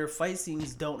it, a lot of their fight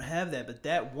scenes don't have that, but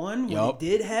that one when it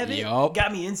did have it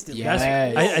got me instantly.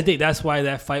 I think that's why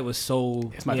that fight was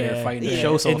so. It's my favorite fight in the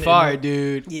show so far,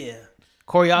 dude. Yeah.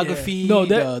 Choreography,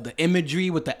 the imagery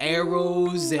with the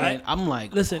arrows, and I'm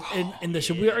like, listen, in the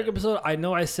Shibuya arc episode, I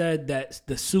know I said that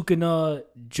the Sukuna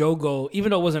Jogo,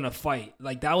 even though it wasn't a fight,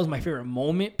 like that was my favorite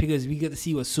moment because we get to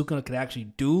see what Sukuna could actually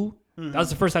do. That was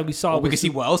the first time we saw. We could see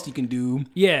what else he can do.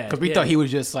 Yeah, because we thought he was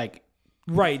just like.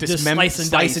 Right, just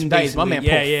slice and dice. My man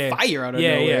pulled fire out of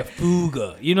nowhere. Yeah,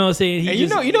 Fuga. You know what I'm saying?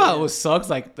 You know how it sucks?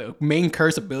 Like, the main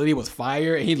curse ability was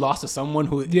fire, and he lost to someone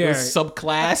who was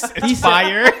subclass. It's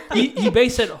fire. He basically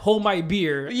said, hold my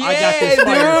beer. I got this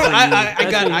fire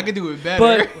dude. I could do it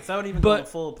better. Without even going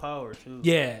full power, too.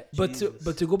 Yeah, but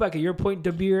to go back to your point,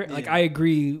 Dabir, like, I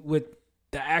agree with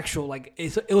the actual, like,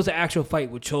 it was an actual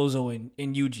fight with Chozo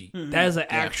and Yuji. Mm-hmm. That is an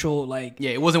actual, like...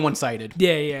 Yeah, it wasn't one-sided.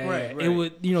 Yeah. Right. It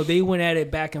was, they went at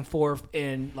it back and forth,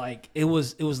 and, like, it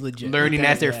was legit. Learning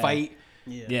as their fight.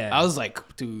 Yeah. I was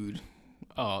like, dude...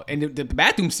 Oh, and the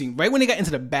bathroom scene, right when they got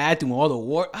into the bathroom, all the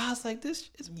war, I was like, this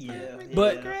is great.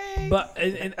 But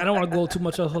and I don't want to go too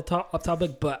much off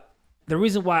topic, but the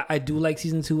reason why I do like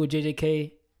season 2 with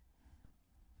JJK...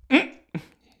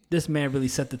 This man really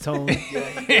set the tone.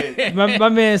 My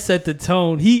man set the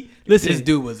tone. Listen. This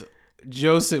dude was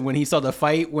Joseph when he saw the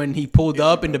fight when he pulled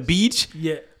up in the beach.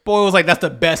 Yeah, boy was like, "That's the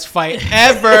best fight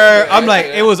ever." I'm like,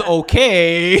 it was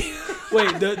okay.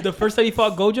 Wait, the first time he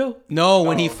fought Gojo? No,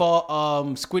 when he fought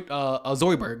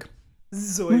Zoidberg.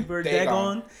 Zoidberg,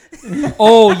 Dagon.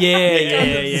 Oh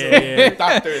yeah.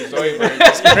 Dr. Zoidberg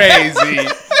is crazy.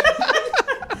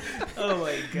 Oh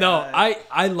my god. No,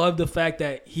 I love the fact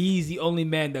that he's the only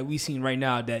man that we've seen right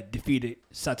now that defeated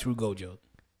Satoru Gojo.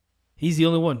 He's the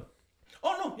only one.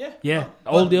 Oh no, yeah, Yeah,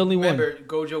 But the only one. remember,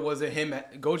 Gojo wasn't him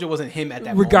at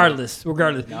that. Regardless.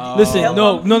 No. Listen, He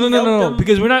helped no, him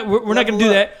because we're not gonna do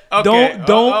that. Okay.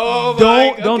 Don't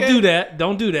Okay. do that.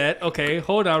 Don't do that. Okay,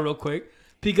 hold on real quick.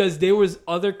 Because there was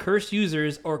other curse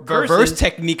users or curses. Reverse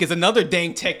technique is another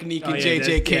dang technique in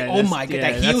JJK. Oh my god,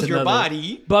 that heals your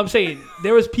body. But I'm saying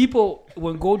there was people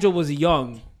when Gojo was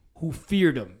young who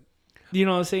feared him. You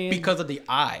know what I'm saying? Because of the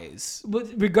eyes. But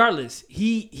regardless,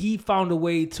 he found a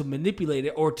way to manipulate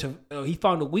it, or to he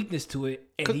found a weakness to it,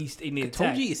 and he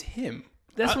attacked. Toji is him.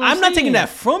 That's what I'm not saying. taking that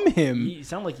from him. He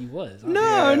sounded like he was.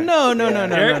 No.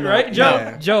 Right, Joe?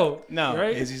 Yeah. Joe. No.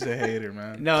 Right? Izzy's a hater,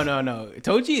 man. No.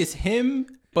 Toji is him,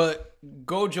 but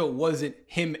Gojo wasn't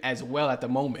him as well at the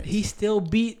moment. He still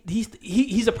beat.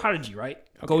 He's a prodigy, right?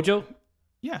 Okay. Gojo.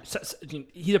 Yeah.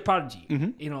 He's a prodigy. Mm-hmm.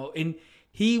 You know, and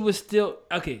he was still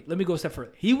okay. Let me go a step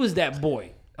further. He was that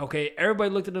boy. Okay, everybody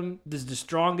looked at him. This is the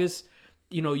strongest,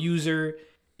 user.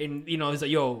 And, he's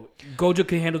like, yo, Gojo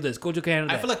can handle this. Gojo can handle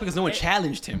that. I feel like because no one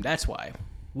challenged him. That's why.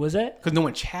 Was that? Because no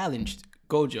one challenged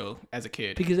Gojo as a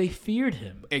kid. Because they feared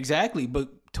him. Exactly. But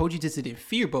Toji just didn't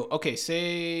fear. But, okay,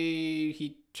 say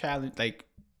he challenged, like,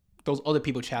 those other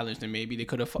people challenged him. Maybe they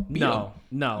could have beat him.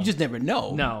 No. You just never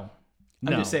know. No.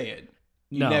 I'm just saying.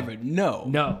 You never know.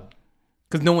 No.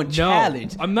 Because no one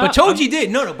challenged. I'm not. But Choji did.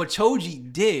 No, but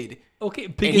Choji did. Okay.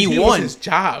 And he won. His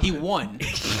job. He won.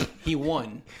 He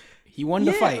won. He won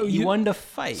the fight. He won the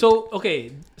fight. So,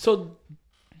 okay. So,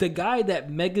 the guy that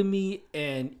Megami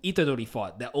and Itadori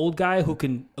fought, that old guy who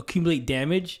can accumulate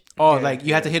damage. Oh, like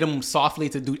you have to hit him softly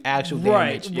to do actual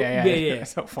damage. Right. Yeah.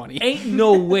 That's so funny. Ain't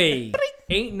no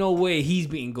way he's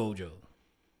beating Gojo.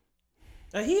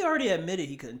 He already admitted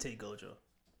he couldn't take Gojo.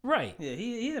 Right. Yeah,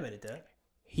 he admitted that.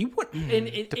 He would,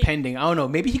 And depending. I don't know.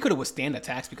 Maybe he could have withstand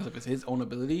attacks because of his own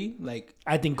ability. Like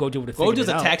I think Gojo would have figured Gojo's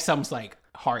it out. attack sounds like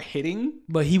hard hitting.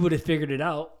 But he would have figured it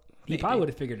out. He Maybe. probably would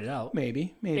have figured it out.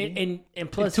 Maybe.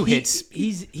 And plus, two hits.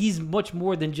 He's much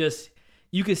more than just.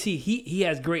 You can see he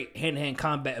has great hand-to-hand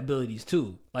combat abilities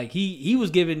too. Like he was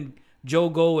giving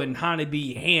Jogo and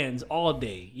Hanabi hands all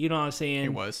day. You know what I'm saying?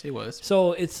 It was.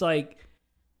 So it's like,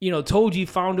 Toji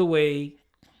found a way.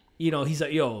 He's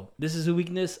like, yo, this is a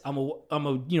weakness. I'm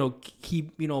a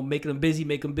keep making him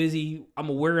busy, I'm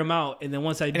gonna wear him out, and then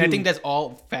once I do, And I think that's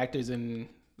all factors in.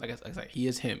 Like I said, he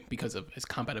is him because of his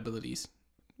combat abilities.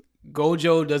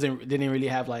 Gojo didn't really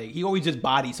have he always just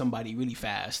bodied somebody really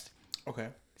fast. Okay.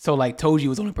 So Toji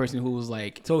was the only person who was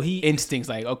he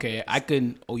instincts okay, I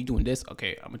can. Oh, you doing this?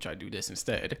 Okay, I'm gonna try to do this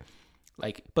instead.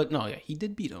 But no, yeah, he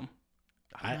did beat him.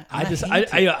 he's trying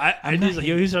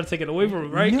to take it away from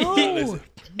him, right? No.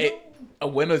 A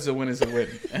win is a win is a win.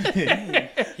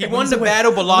 He won the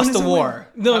battle but lost the war.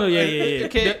 No, yeah.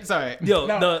 Okay, sorry. Yo,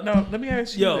 No, let me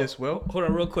ask you this, Will. Hold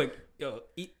on, real quick. Yo,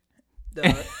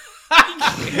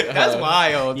 That's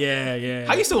wild. yeah.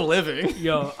 How you still living?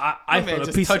 Yo, I My man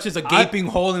felt just touches a gaping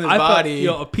hole in his body.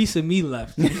 A piece of me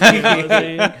left. You know what I'm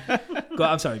saying?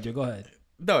 I'm sorry, Joe. Go ahead.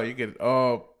 No, you get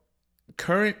it.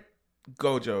 Current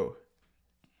Gojo.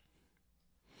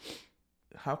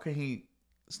 How can he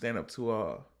stand up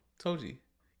to Toji?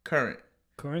 Current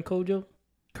Gojo.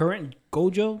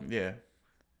 Yeah.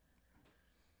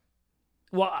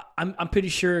 Well, I'm pretty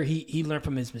sure he learned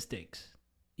from his mistakes.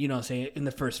 You know what I'm saying? In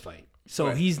the first fight. So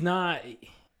Right. he's not,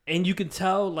 and you can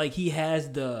tell he has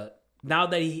now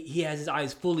that he has his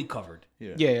eyes fully covered.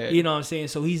 Yeah. You know what I'm saying?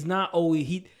 So he's not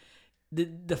always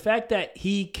the fact that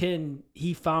he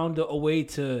found a way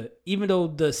to, even though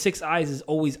the six eyes is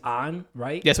always on,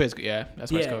 right? That's why it's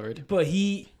covered. But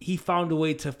he found a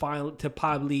way to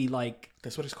probably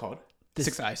That's what it's called.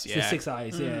 Six eyes, the six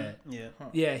eyes, yeah.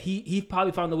 Yeah. He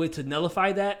probably found a way to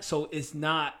nullify that, so it's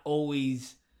not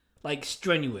always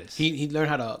strenuous. He learned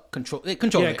how to control it.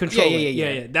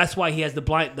 Yeah. That's why he has the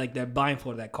that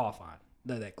blindfold, that cloth on,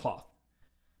 that cloth.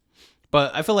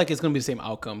 But I feel like it's gonna be the same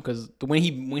outcome because when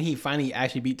he finally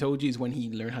actually beat Toji is when he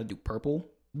learned how to do purple.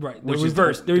 Right, the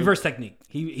reverse technique.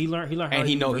 He learned how and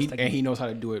to he knows how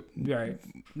to do it. Right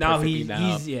now he's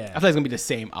I feel like it's gonna be the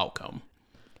same outcome.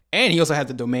 And he also has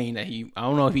the domain that I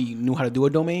don't know if he knew how to do a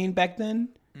domain back then.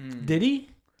 Did he?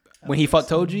 When he fought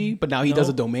Toji, but now he does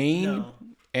a domain, No.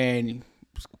 and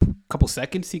a couple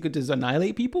seconds he could just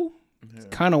annihilate people. It's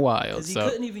kind of wild. Because he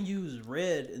couldn't even use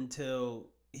red until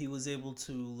he was able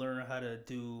to learn how to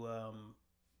do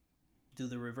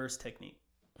the reverse technique.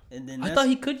 And then I thought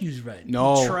he could use red.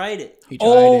 No, he tried it. He tried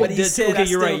Oh, it. But he said, okay, I you're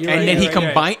still right. You're can't. And then he right, you're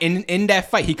right. combined in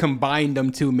that fight. He combined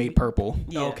them two, made purple.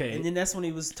 Yeah, Okay. And then that's when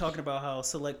he was talking about how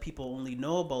select people only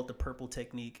know about the purple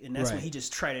technique, and that's when Right. he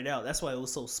just tried it out. That's why it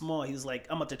was so small. He was like,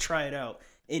 "I'm about to try it out,"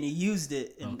 and he used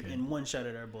it and one shot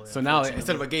at our boy. So now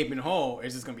instead of a gaping hole,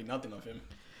 it's just gonna be nothing of him.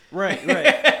 right.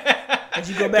 As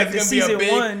you go back to It's gonna be a season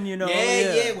big- 1, you know,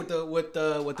 yeah, with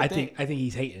the I thing. think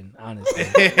he's hating, honestly.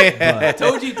 But,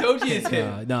 Toji is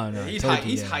him. no, He's Toji, hype.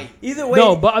 He's yeah. hype. Either way,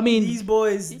 No, but I mean- these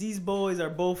boys are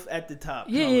both at the top.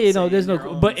 Yeah, I would yeah, no, say, there's in no, their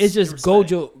own but it's just respect.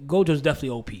 Gojo's definitely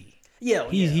OP. Yeah,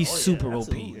 He's oh, yeah, super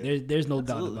absolutely. OP. There's no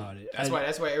Absolutely. doubt about it.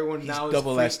 That's why everyone now is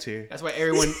double free. S tier. That's why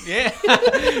everyone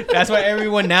that's why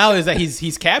everyone now is that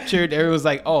he's captured. Everyone's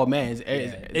like, oh man,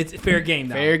 It's fair game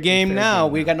now. fair game It's now.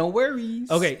 We got no worries.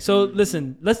 Okay, so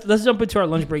listen, let's jump into our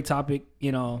lunch break topic.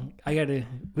 You know,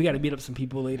 we gotta meet up some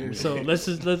people later. So let's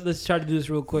try to do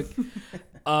this real quick.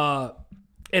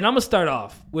 And I'm gonna start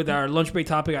off with our lunch break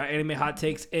topic, our anime hot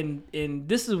takes, and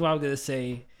this is what I'm gonna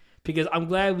say because I'm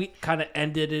glad we kind of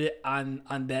ended it on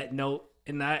that note.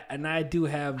 And I do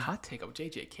have Hot take of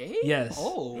JJK. Yes.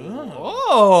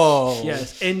 Oh.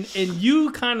 yes, and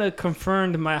you kind of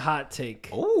confirmed my hot take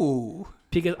Oh.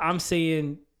 because I'm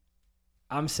saying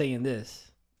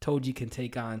this. Toji can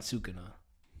take on Sukuna.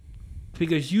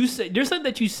 Because you said there's something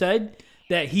that you said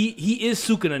that he is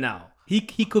Sukuna now. He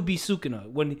could be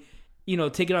Sukuna when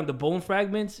taking on the bone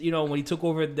fragments. When he took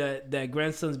over that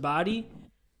grandson's body.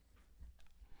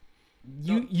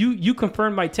 You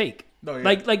confirmed my take. No, yeah.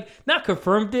 Like not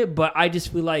confirmed it, but I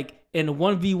just feel like in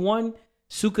 1v1,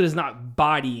 Sukuna's not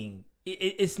bodying.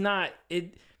 It's not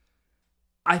it.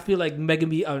 I feel like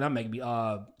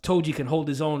Toji can hold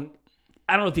his own.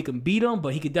 I don't know if he can beat him,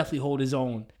 but he could definitely hold his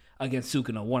own against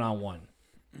Sukuna 1-on-1,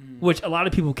 which a lot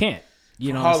of people can't.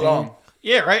 You know How what I'm saying? long?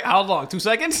 Yeah, right. How long? 2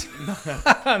 seconds?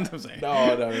 I'm saying. No.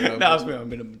 I'm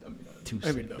 2 being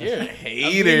seconds. dumb. You're a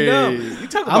hater. You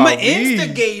talk about I'm an me.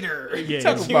 instigator. Yeah,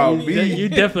 Talk about me. You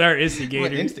definitely are instigator.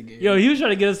 What instigator? Yo, he was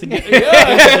trying to get us to get.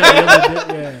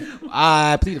 Yeah.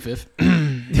 I plead the fifth.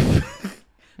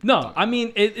 No, I mean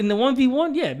in the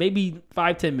 1v1, yeah, maybe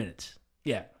 5-10 minutes.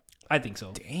 Yeah, I think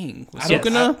so. Dang. I Yes.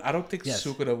 don't, I don't think Yes.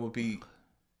 Sukuna will be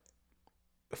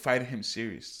fighting him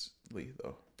seriously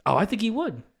though. Oh, I think he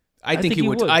would. I think he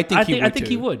would. I think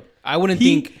he would. I wouldn't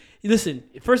think. Listen,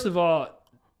 first of all,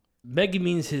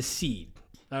 Megumin's his seed.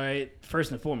 All right,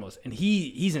 first and foremost, and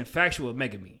he's infatuated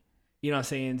with Megumi. You know what I'm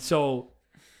saying? So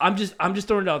I'm just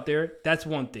throwing it out there. That's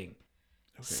one thing.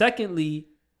 Okay. Secondly,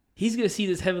 he's gonna see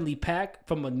this heavenly pack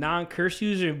from a non-curse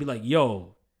user and be like,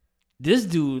 "Yo, this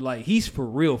dude, like, he's for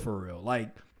real.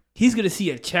 Like, he's gonna see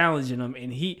a challenge in him,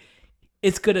 and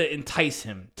it's gonna entice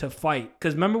him to fight.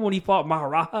 Because remember when he fought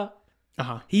Maharaja?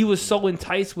 He was so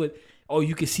enticed with, oh,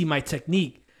 you can see my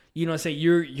technique. You know what I'm saying?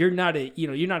 You're not a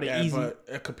easy.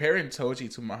 But comparing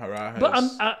Toji to Maharaja. But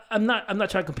I'm not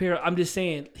trying to compare. I'm just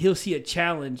saying he'll see a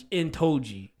challenge in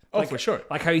Toji. Oh, like, for sure.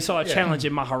 Like how he saw a challenge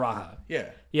in Maharaja. Yeah.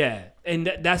 Yeah,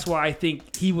 and that's why I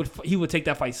think he would take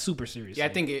that fight super seriously. Yeah, I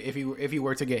think if he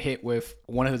were to get hit with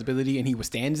one of his ability and he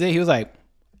withstands it, he was like,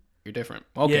 "You're different."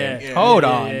 Okay, Yeah. hold Yeah,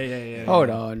 on, yeah. hold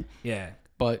on. Yeah.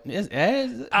 But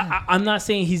I'm not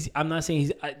saying he's.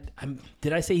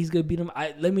 Did I say he's gonna beat him?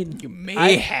 you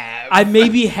may have. I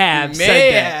maybe have You said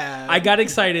may that. have. I got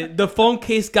excited. The phone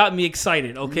case got me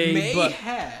excited. Okay, may but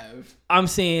have. I'm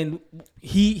saying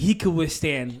he could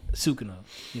withstand Sukuna.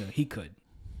 He could.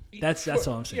 That's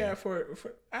all I'm saying. Yeah, for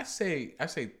I say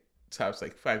tops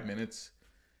like 5 minutes.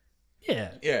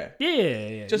 Yeah. Yeah.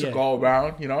 Just yeah. a go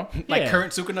around, Like Yeah.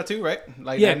 current Sukuna too, right?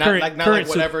 Like Yeah, not current- like current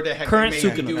whatever the heck current they may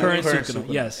Sukuna, do. current Current Sukuna.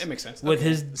 Sukuna. Yes, It makes sense. with Okay.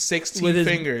 his 16 with his-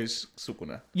 fingers,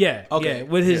 Sukuna. Yeah, Okay. yeah,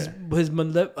 with his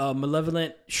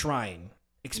malevolent shrine.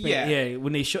 Yeah.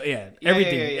 When they show everything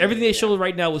yeah, they yeah. show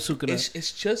right now with Sukuna.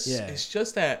 It's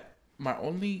just that my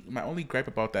only gripe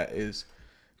about that is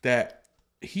that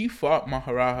he fought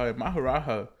Maharaja and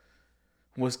Maharaja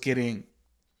was getting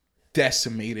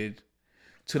decimated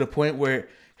to the point where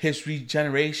his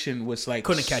regeneration was like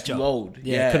Couldn't catch up. slowed.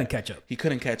 Yeah, couldn't catch up. He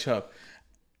couldn't catch up.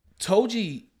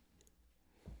 Toji,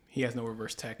 He has no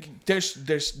reverse tech.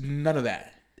 there's none of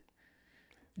that.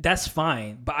 That's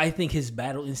fine, but I think his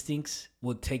battle instincts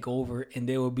will take over, and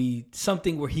there will be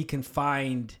something where he can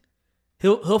find.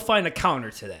 He'll find a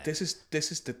counter to that. This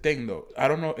is the thing though. I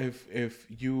don't know if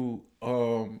you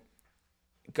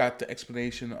got the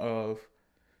explanation of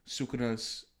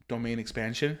Sukuna's domain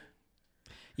expansion.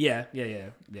 Yeah.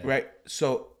 Right.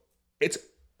 So it's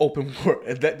open world.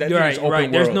 That You're means right. open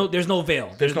Right. world. There's no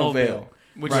veil. There's no veil.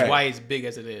 Which Right. is why it's big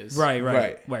as it is.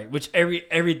 Right. Which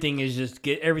everything is just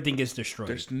everything gets destroyed.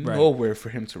 There's Right. nowhere for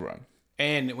him to run.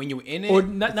 And when you're in it, or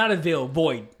not a veil,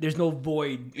 void. There's no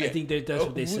void. I think that's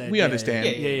what they said. We understand.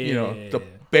 The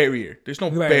barrier. There's no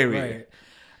barrier.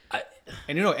 Right.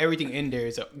 and everything in there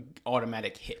is an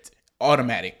automatic hit.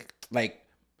 Automatic. Like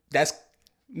that's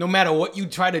No matter what you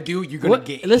try to do, you're gonna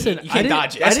get. Listen, you can't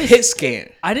dodge it. that's hit scan.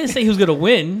 I didn't say he was gonna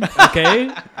win. Okay,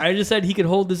 I just said he could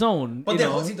hold his own. But then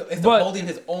it's the holding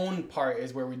his own part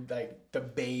is where we like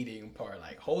debating part.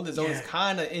 Like hold his own is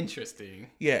kind of interesting.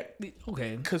 Yeah.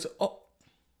 Okay. Because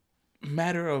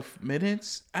matter of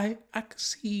minutes, I could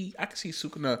see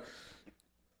Sukuna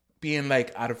being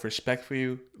like out of respect for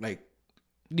you, like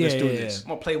let's do this. I'm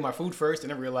gonna play with my food first, and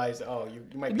then realize, you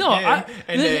might be No, him.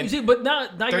 And but now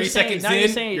 30 you're saying, seconds now you're in,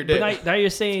 saying, you're but dead. now you're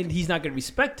saying he's not gonna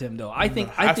respect him though. I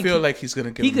think feel like he's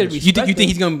gonna give he him could this. you think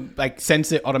he's gonna like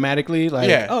sense it automatically? Like,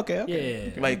 Yeah. Okay.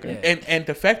 Yeah. Like and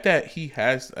the fact that he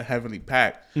has a heavenly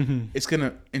pact, it's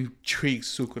gonna intrigue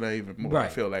Sukuna even more. I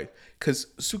Right. feel like because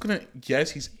Sukuna, yes,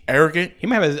 he's arrogant. He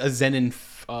might have a Zenin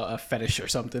fetish or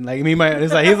something. Like he's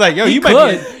like, yo, He you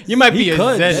could. might be a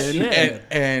could. Zenin. Yeah.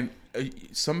 And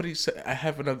somebody said I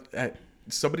have another.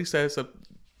 Somebody says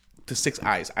the 6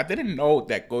 eyes. I didn't know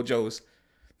that Gojo's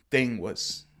thing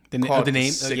was called the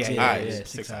name. 6 Yeah, eyes. yeah,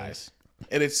 6 eyes.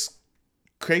 And it's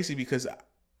crazy because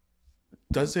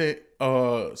doesn't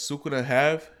Sukuna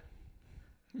have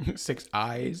 6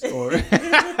 eyes or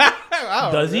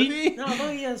Does he? No, I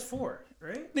thought he has 4,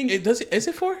 right? it? Does it? Is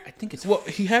it 4? I think it's Well,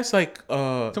 he has like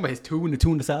somebody has 2 and the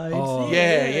 2 on the sides. Oh.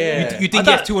 yeah. You think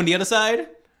he has 2 on the other side?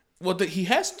 Well, he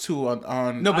has 2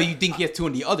 on. No, but you think he has 2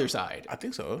 on the other side? I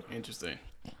think so. Interesting.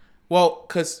 Well,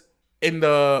 because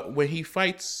when he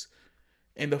fights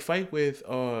in the fight with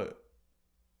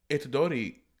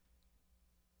Itadori,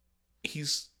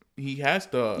 he has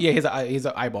the his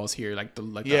eyeballs here, like the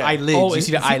Yeah. eyelids. Oh, you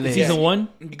see the eyelids. Season 1.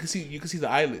 you can see the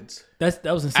eyelids. That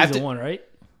was in season After- 1, right?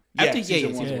 After,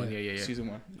 season season one. one. Yeah. Season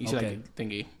 1. You see Okay. like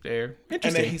thingy there. And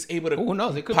Interesting. then he's able to Who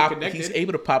knows? It could be pop. connected. He's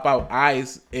able to pop out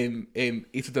eyes in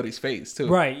Itadori's face too.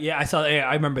 Right. Yeah, I saw. Yeah,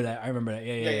 I remember that.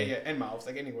 Yeah. And mouths,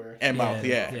 like anywhere. And mouth.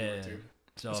 Yeah.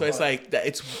 So, So it's like that.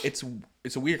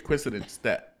 It's a weird coincidence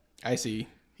that I see.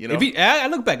 you know. I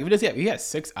look back. If he has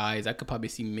 6 eyes, I could probably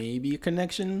see maybe a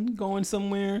connection going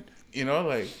somewhere.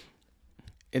 Like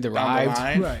It down the derived.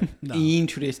 line, right. No.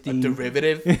 Interesting.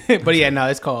 derivative. But yeah, no,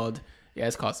 it's called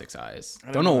 6 eyes.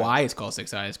 Don't know why it's called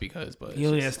 6 eyes because, but He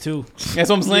only has 2. that's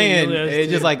what I'm saying. he only has It's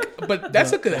 2. just like But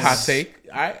that's a good hot take.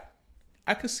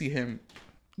 I could see him.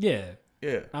 Yeah.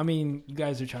 Yeah. I mean, you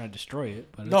guys are trying to destroy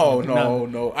it. But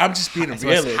No. I'm just being a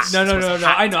realist. No.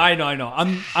 I know. I'm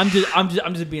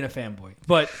just being a fanboy.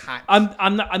 But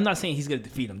I'm not saying he's gonna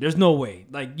defeat him. There's no way.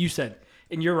 Like you said,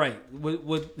 and you're right.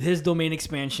 With his domain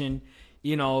expansion,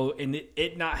 and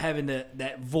it not having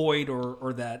that void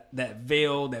or that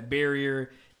veil, that barrier,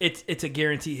 it's a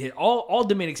guaranteed hit. All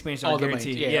domain expansions are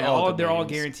guaranteed. they're all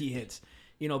guaranteed hits.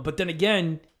 But then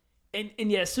again, and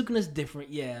yeah, Sukuna's different.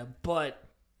 Yeah, but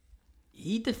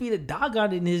he defeated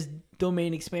Dagon in his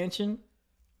domain expansion.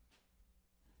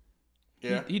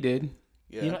 Yeah. he did.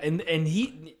 Yeah. And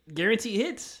he guarantee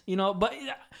hits. But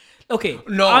okay,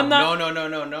 No. I'm not.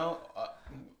 No.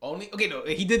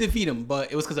 He did defeat him,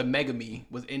 but it was because of Megami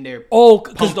was in there. Oh,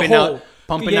 because the whole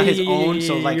pumping out his own,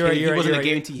 so like he wasn't a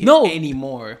guarantee hit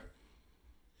anymore.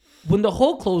 When the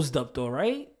hole closed up, though,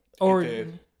 right? Or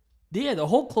did. yeah, the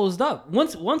hole closed up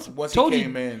once he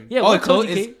came in. Yeah, Oh, once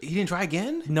Toji he didn't try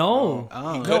again. No,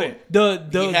 Oh. He couldn't. The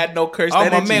He had no cursed Oh,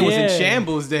 energy. my man was in Yeah.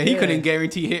 shambles. Then he Yeah. couldn't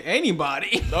guarantee hit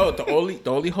anybody. No, the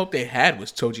only hope they had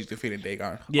was Choji's defeating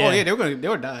Dagon. yeah. Oh yeah, they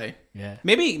would die. Yeah.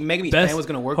 Maybe Megami's Best- plan was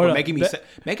gonna work, hold but up.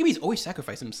 Megami's always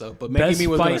sacrificed himself. But Best Megami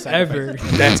was gonna fight sacrifice.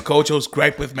 ever. That's Gojo's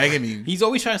gripe with Megami. He's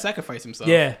always trying to sacrifice himself.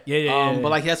 Yeah. But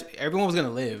like everyone was gonna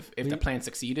live if the plan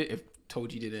succeeded. If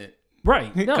Toji didn't.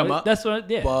 Right. No, Come up. that's what.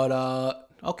 Yeah. But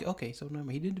okay. So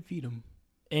remember, he did defeat him.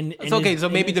 and It's okay. So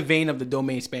maybe the the vein of the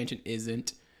domain expansion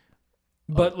isn't.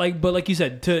 but like you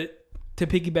said, to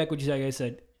piggyback what you said, like I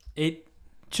said,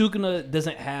 Sukuna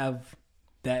doesn't have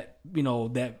that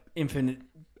that infinite.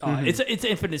 It's an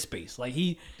infinite space. Like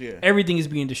everything is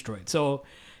being destroyed. So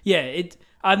yeah,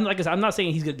 I'm like I said, I'm not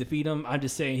saying he's gonna defeat him. I'm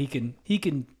just saying he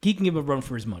can give him a run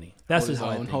for his money. That's his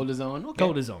own. Hold his own. Okay.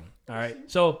 Hold his own. All right.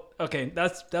 So okay,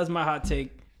 that's my hot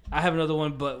take. I have another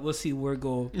one, but we'll see where it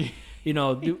go.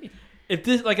 If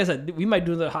this, like I said, we might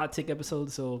do another hot take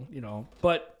episode. So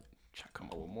but Try to come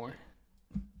up with more.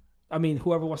 I mean,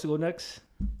 whoever wants to go next.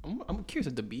 I'm curious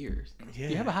of the beers. Yeah.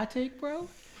 Do you have a hot take, bro?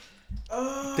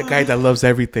 The guy that loves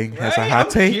everything has a Right? hot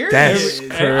I'm take. curious. That's I'm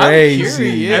crazy.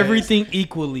 curious. Everything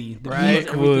equally. The Right. views,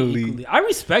 everything equally. I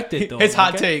respect it though. His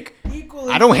hot okay? take.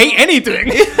 Equally, I don't hate anything.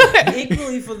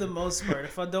 equally for the most part.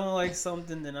 If I don't like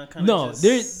something, then I kind of No,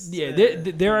 just,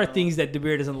 there are things that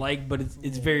Dabir doesn't like, but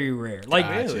it's very rare. Like,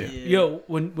 Gotcha.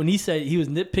 when he said he was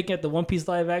nitpicking at the One Piece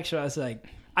live action, I was like,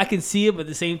 I can see it, but at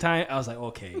the same time, I was like,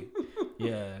 okay,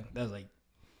 yeah, that was like.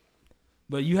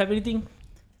 But you have anything?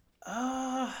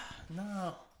 No,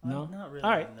 not really. All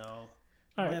right. No. All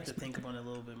I right. have to think about it a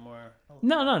little bit more.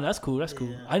 No, that's cool. That's cool.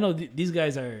 Yeah. I know these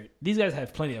guys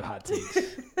have plenty of hot takes.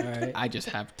 All right. I just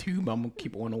have two, but I'm gonna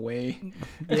keep one away.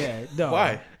 Yeah. No.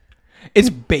 Why? It's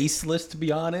baseless, to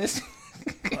be honest.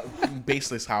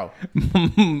 Baseless how?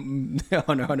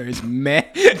 Hunter is meh.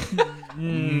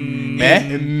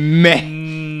 Meh?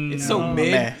 It's so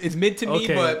mid. Meh. It's mid to me,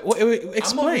 Okay. but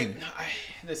Explain.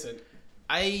 listen,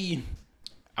 I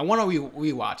want to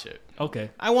rewatch it. Okay.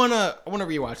 I wanna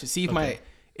rewatch it. See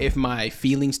if my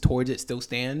feelings towards it still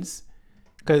stands.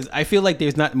 Because I feel like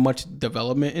there's not much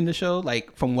development in the show,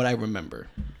 like from what I remember.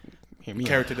 Hear me out.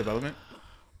 Character development?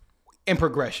 And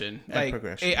progression. Like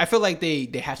progression. I feel like they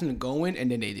had something going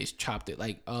and then they just chopped it.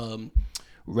 Like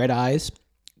Red Eyes,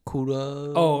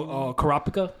 Kuda. Oh,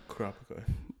 Karapika. Kurapika.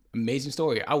 Amazing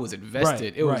story. I was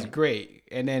invested. Right, it was right. great.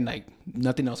 And then like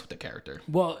nothing else with the character.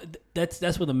 Well, that's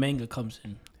where the manga comes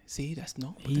in. See, that's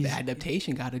no. But He's- the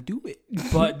adaptation got to do it.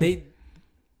 But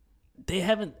they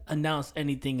haven't announced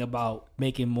anything about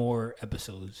making more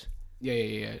episodes.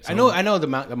 Yeah. I know. The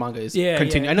manga is Yeah,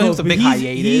 continuing. yeah. I know it's a but big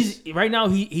hiatus. Right now,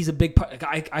 he's a big part.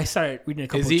 I started reading a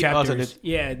couple Is he? of Also, chapters.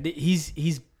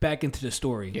 He's back into the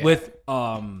story Yeah. with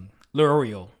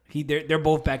L'Oreal. They're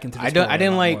both back into the I story.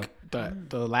 didn't a lot like more.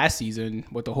 the last season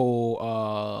with the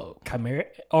whole Chimera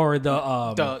or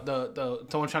the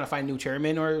someone trying to find a new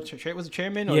chairman or was it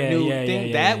chairman or Yeah, new yeah, thing.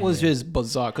 yeah, That was just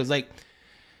bizarre because like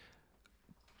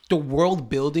the world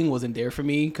building wasn't there for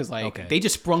me because like Okay. they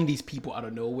just sprung these people out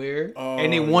of nowhere Oh,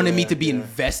 and they wanted me yeah, to be yeah.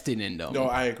 invested in them. No,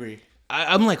 I agree.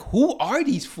 I'm like, who are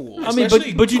these fools? I mean,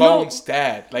 Especially but you know- Gon's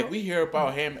dad. Like we hear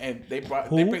about him, and they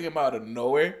bring him out of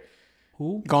nowhere.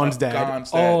 who? Gon's dad.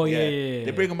 Gon's dad. Oh, yeah.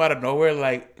 They bring him out of nowhere,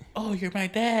 like, oh, you're my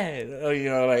dad.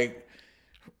 Oh, like,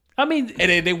 I mean,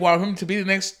 and they want him to be the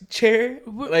next chair.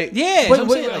 Like, Yeah, what, that's what I'm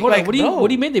what, saying, like- hold on. like, What do you no. what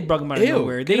do you mean they brought him out of Ew,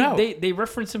 nowhere? get out. They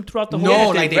reference him throughout the whole. No, yeah,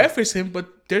 like they they- reference him, but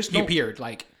there's He no. appeared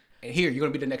like, here you're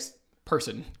gonna be the next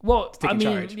person. Well, I taking mean,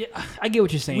 charge. yeah, I get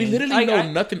what you're saying. We literally I- know I-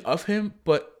 nothing of him,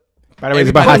 but By the way,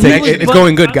 Everybody- hot take. It's It's going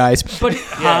going good, guys. But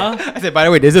huh? I said, by the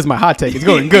way, this is my hot take. It's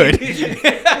going good.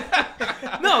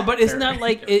 No, but it's not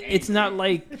like it's not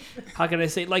like how can I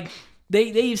say like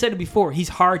they said it before. He's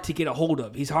hard to get a hold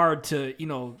of. He's hard to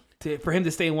for him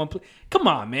to stay in one place. Come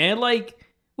on, man. Like,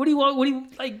 what do you want? What do you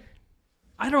like?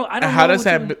 I don't. how know does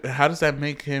what that how does that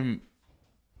make him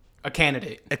A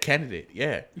candidate. a candidate?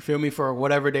 Yeah. You feel me? For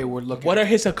whatever they were looking. What are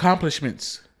his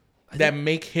accomplishments that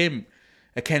make him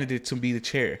a candidate to be the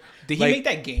chair? Did he Like, make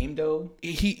that game though?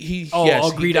 He Oh, yes,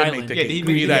 oh, he Greed did Island. make the Yeah, game. he made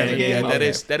Greed the Island. game. Yeah,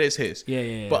 Okay. that is his.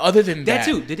 Yeah. But other than That that,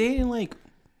 too. Did they like?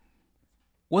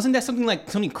 Wasn't that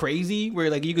something crazy where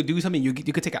like you could do something you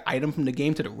could take an item from the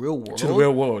game to the real world? to the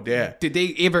real world, yeah. Did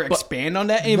they ever expand on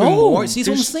that even No, more? See, what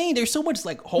I'm there's- saying? There's so much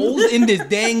like holes in this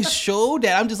dang show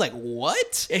that I'm just like,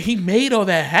 what? And he made all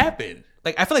that happen.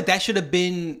 Like I feel like that should have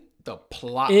been the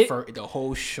plot It- for the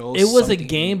whole show. It was a something.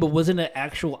 game, but wasn't an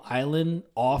actual island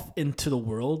off into the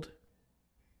world?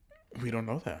 We don't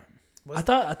know that. I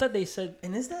thought they said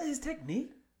And is that his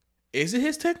technique? Is it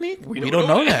his technique? We don't don't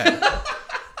know that.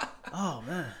 Oh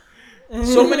man.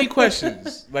 So many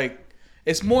questions. Like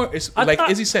it's I like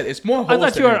thought- Izzy said, it's more. I holes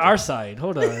thought than you were on anything. our side.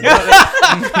 Hold on.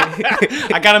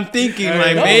 I got him thinking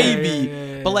like know. maybe,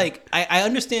 Yeah. but like I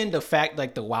understand the fact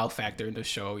like the wow factor in the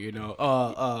show. You know,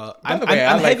 I'm the way,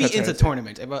 I I'm like heavy Hunter into x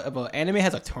tournaments. If an anime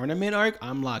has a tournament arc,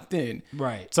 I'm locked in.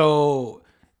 Right. So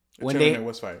when Tournament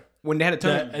was fire. they had a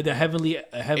tournament, The heavenly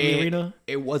arena.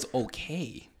 it was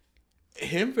okay.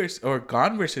 Him versus or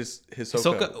Gon versus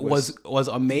Hisoka Ahsoka was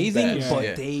amazing, best, but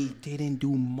yeah. they didn't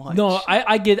do much. No,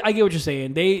 I get what you're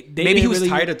saying. They maybe he didn't was really,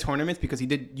 tired of tournaments because he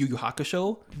did Yu Yu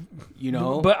Hakusho. You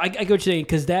know, But I get what you're saying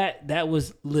because that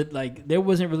was lit. Like there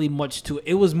wasn't really much to it.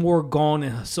 It was more Gon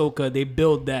and Hisoka. They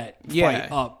build that Yeah.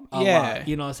 fight up a Yeah. lot.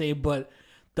 You know what I'm saying? But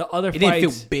the other it didn't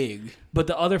fights, feel big. but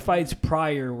the other fights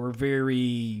prior were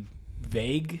very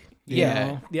vague. you Yeah.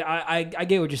 know? Yeah. I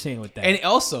get what you're saying with that. And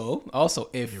also,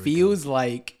 it feels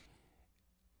like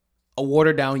a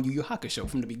watered down Yu Yu Hakusho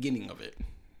from the beginning of it.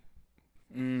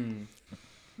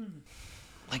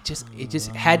 Like it just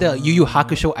had a Yu Yu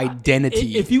Hakusho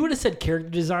identity. if you would have said character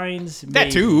designs,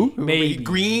 that too, maybe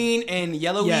green and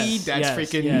yellowy. Yes, That's yes,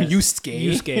 freaking yes. Yusuke.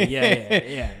 Yusuke,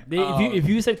 yeah. If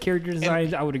you said character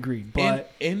designs, I would agree.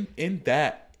 But in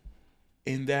that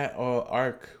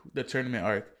arc, the tournament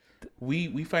arc,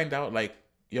 we find out like,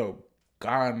 yo,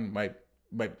 Gon might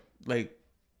like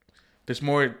there's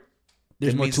more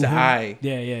There's than more meets to the him. eye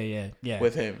Yeah.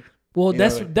 with him. Well, You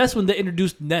know, that's when they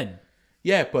introduced Nen.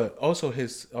 Yeah, but also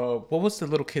his what was the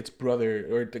little kid's brother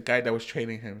or the guy that was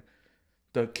training him?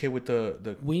 The kid with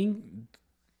the Wing,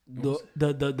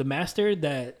 the master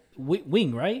that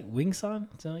Wing, right? Wing son,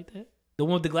 something like that. The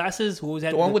one with the glasses who always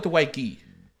had the one with the white gi.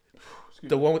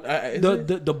 The one with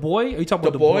the boy. Are you talking the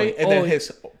about boy and then Oh,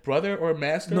 his brother or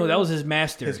master? no, that was his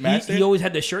master. His master? He always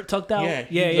had the shirt tucked out. Yeah,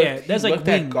 Yeah. That's he like looked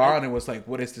at Wing. Gon and was like,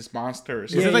 "What is this monster?" Or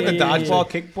Was something. it like the yeah, dodgeball,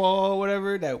 kickball, or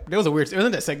whatever? That there was a weird.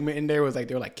 Wasn't that segment in there? Was like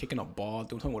they were like kicking a ball,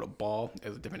 doing something with a ball. It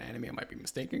was a different anime. I might be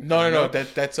mistaken. No.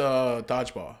 That's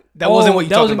dodgeball. That wasn't what you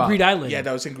that talking was in about. Greed Island. Yeah,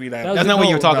 that was in Green That Island. was That's not what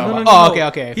you were talking no. about. No, Oh,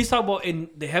 okay. He's talking about in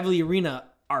the Heavenly Arena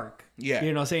arc. Yeah.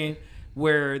 You know what I'm saying?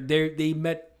 Where they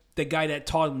met the guy that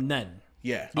taught him Nen.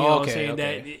 Yeah, You know what I'm Okay, saying?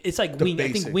 okay. That it's like The Wing. I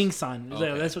basics. think Wing San.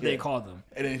 Okay, That's what yeah. they call them.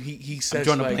 and then he says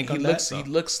drawing a like blank he on looks that, he so.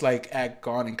 looks like at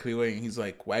Gon and Cleo, and he's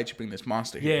like, "Why'd you bring this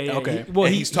monster here?" Yeah. Okay. Well,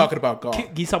 And he's talking about Gon.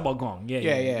 He's talking about Gong. Yeah.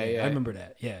 Yeah. I remember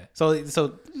that. Yeah. So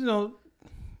you know,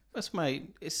 that's my.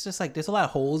 It's just like there's a lot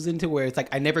of holes into where it's like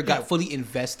I never got fully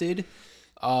invested.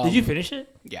 Did you finish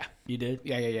it? Yeah. You did.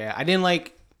 Yeah. I didn't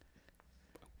like.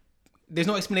 There's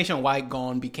no explanation on why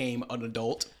Gon became an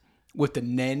adult with the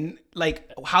Nen. Like,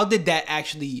 how did that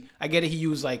actually? I get it. He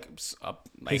used like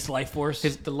His life force.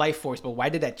 the life force, but why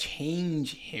did that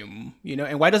change him? You know,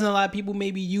 and why doesn't a lot of people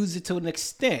maybe use it to an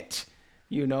extent?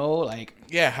 You know, like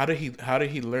Yeah, how did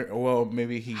he learn? Well,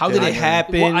 maybe he. how did it learn.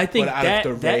 happen? Well, I think But out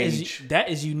of the rage. that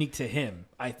is unique to him.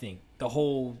 I think the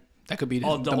whole that could be the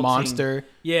adulting. monster.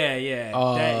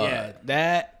 Yeah.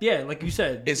 That Like you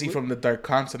said. Is he from the Dark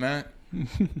Continent?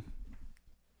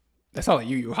 that's all a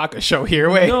Yu Yu Hakushow here.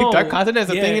 Wait, No. Dark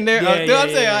Continent's a thing in there. Yeah, You know what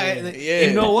I'm yeah. saying? Yeah.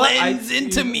 You know what? Blends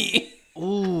into me.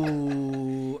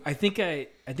 Ooh, I think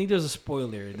there's a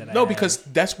spoiler that I No, had. because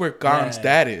that's where Gon's Yeah.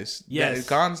 dad is. Yes.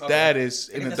 Gon's dad is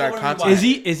in the that's Dark what I'm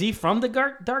Continent. is he from the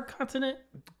Dark Continent?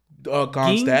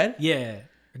 Gon's Ging? dad? Yeah.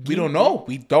 We don't know.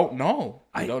 We don't know.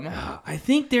 We don't know. I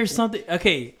think there's something.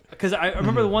 Okay, because I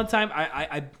remember the one time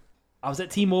I was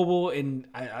at T-Mobile and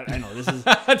I know this is.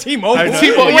 T-Mobile.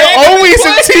 T-Mobile. You're always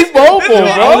in T-Mobile,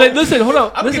 I bro. was like, listen, hold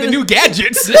on. I'm Listen, getting new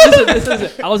gadgets.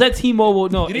 listen. I was at T-Mobile.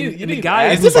 No, You didn't- and you the didn't guy.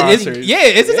 ask Is this Sponsors.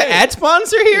 is this an ad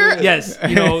sponsor here? Yes,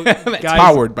 you know, guys.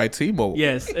 Powered by T-Mobile.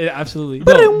 Yes, absolutely.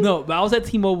 No, but I was at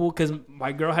T-Mobile because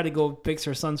my girl had to go fix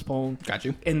her son's phone. Got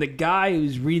you. And the guy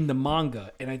was reading the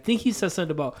manga, and I think he said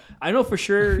something about. I know for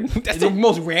sure. That's the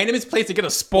most randomest place to get a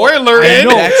spoiler I in.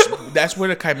 know. That's where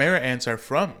the Chimera ants are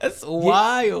from. That's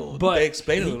wild. But They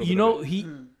explain a little you bit know of it. he.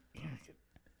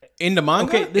 In the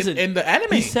manga? Okay, listen. in the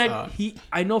anime. He said he.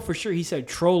 I know for sure. He said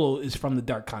Trollo is from the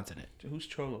Dark Continent. Who's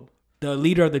Trollo? The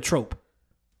leader of the trope,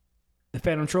 the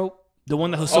Phantom trope, the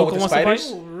one that with Hisoka the wants to fight.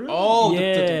 spiders? Oh,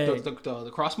 Yeah.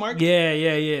 the cross mark? Yeah.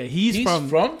 He's He's from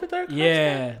the Dark Continent?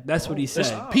 Yeah, that's what he There's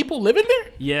said. people living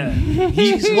there? Yeah,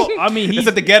 he's. Well, I mean, It's he's.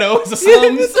 at the ghetto. It's the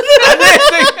slums. He's like,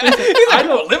 I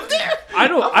don't live there? I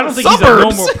don't think suburbs. he's a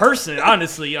normal person.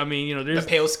 Honestly, I mean, you know, The there's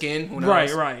pale skin. Who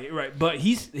knows? right. But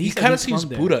he He kind of seems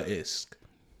Buddha-esque.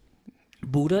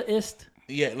 Buddhaist.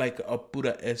 Yeah, like a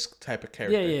Buddha-esque type of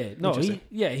character. Yeah. No, Interesting.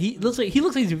 he looks like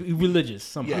he's religious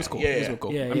somehow. Yeah, He's cool. yeah, He's yeah.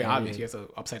 cool. Yeah, I mean, yeah, obviously, yeah. he has an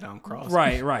upside down cross.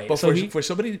 Right. But So for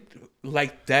somebody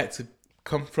like that to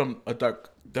come from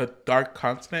the dark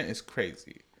continent is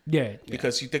crazy. yeah.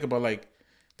 Because you think about like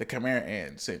the Chimera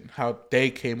ants and how they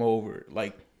came over.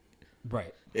 Like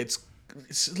Right. it's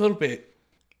a little bit.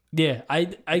 Yeah,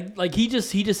 I like he just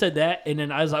said that, and then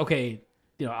I was like, okay,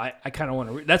 you know, I kind of want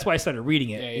to. That's why I started reading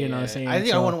it. You know what I'm saying? I think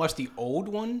I So- want to watch the old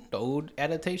one, the old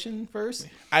adaptation first.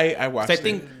 I watched. I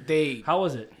think they. How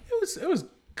was it? it was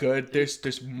good.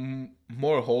 There's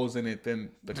more holes in it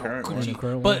than the current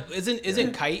one. But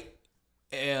isn't Kite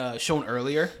shown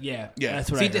earlier? Yeah, Yeah. That's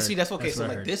what See, I heard. see, that's okay. That's So what I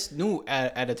like heard. this new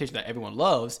adaptation that everyone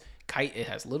loves, Kite, it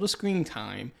has little screen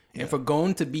time, and for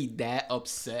going to be that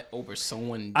upset over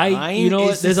someone dying, you know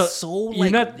what? is There's a so you're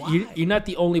like not why? you're not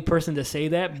the only person to say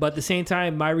that, but at the same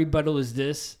time, my rebuttal is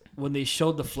this: when they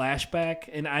showed the flashback,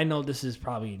 and I know this is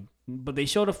probably, but they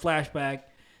showed a flashback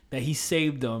that he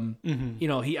saved them. Mm-hmm. You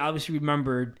know, he obviously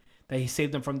remembered that he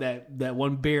saved them from that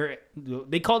one bear.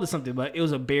 They called it something, but it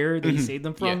was a bear that he saved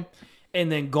them from. Mm-hmm. Yeah. And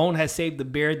then Gon has saved the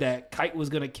bear that Kite was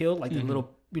gonna kill, like the little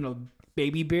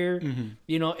baby bear.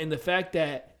 You know, and the fact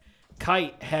that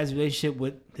Kite has a relationship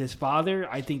with his father,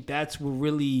 I think that's what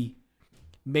really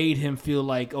made him feel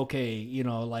like, okay,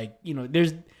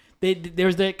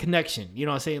 there's that connection. You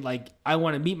know what I'm saying? Like, I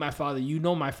want to meet my father. You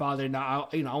know my father. Now,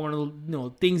 I want to know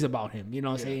things about him. You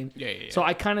know what I'm saying? Yeah. So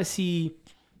I kind of see,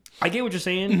 I get what you're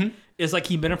saying. it's like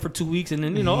he met him for 2 weeks and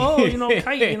then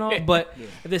kite, but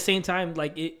at the same time,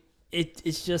 like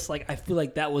it's just like I feel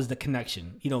like that was the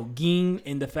connection, Ging,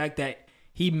 and the fact that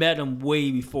he met him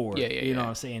way before. You know what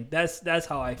I'm saying? That's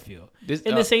how I feel. At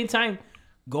the same time,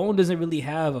 Gon doesn't really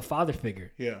have a father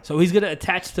figure. Yeah. So he's gonna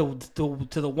attach to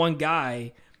the one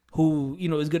guy who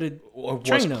is gonna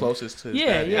train him. Closest to his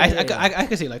Yeah, dad. yeah. I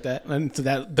can see it like that. And to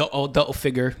that adult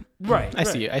figure, Right. I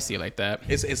see it like that.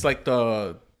 It's like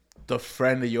the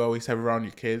friend that you always have around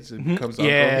your kids and becomes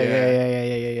uncle. Yeah.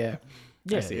 Yeah.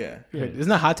 I see. Yeah. It's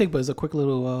not a hot take, but it's a quick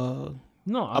little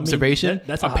No, observation.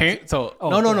 That's a hot take. So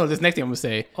Oh, no. This next thing I'm gonna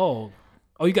say. Oh,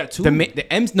 you got two. The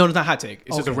M. No, it's not a hot take.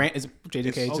 It's just a Okay. rant. It's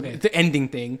JJK. Okay. It's the ending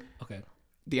thing. Okay.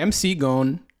 The MC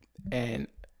Gon and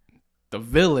the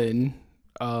villain,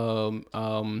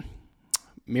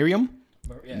 Miriam,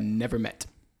 Yeah. never met.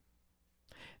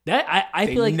 That I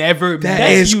They feel like never met.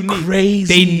 that's is unique.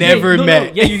 crazy. They never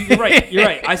met. Yeah, you're right. You're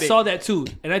right. I saw that too,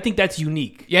 and I think that's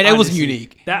unique. Yeah, that was honestly.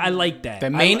 unique. That I like that.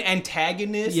 The main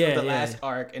antagonist Yeah, of the yeah. last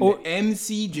arc, and Or- the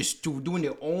MC just doing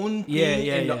their own thing Yeah,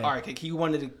 in the yeah. arc. Like he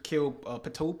wanted to kill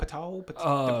Pato.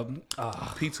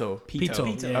 Pito.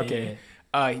 Pito. Yeah,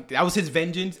 Okay, that was his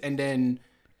vengeance, and then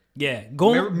Yeah.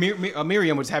 Go.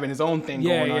 Miriam was having his own thing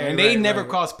Yeah, going on, yeah, and they right, never right.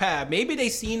 crossed paths. Maybe they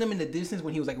seen him in the distance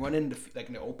when he was like running in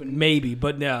the open. Maybe,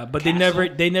 but yeah, but Castle.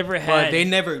 they never had. But they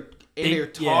never either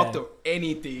talked yeah. or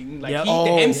anything. Like Yeah.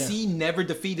 the MC never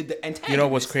defeated the antagonist. You know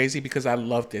what's crazy? Because I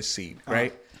love this scene,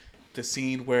 right? The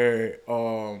scene where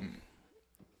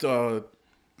the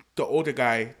older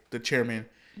guy, the chairman,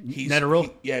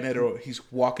 Netero? Netero, he's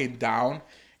walking down,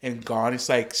 and Gon is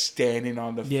like standing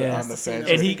on the Yeah. on the fence,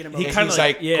 And he and kinda he's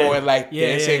like going like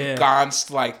this, and Gon's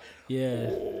like,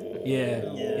 Yeah.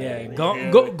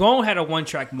 Gon had a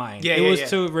one-track mind. Yeah, it yeah, was yeah.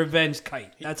 to revenge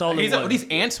Kite. That's all it He's was. like, these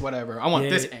ants, whatever. I want Yeah,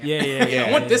 this ant. yeah,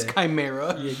 I want this yeah.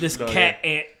 chimera. Yeah, this No, cat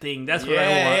ant thing. That's what Yeah,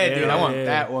 I want. yeah, dude, I want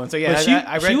that one. So yeah, But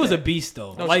I read she was that. a beast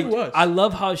though. No, like she was. I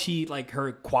love how she like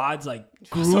her quads like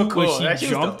grew so cool. when That she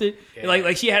shit was jumped dope. it. Yeah.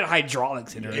 Like she had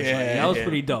hydraulics in her. Yeah, That was yeah.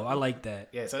 pretty dope. I like that.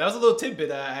 Yeah, so that was a little tidbit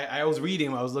that I was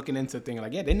reading when I was looking into thing.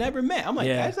 Like, yeah, they never met. I'm like,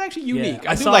 Yeah. that's actually unique.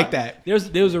 Yeah. I do like that.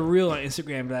 There was a reel on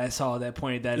Instagram that I saw that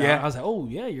pointed that Yeah. out. I was like, oh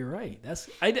yeah, you're right.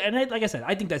 Like I said,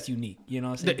 I think that's unique. You know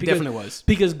what I'm saying? It definitely was.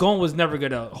 Because Gon was never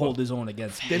gonna hold his own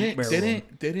against Barrel.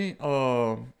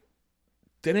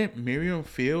 didn't Miriam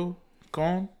feel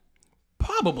Gon?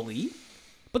 Probably,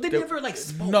 but they never like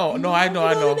spoke. No, I know.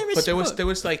 they never But spoke. there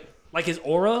was like Like his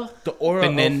aura. the aura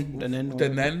The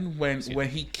Nen when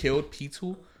he killed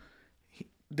Pitu,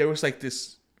 there was like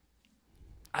this.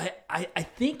 I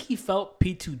think he felt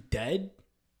P2 dead.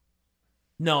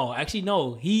 No, actually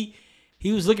no. He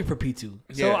was looking for P2.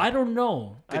 So Yeah. I don't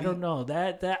know. Did I don't know.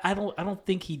 That I don't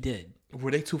think he did.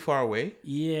 Were they too far away?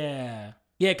 Yeah.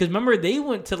 Yeah, cuz remember they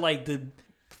went to like the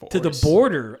Forest.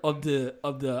 border of the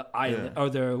island or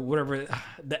the whatever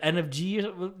the NFG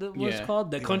or what's Yeah. called,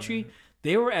 the country.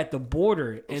 They were at the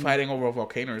border and Fighting over a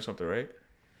volcano or something, right?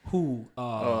 who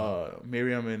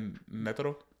Miriam and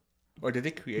Netero? Or did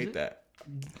they create that?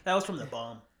 That was from the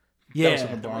bomb. yeah, was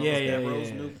in the bomb. yeah, That yeah, Rose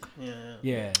yeah, nuke. Yeah.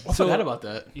 yeah. I forgot about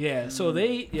that. Yeah, so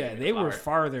they were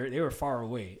farther. They were far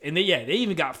away, and they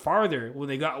even got farther when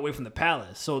they got away from the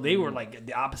palace. So they were like at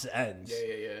the opposite ends.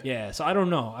 Yeah. So I don't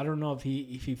know. I don't know if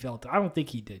he felt. I don't think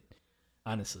he did,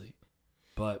 honestly.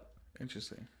 But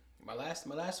Interesting. My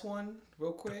last one,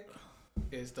 real quick,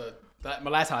 is my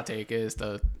last hot take is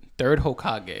the third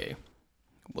Hokage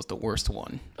was the worst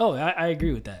one. oh, I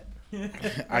agree with that.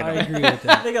 I I know. agree with I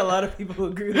that. think a lot of people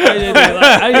agree with Yeah,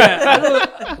 that. I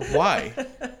don't- Why?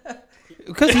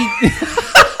 Because he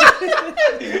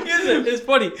it's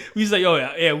funny. He's like, oh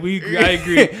yeah, we agree. I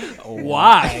agree.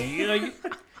 Why?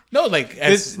 Like, No, like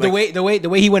as the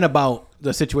way he went about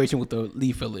the situation with the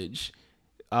Leaf Village,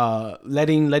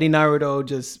 letting Naruto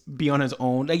just be on his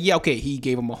own. Like, yeah, okay, he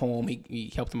gave him a home,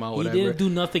 he helped him out, he whatever. didn't do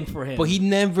nothing for him. But he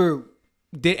never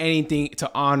did anything to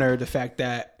honor the fact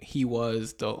that he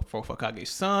was the fourth Hokage's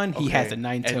son. He Okay, has the in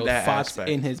nine-tailed that fox aspect.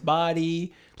 in his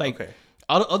body. Like Okay.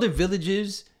 other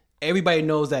villages, everybody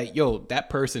knows that that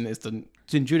person is the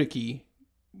Jinchuriki.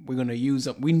 We're gonna use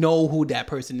them. We know who that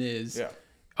person is. Yeah.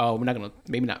 We're not gonna.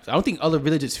 Maybe not. I don't think other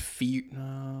villages fear.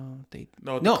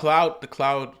 No, the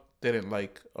cloud didn't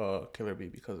like Killer Bee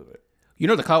because of it. You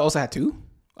know, the Cloud also had two.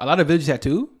 A lot of villages had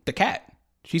two. The cat.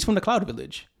 She's from the Cloud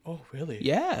Village. Oh, really?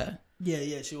 Yeah.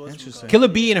 Yeah, she was. Interesting. Killer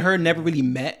Bee and her never really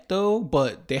met though,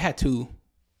 but they had two.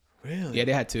 Really? Yeah,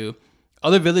 they had two.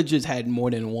 Other villages had more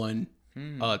than one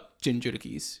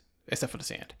Jinchurikis, except for the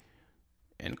Sand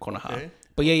and Konoha. Okay.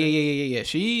 But yeah.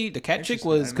 She, the cat chick,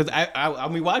 was because I'll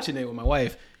be watching it with my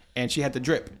wife, and she had the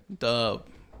drip, the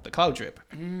the cloud drip.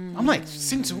 I'm like,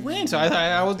 since when? So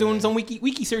I was doing some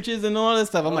wiki searches and all that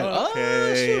stuff. I'm like,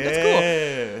 oh shoot, that's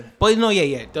cool. But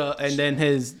and then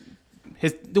his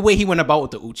the way he went about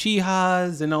with the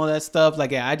Uchihas and all that stuff,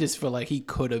 like I just feel like he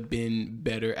could have been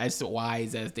better, as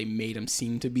wise as they made him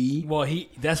seem to be. Well,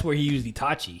 that's where he used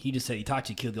Itachi. He just said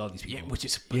Itachi killed all these people, which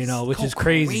is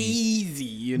crazy.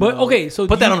 You But know? okay, so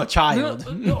put that on a child.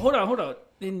 No, hold on.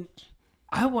 Then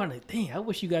I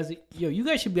wish you guys, you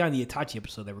guys should be on the Itachi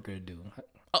episode that we're gonna do.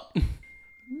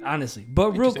 Honestly,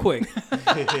 but real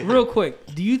quick,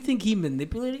 do you think he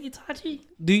manipulated Itachi?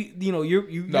 Do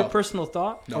your personal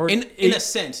thought? No. Or in a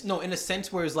sense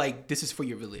where it's like, this is for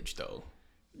your village though.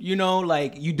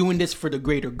 Like you doing this for the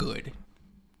greater good.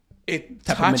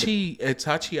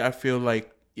 Itachi, I feel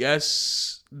like,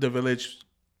 yes, the village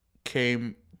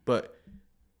came, but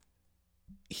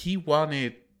he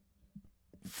wanted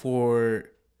for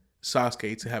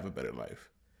Sasuke to have a better life.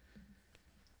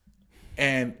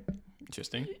 And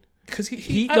interesting, because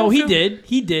he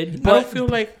did. But I feel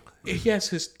like, yes,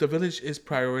 the village is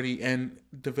priority, and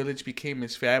the village became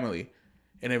his family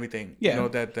and everything. Yeah,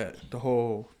 that the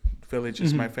whole village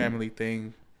is my family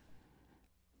thing.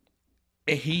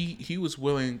 And he was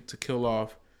willing to kill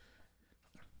off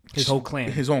his whole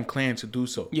clan, his own clan, to do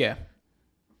so. Yeah.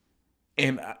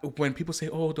 And when people say,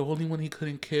 "Oh, the only one he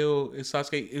couldn't kill is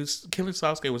Sasuke," killing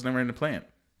Sasuke was never in the plan.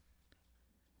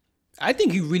 I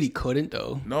think he really couldn't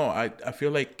though. No, I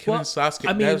feel like killing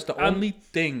Sasuke, that's the only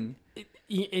thing.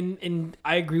 And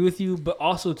I agree with you, but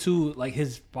also too, like,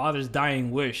 his father's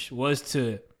dying wish was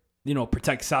to,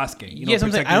 protect Sasuke. Yes,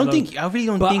 I'm saying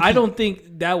I don't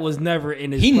think that was never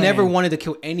in his He plan. never wanted to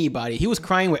kill anybody. He was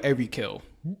crying with every kill.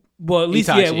 Well, at least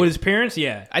Itachi. with his parents,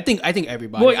 yeah. I think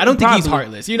everybody. Well, I don't think he's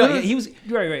heartless. He was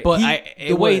right. But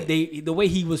the way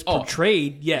he was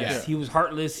portrayed, yes, he was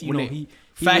heartless. He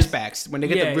flashbacks when they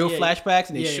get the real flashbacks,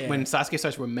 and when Sasuke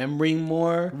starts remembering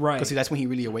more, right? Because that's when he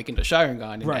really awakened the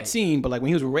Sharingan in that scene. But like when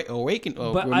he was awakened,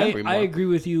 but I agree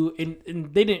with you.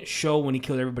 And they didn't show when he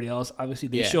killed everybody else. Obviously,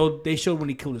 they showed when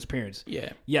he killed his parents.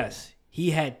 Yeah. Yes, he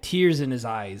had tears in his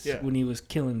eyes when he was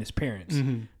killing his parents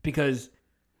because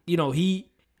he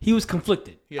was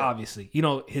conflicted. Yeah. Obviously,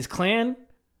 his clan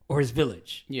or his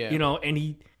village. Yeah. And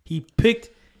he picked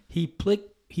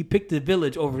the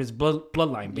village over his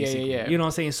bloodline, basically. Yeah. You know what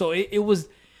I'm saying? So it was,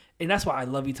 and that's why I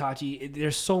love Itachi.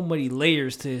 There's so many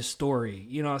layers to his story.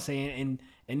 You know what I'm saying?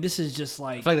 And this is just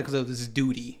like, I feel like because of his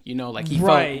duty. Like he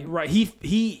right.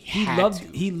 He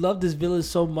loved his village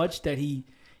so much that he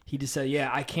just said, yeah,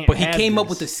 I can't. But he came up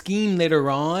with a scheme later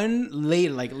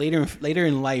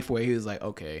in life where he was like,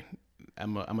 okay,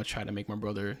 I'm gonna try to make my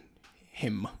brother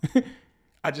him.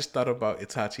 I just thought about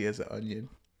Itachi as an onion.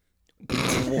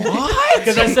 What?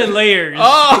 Because I said layers.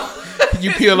 Oh,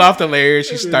 you peel off the layers,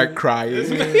 you start crying.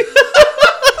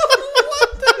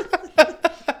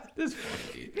 That's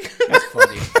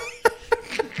funny.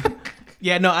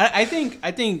 Yeah, no, I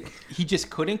think he just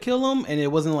couldn't kill him, and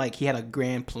it wasn't like he had a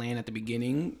grand plan at the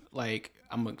beginning. Like,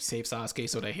 I'm gonna save Sasuke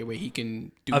so that he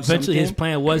can do. Eventually, his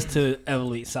plan was to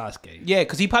elevate Sasuke. Yeah,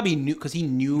 because he probably knew. Because he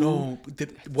knew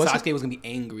Sasuke was gonna be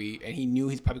angry, and he knew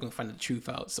he's probably gonna find the truth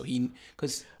out. So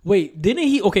wait, didn't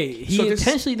he? Okay, he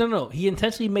intentionally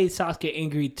made Sasuke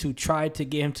angry to try to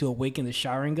get him to awaken the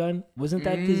Sharingan. Wasn't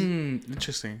that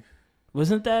interesting?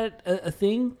 Wasn't that a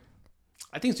thing?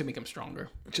 I think it's to make him stronger.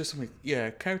 Just to make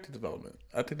character development.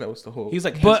 I think that was the whole. He's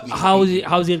like, but how is he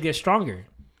gonna get stronger?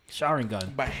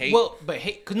 Sharingan. By hate. Well, but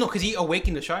hate. Because he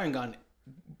awakened the Sharingan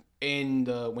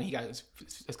when he got his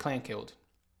clan killed.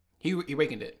 He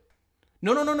awakened it.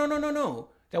 No.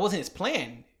 That wasn't his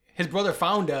plan. His brother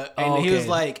found it, and he was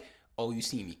like, "Oh, you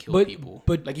see me kill people,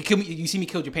 but like you see me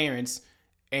kill your parents,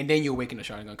 and then you awaken the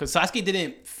Sharingan." Because Sasuke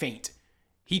didn't faint.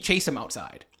 He chased him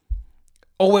outside.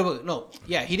 Oh wait, no,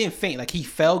 yeah, he didn't faint. Like he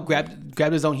fell, grabbed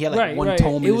his own. He had like one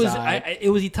tome in his eye. It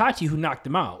was Itachi who knocked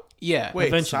him out. Yeah. Wait,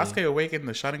 eventually. Sasuke awakened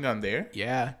the Sharingan there?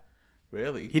 Yeah.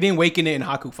 Really? He didn't awaken it in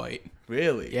Haku fight.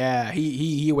 Really? Yeah,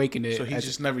 he awakened it. So he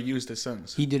just never used it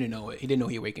since. He didn't know it. He didn't know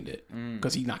he awakened it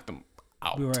because he knocked him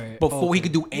out right. before he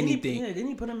could do anything. Didn't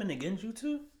he put him in a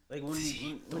genjutsu? Like when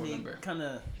they kind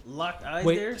of locked eyes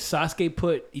Wait, there? Sasuke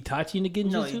put Itachi in the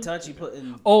genjutsu? No, Itachi put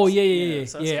in... Oh, yeah.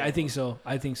 Yeah, I think so.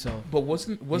 But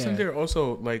wasn't there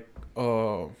also like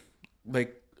a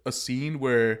scene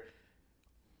where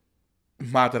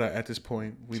Madara at this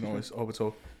point, we know it's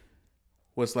Obito,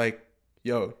 was like,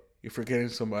 yo, you're forgetting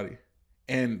somebody.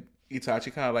 And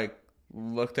Itachi kind of like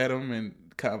looked at him and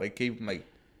kind of like gave him like,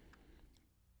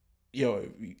 yo,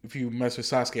 if you mess with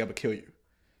Sasuke, I'm gonna kill you.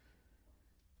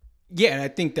 Yeah, and I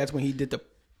think that's when he did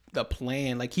the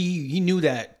plan. Like he knew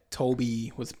that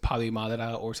Toby was probably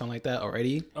Madara or something like that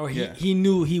already. Or Yeah. he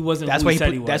knew he wasn't. That's who why he he said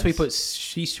put. he was. That's why he put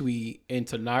Shisui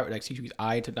into Naruto, like Shishui's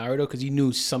eye to Naruto, because he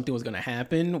knew something was gonna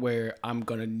happen where I'm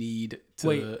gonna need to.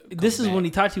 Wait, this is come when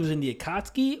back. Itachi was in the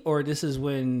Akatsuki, or this is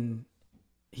when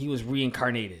he was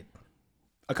reincarnated?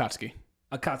 Akatsuki.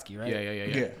 Akatsuki,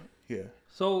 right? Yeah.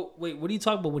 So wait, what are you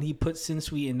talking about when he put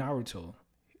Sensui in Naruto?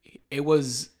 It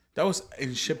was. That was in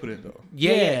Shippuden though.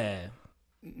 Yeah.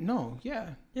 No. Yeah.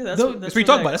 Yeah, That's what you're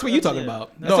talking about. That's what you're talking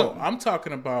about. No, I'm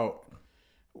talking about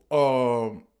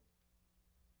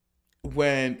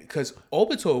when, because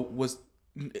Obito was,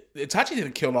 Itachi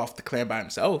didn't kill off the clan by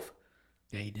himself.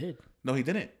 Yeah, he did. No, he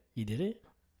didn't. He did it.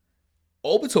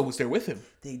 Obito was there with him.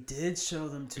 They did show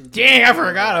them to. Dang, I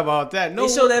forgot about that. No.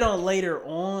 They showed that on later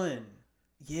on.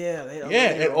 Yeah.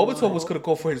 And Obito was gonna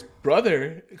go for his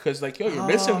brother because, like, yo, you're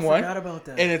missing I one. forgot about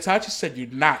that. And Itachi said, "You're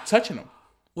not touching him."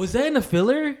 Was that in the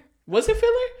filler? Was it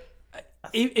filler?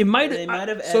 It might. They might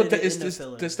have So added it is in the this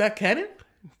filler. is that canon?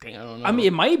 Dang, I don't know. I mean,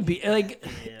 it might be like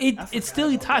I it's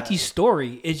still forgot about Itachi's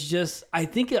story. It's just I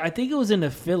think it was in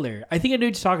the filler. I think I knew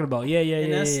what you're talking about. Yeah.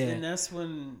 And that's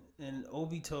when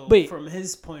Obito, Wait. from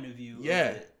his point of view. Yeah.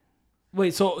 of it.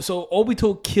 Wait, so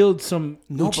Obito killed some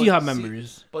Uchiha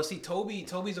members. But see,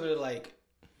 Toby's over there like,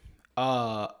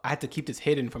 I had to keep this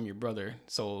hidden from your brother,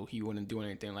 so he wouldn't do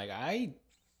anything. Like, I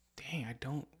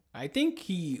think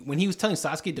when he was telling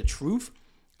Sasuke the truth,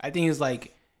 I think it's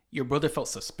like, your brother felt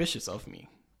suspicious of me.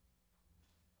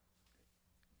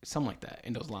 Something like that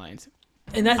in those lines.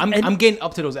 And that's I'm getting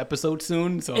up to those episodes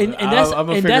soon, so and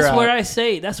I'm that's where I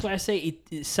say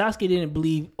Sasuke didn't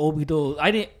believe Obito.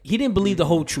 He didn't believe the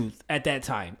whole truth at that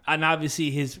time, and obviously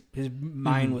his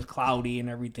mind was cloudy and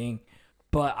everything.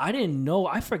 But I didn't know.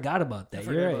 I forgot about that.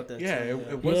 You're right. About that Yeah, too,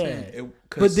 it wasn't. Yeah.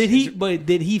 It, But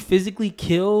did he physically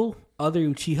kill other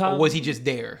Uchiha? Or was he just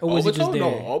there? Or was he Obito, just there?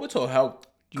 no, Obito helped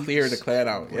clear the clan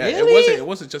out. Yeah, Really? it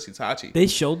wasn't just Itachi. They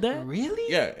showed that. Really?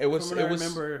 Yeah, it was. From what It I was.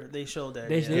 remember, they showed that.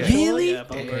 They yeah. showed- Really? Yeah,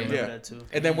 I remember Yeah. that too.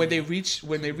 And then when they reached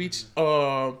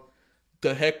the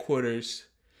headquarters,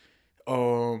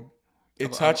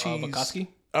 Itachi's Of Akatsuki?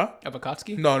 Huh? Of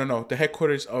Akatsuki? No, the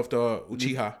headquarters of the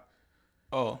Uchiha,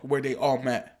 Oh, where they all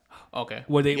met, okay.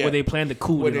 Where they planned the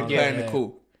coup. where and they all planned that. the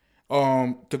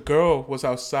coup. The girl was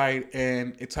outside,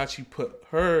 and Itachi put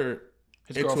her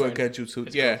His into girlfriend. a genjutsu.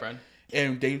 His Yeah, girlfriend.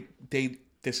 and they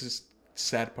this is the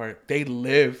sad part. They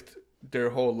lived their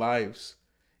whole lives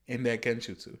in that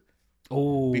genjutsu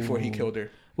Oh, before he killed her.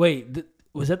 Wait,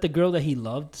 was that the girl that he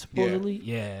loved supposedly?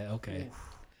 Yeah. Okay.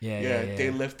 Yeah. They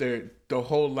lived the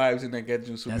whole lives in that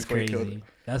genjutsu That's before he killed her. crazy.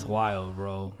 That's wild,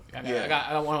 bro.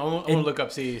 I want to look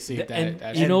up, see if that. and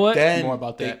that's you know what? Then More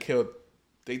about they that. killed.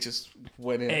 They just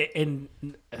went in.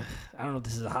 And I don't know if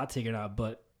this is a hot take or not,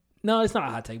 but no, it's not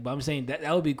a hot take. But I'm saying that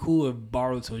would be cool if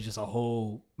Boruto was just a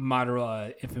whole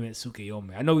Madara Infinite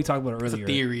Tsukuyomi. I know we talked about it It's earlier. a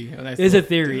theory. It's a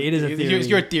theory. It is a theory. It's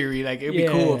your theory. Like, it'd be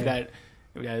cool if Yeah.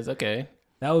 that is okay.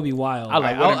 That would be wild. I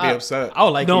like. I wouldn't be upset. I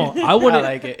would like No, it. I wouldn't-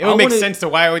 like it. It I would make wouldn't- sense to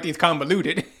why everything's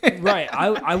convoluted. Right.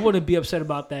 I wouldn't be upset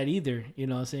about that either. You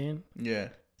know what I'm saying? Yeah.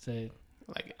 So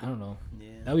Like it. I don't know.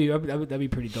 Yeah. That'd be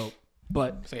pretty dope.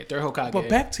 But Say third Hokage. But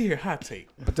back to your hot take.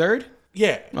 But third?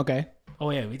 Yeah. Okay. oh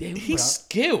yeah, we did. He's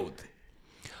skilled.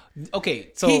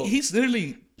 Okay. So He's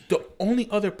literally the only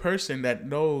other person that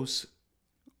knows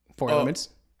four elements.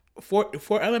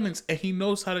 four elements, and he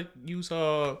knows how to use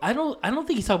I don't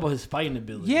think he's talking about his fighting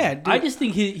ability. Yeah, dude. I just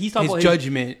think he's talking His about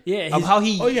judgment. Yeah, Of his- how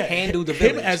he Oh yeah, handled the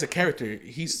him village. as a character.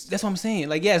 He's That's what I'm saying.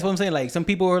 Like, yeah, that's what I'm saying. Like, some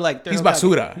people are like, third He's Hokage.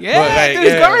 basura. Yeah, But, like, dude,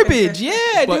 it's yeah. garbage.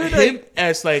 Yeah, but dude. him Like,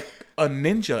 as like a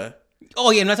ninja.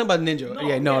 oh yeah, I'm not talking about Ninja. No,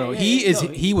 yeah, no. yeah, He yeah, is. no.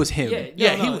 He was him. Yeah,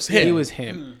 Yeah, no, he no, was yeah. him. He was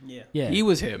him. Yeah. Yeah, He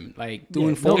was him. Like doing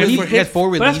Yeah. four. No, he he- had four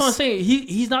But release. that's what I'm saying.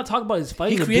 He's not talking about his He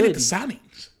fighting created ability. the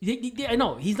Sonics. Yeah, I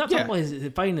know. He's not talking Yeah. about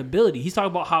his fighting ability. He's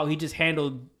talking about how he just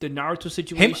handled the Naruto Him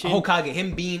situation. Hokage.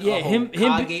 Him being Yeah, a him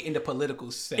Hokage in the political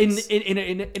in sense. in a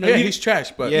Yeah, leader- he's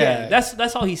trash, but Yeah.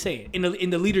 that's all he's saying in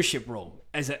the leadership role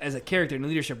as a character in the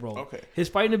leadership role. Okay. His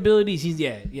fighting abilities, he's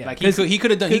Like he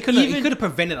could have done. He could have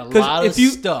prevented a 'cause lot of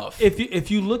stuff. If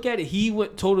you look at it, he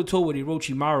went toe to toe with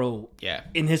Orochimaru. Yeah.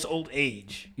 In his old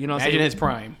age, you know what I'm Imagine saying? his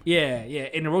prime. Yeah,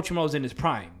 and Orochimaru's in his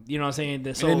prime. You know what I'm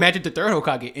saying? So, And imagine the third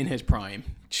Hokage in his prime.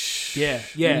 yeah.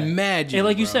 Imagine, And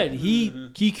like you bro. said,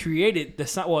 he created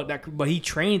the but he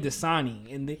trained the Sani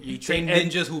and He trained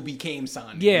and- ninjas who became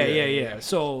Sani. Yeah.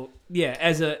 So yeah,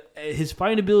 as his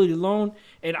fighting ability alone,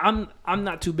 and I'm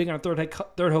not too big on third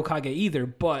Hokage either,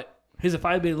 but his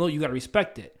fighting ability alone, you gotta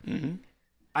respect it. Mm-hmm.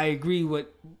 I agree with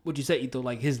what you said, Ito.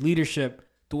 Like his leadership,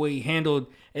 the way he handled,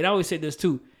 and I always say this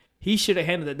too. He should have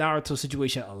handled the Naruto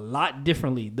situation a lot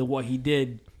differently than what he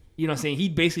did You know what I'm saying? He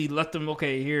basically let them,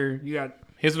 okay, here, you got...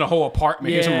 Here's the whole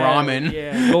apartment. Here's some ramen.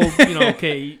 Yeah, go,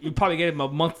 okay, you probably get him a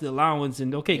monthly allowance,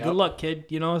 and okay, good luck, kid.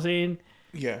 You know what I'm saying?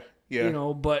 Yeah. You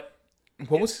know, but...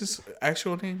 What was his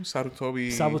actual name?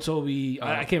 Sabotobi.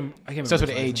 I can't remember. Starts with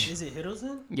an H. Is it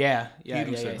Hiddleston? Yeah.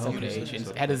 Hiddleston. Starts with an H.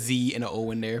 And had a Z and an O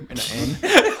in there and an N.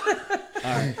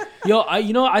 All right. Yo,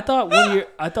 I thought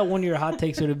one of your hot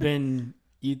takes would have been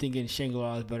you thinking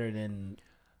Shangri-La is better than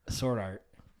Sword Art.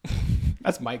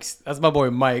 That's Mike's. That's my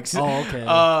boy Mike's. Oh, okay.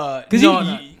 Oh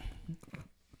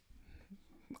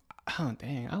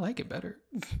dang, I like it better.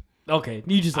 Okay,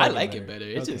 you just I like it better.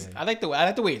 It's just I like the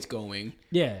way it's going.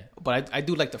 Yeah, but I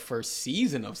do like the first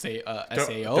season of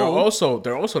SAO.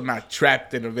 They're also not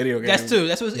trapped in a video game. That's true.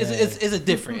 That's what it's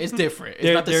different. It's different.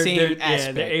 It's not the same aspect.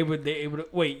 Yeah, they're able to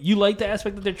wait. You like the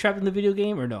aspect that they're trapped in the video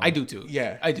game or no? I do too.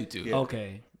 Yeah, I do too. Yeah.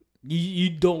 Okay, you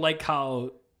don't like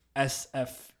how SF.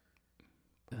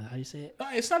 How do you say it?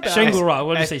 It's not that Shangri-La.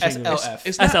 What do you say? Shangri-La.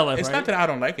 It's not, SLF. It's right? not that I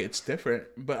don't like it. It's different,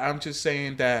 but I'm just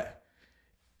saying that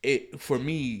for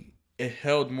me it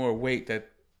held more weight that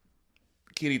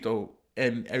Kirito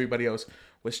and everybody else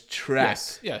was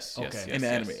trapped. Yes. In the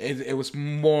anime, it was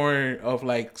more of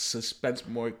like suspense,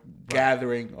 more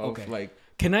gathering of like.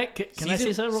 Can I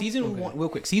say something? Season 1, real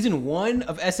quick. Season 1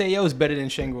 of SAO is better than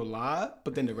Shangri-La,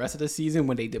 but then the rest of the season,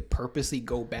 when they did purposely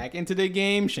go back into the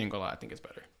game, Shangri-La I think is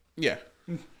better. Yeah.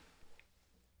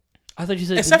 I thought you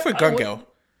said except for Gungel.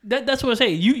 That's what I'm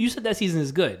saying. You said that season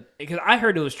is good because I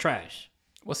heard it was trash.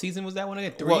 What season was that one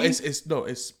again? 3? Well,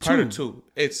 it's part of 2.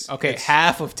 It's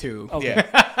half of 2. Okay.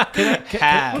 Yeah.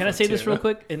 Can I say this real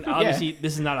quick? And obviously,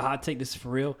 this is not a hot take. This is for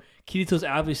real. Kirito's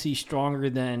obviously stronger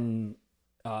than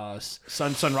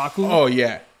Sunraku. Oh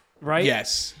yeah. Right.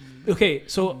 Yes. Okay,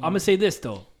 so I'm gonna say this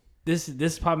though.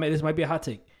 This might be a hot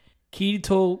take.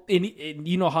 Kirito, and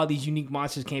you know how these unique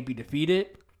monsters can't be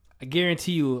defeated. I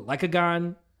guarantee you, like a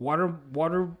Gon,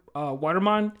 Watermon.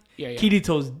 Yeah.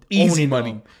 Kirito's easy owning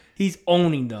money. them. He's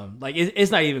owning them. Like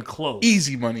it's not even close.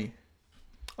 Easy money.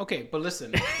 Okay, but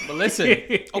listen.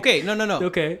 Okay, no.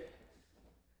 Okay.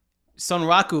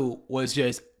 Sunraku was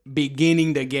just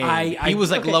beginning the game. He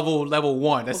was like level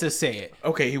 1. Let's just say it.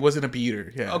 Okay, he wasn't a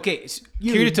beater. Yeah. Okay,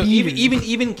 Kirito,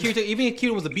 even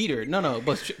Kirito was a beater. No,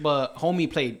 but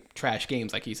homie played trash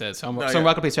games like he says.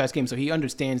 Sunraku plays trash games, so he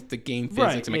understands the game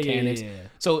physics and mechanics. Yeah.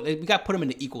 So we got to put him in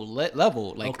the equal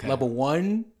level, like level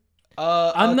 1.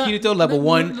 Kirito level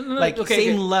 1,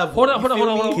 same level. Hold on.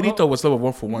 Kirito was level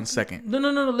 1 for 1 second. No.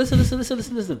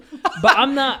 Listen. But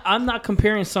I'm not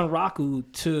comparing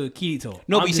Sunraku to Kirito.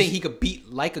 No, but you're saying he could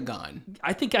beat like a Gon.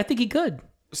 I think he could.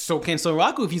 So can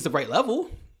Sunraku if he's the right level.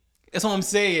 That's what I'm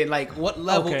saying. Like, what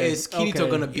level is Kirito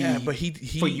gonna be? Yeah, but he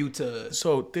for you to.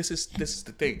 So this is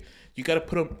the thing. You gotta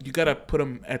put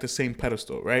him at the same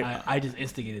pedestal, right? I just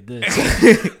instigated this.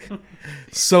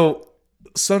 So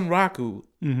Sunraku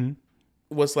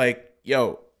was like,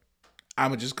 "Yo, I'm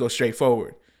gonna just go straight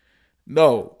forward."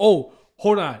 No. Oh,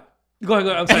 hold on. Go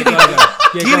ahead. I'm sorry. Go ahead.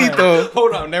 Yeah, Kirito,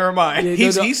 hold on. Never mind. Yeah,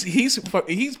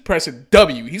 he's pressing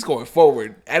W. He's going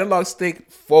forward. Analog stick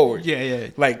forward. Yeah.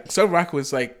 Like Sunraku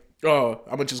was like, "Oh,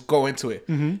 I'm gonna just go into it."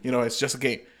 You know, it's just a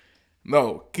game.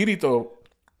 No, Kirito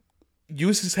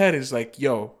used his head as like,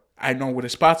 "Yo, I know where the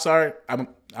spots are. I'm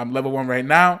level 1 right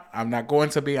now. I'm not going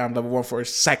to be. I'm level 1 for a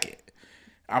second.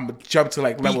 I'm gonna jump to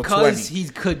like level 20 because he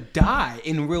could die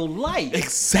in real life.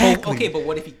 Exactly. Okay, but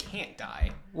what if he can't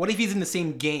die? What if he's in the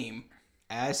same game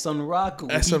as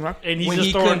Sunraku? And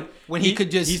he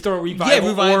could just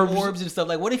revive orbs and stuff.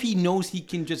 Like, what if he knows he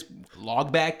can just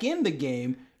log back in the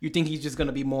game? You think he's just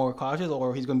gonna be more cautious,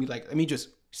 or he's gonna be like, let me just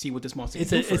see what this monster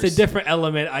is? It's a different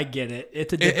element. I get it.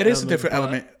 It is a different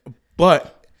element,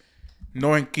 but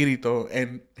knowing Kirito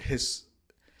and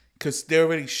because they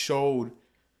already showed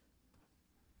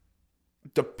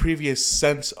the previous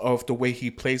sense of the way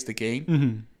he plays the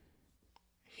game.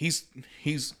 He's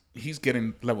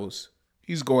getting levels.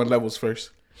 He's going levels first.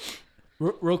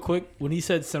 Real quick, when he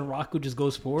said Sunraku just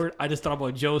goes forward, I just thought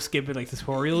about Joe skipping like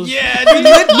tutorials. Yeah, dude,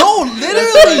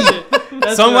 literally.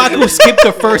 Sunraku skipped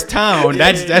the first town.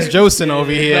 That's Joesen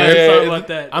over here. Sorry about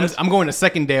that. I'm going to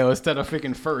Secondale instead of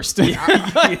freaking first.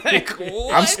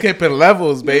 I'm skipping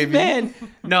levels, baby. Man,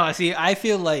 no. See, I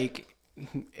feel like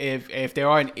if there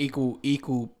are an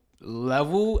equal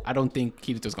level, I don't think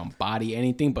Kirito's gonna body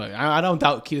anything. But I don't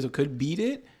doubt Kirito could beat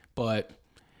it. But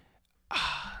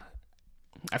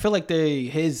I feel like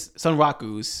his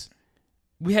Sunraku's.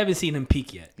 We haven't seen him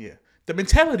peak yet. Yeah, the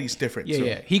mentality's different. Yeah, too.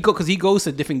 yeah. Because he goes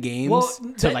to different games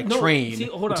train. See,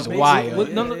 hold which on, is wild.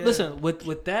 Listen.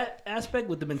 With that aspect,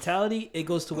 with the mentality, it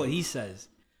goes to what he says.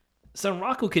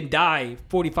 Sanraku can die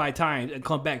 45 times and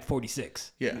come back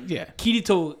 46. Yeah. Yeah.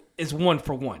 Kirito is 1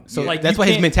 for 1. So like that's you why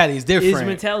his can't- mentality is different. His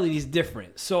mentality is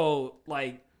different. So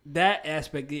like that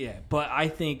aspect, yeah. But I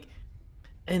think,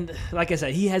 and like I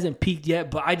said, he hasn't peaked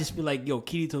yet. But I just feel like, yo,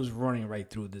 Kirito's running right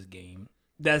through this game.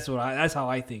 That's how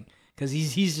I think, because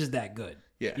he's just that good.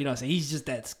 Yeah. You know what I'm saying? He's just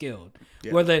that skilled.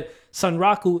 Yeah. Whether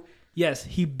Sanraku, yes,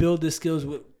 he built his skills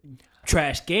with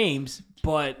trash games,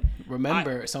 but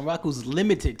Remember, Sanraku's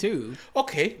limited too.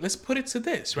 Okay, let's put it to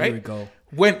this, right? here we go.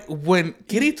 When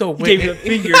Kirito He gave me a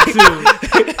finger too.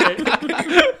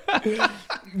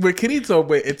 when Kirito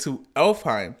went into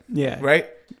Elfheim, Yeah. right?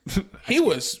 He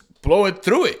was blowing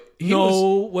through it.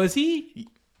 Was he?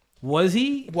 Was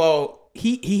he? Well,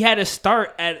 He had a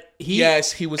start at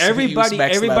yes, he was. Everybody he was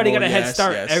max everybody level, got a head yes,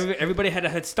 start. yes. Everybody had a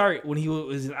head start when he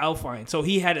was in Alphine. So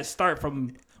he had to start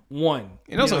from 1.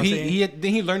 And also, You know what I'm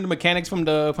saying? he learned the mechanics from his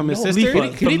No, sister.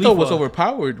 Leaf- Kirito was Leaf-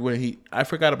 overpowered when he. I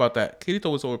forgot about that.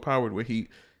 Kirito was overpowered when he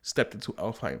stepped into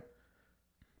Elfheim.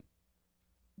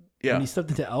 Yeah, When he stepped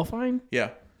into Alphine,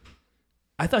 yeah.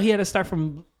 I thought he had to start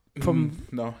from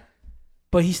No,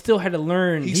 but he still had to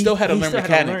learn. he still had to learn still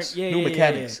mechanics, Yeah, new yeah,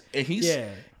 mechanics, and Yeah.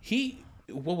 he.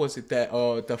 What was it that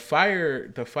the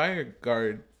fire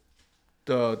guard,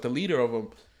 the leader of them,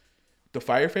 the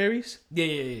fire fairies?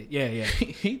 Yeah.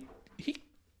 He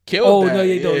killed. Oh that. no,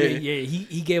 yeah.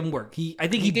 He gave him work. I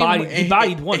think he gave him-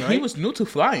 bodied one. and Right? He was new to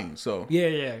flying, so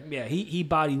Yeah. He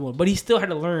bodied one, but he still had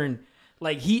to learn.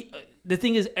 Like the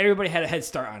thing is, everybody had a head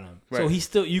start on him, so Right. he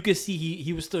still. You could see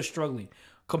he was still struggling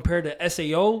compared to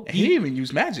Sao. he didn't even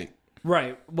use magic.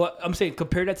 Right, but I'm saying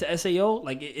compared that to Sao,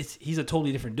 like he's a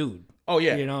totally different dude. Oh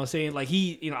yeah, You know what I'm saying? Like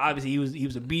obviously he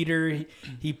was a beater.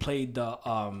 He played the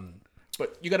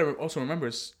but you gotta also remember,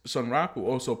 Sonraku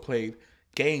also played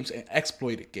games and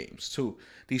exploited games too.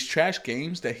 These trash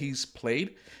games that he's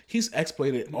played, he's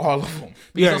exploited all of them.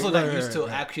 He's Yeah, also right, not used right, to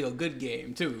right. actually a good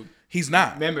game too. He's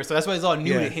not. Remember, so that's why it's all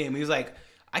new Yeah. to him. He was like,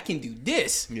 I can do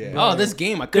this. Yeah. Oh, this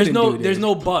game I couldn't do this. there's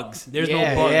no bugs. There's no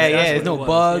Yeah, bugs. yeah. That's There's what no it was.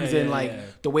 bugs Yeah, and yeah, like yeah.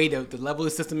 the way the level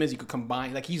system is, you could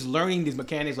combine. Like he's learning these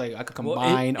mechanics. Like I could Well,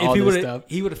 combine if all he this would've- stuff.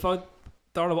 He would have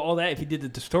thought of all that if he did the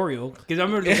tutorial. Because I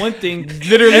remember the one thing,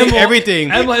 Literally Emo-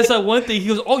 everything. Emma had said one thing. He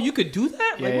goes, "Oh, you could do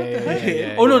that? Like what the heck?"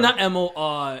 yeah, Oh no, yeah. not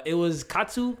Emo. It was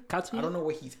Katsu. Katsu. I don't know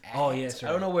where he's at. Oh, yes, I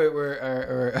right. don't know where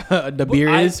the beer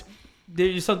I- is.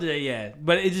 There's something that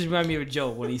but it just reminded me of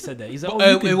Joe when he said that. He's like, "Oh,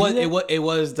 you could do that?" it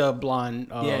was the blonde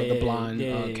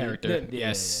Yeah, character. yeah.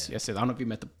 Yes. I don't know if you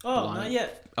met the Oh, blonde. not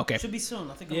yet. Okay. Should be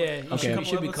soon. I think. Yeah, I'm okay. a He couple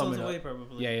should be episodes coming away, up.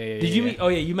 probably. Yeah. Did you meet? Oh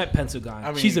yeah, you met Pensugon.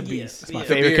 I mean, She's a yeah, beast. yeah. My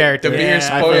favorite beer- character. the beer My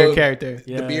spoiled- favorite character.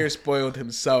 Yeah. The beer spoiled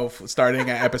himself starting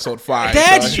at episode 5.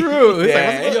 That's so- true. It's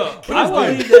Yeah. like, Yo, I I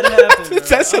believe was, that happened. bro.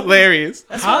 That's hilarious.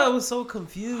 That's why I was so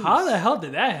confused. how the hell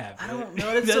did that happen? I don't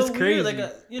know. That's, That's so crazy. weird.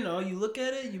 Like, you look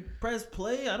at it, you press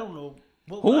play. I don't know.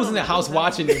 who was in the house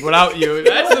watching it without you?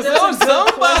 That's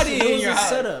somebody There in was your a house.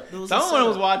 setup. There was a Someone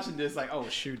was setup. watching this, like, oh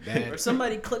shoot, Or man,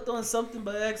 somebody clicked on something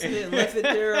by accident and left it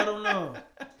there. I don't know.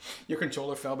 your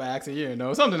controller fell by accident. You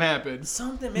know, something happened.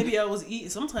 Something. Maybe I was eating.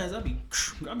 Sometimes I'll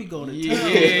be going to Yeah,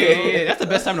 town. that's the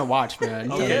best time to watch, man.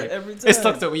 Yeah, Okay. every time. It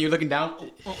sucks though when you're looking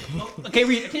down. I can't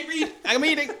read. I'm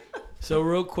eating. So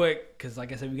real quick, because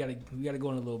like I said, we gotta go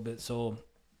in a little bit. So,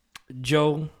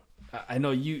 Joe, I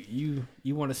know you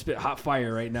want to spit hot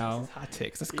fire right now. Hot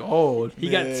takes. Let's go. He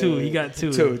got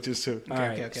two. Just two. All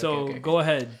right. okay, So okay. go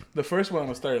ahead. The first one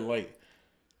will start light.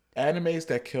 Animes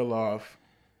that kill off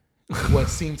what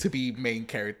seem to be main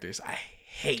characters. I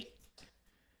hate.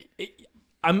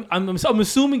 I'm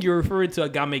assuming you're referring to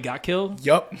Agame got killed.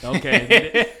 Yup.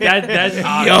 Okay, that's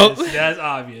obvious. That's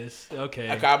obvious. Okay.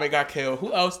 Agame got killed.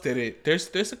 Who else did it?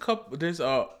 There's a couple. There's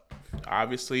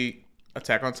obviously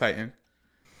Attack on Titan.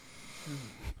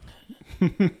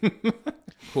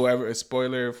 Whoever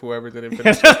didn't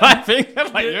finish it. I think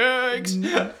I'm like, yikes.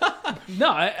 No,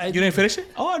 I You didn't finish it?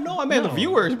 Oh no, I meant the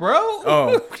viewers, bro.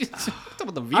 Oh, What's up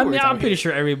with the viewers? I mean, I'm out pretty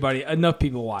here? sure enough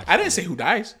people watched. I didn't say who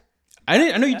dies. I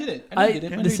didn't. I know you didn't. I know you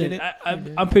didn't. I know you Listen,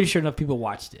 didn't. I'm pretty sure enough people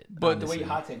watched it. But the way honestly.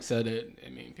 Hot Take said it, I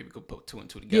mean, people could put two and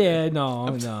two together. Yeah,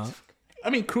 no. I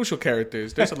mean, crucial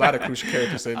characters. There's a lot of crucial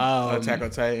characters in Attack on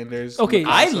Titan. There's Okay,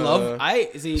 I Mikasa. love. I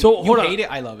see. So, you hold on. hate it.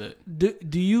 I love it.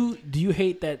 Do you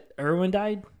hate that Erwin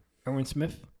died? Erwin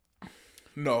Smith?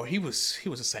 No, he was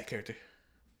a side character.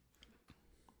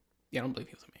 Yeah, I don't believe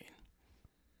he was a main.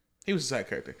 He was a side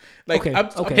character. Like Okay, I'm,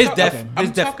 okay. His Okay. death. I'm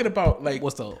His death. talking about like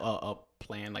What's the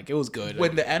plan? Like it was good.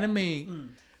 when the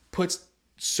anime puts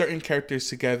certain characters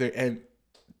together and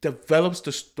develops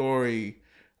the story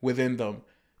within them,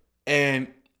 and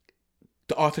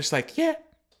the author's like, yeah,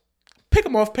 pick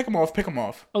them off.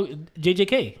 Oh,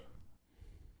 JJK.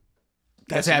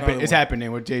 It's another happening. It's one.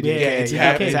 happening with JJK.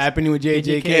 Yeah, It's happening with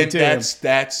JJK And too.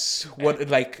 that's what,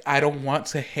 like, I don't want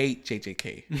to hate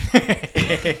JJK.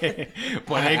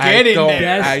 But I they're getting don't.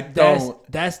 there. I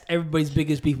don't. That's everybody's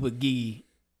biggest beef with Gigi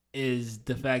is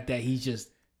the fact that he's just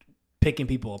picking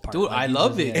people apart. Dude, I he's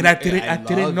love just- it. And I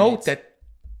didn't love know it. that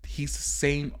he's the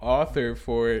same author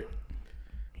for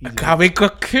He's Akame ga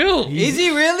Kill. Is he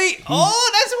really?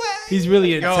 Oh, that's why. He's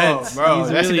really intense. bro, He's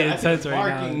that's really that's intense right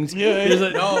now. barking. There's a,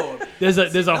 No.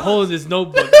 there's a hole in this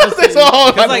notebook. That's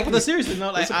all. Because like, but seriously,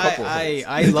 no, like There's a couple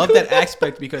I love that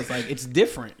aspect because like it's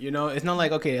different, you know. It's not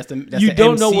like okay, that's you the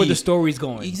don't know MC. where the story's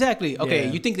going. Exactly. Okay,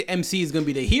 Yeah. you think the MC is gonna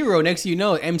be the hero. Next, thing you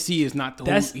know, MC is not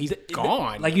the. He's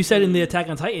gone. Like you said in the Attack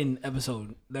on Titan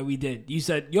episode that we did, you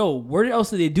said, "Yo, where else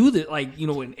did they do that?" Like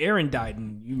when Eren died,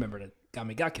 and you remember that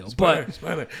Kame got killed. But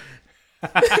Spoiler.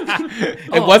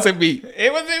 It wasn't me.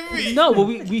 it wasn't me. no, but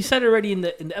we said it already in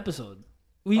the episode.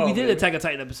 We did really? the Attack on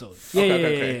Titan episode.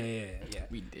 Okay. Yeah.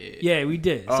 We did. Yeah, we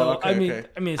did. Oh, So okay, I mean,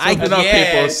 okay. so I I know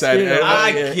Yes, people said yeah, it. I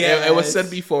It was guess.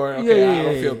 said before. Okay, I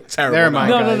don't feel terrible. Never now.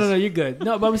 mind. no, guys. you're good.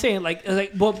 No, but I'm saying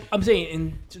well, I'm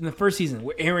saying in the first season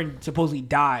where Eren supposedly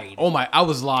died. Oh my! I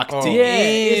was locked in. Yeah,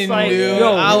 it's like, dude.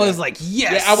 yo, I was like,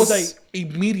 yes. Yeah, I was like-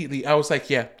 immediately. I was like,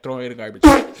 yeah, throw it in the garbage.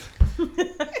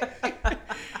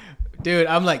 dude.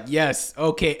 I'm like, yes,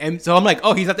 okay. And so I'm like,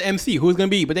 oh, he's not the MC. Who's gonna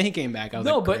be? But then he came back. I was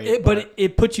No, like, but great,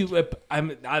 it put you.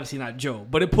 I'm obviously not Joe,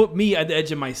 but it put me at the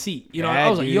edge of my seat. You know, Yeah, I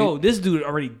was like, dude. "Yo, this dude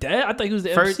already dead." I thought he was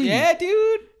the first, MC. yeah,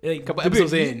 dude. Like, Couple Dabir,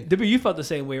 episodes in. Dabir, you felt the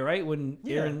same way, right? When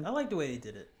Yeah, Eren, I like the way he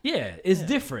did it. yeah, it's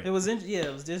different. It was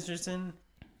it was interesting.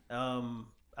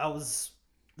 I was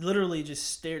literally just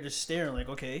staring like,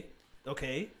 okay,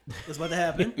 what's about to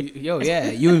happen? Yo, yeah,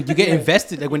 you get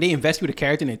invested. Like when they invest with a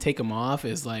character and they take him off,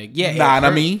 it's like, yeah,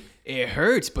 it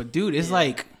hurts, but dude, it's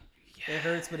like, It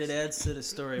hurts, but it adds to the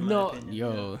story. In No, my opinion.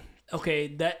 yo, Okay,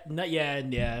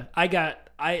 yeah.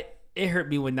 It hurt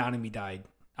me when Nanami died.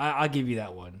 I'll give you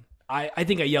that one. I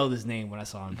think I yelled his name when I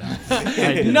saw him die. I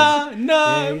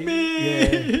did.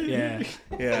 me. Yeah.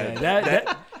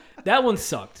 That one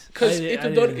sucked. Because I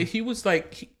Itadori, didn't- he was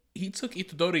like, he took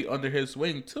Itadori under his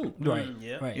wing too. right,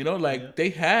 yeah. right. You know, like they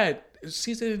had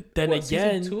season.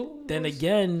 Season two? Then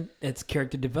it's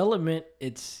character development.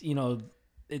 It's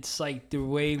it's like the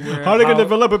way where How they gonna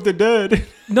develop if they're dead?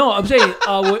 No, I'm saying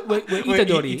with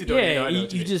Itadori. Itadori, Yeah, no, I know you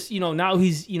what you mean. just now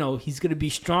he's gonna be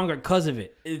stronger because of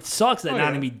it. It sucks that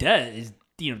Nanami dead is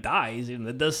dies.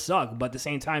 It does suck, but at the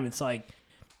same time, it's like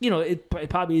it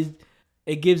probably is.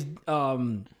 It gives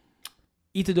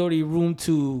Itadori room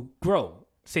to grow.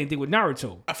 Same thing with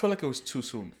Naruto. I feel like it was too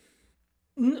soon.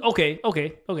 Okay,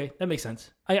 that makes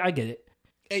sense. I get it.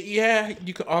 Yeah,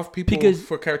 you could off people Because-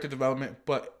 for character development,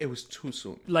 but it was too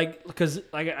soon. Because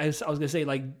I was gonna say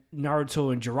like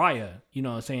Naruto and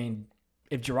Jiraiya. Saying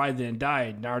if Jiraiya didn't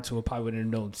die, Naruto probably wouldn't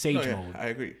have known Sage Mode. I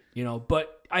agree.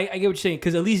 But I get what you're saying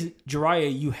because at least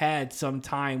Jiraiya, you had some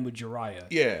time with Jiraiya.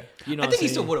 Yeah, I think he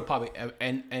still would have probably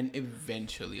and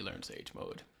eventually learned Sage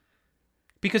Mode.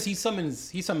 Because he summons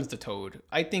the Toad.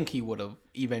 I think he would have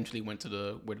eventually went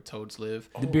to where the Toads live.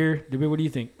 Dabir, what do you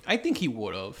think? I think he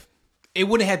would have. It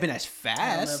wouldn't have been as I don't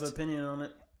have fast. an opinion on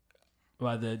it.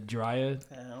 About the Jiraiya?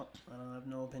 I don't have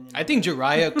no opinion. I think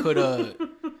Jiraiya could have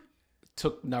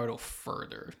took Naruto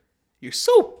further. you're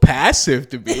so passive,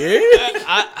 Dabir.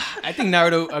 I think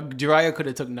Jiraiya could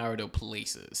have took Naruto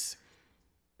places.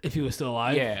 If he was still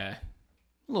alive? Yeah,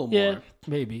 a little Yeah, more,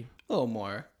 maybe. a little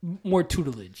more. More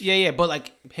tutelage. Yeah, but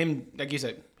like him, like you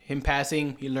said, him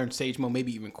passing, he learned Sage Mode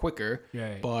maybe even quicker.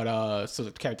 Right. But so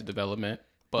the character development.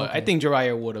 But Okay. I think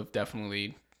Jiraiya would have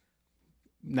definitely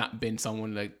not been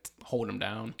someone to hold him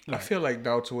down. I feel like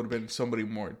Naruto would have been somebody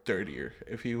more dirtier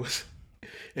if he was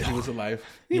alive.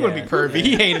 He would be pervy.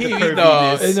 He hated the No,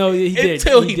 perviness. No, he did.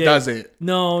 Until he did. doesn't.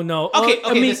 No. Okay,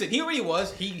 I mean, listen. He already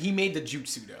was. He made the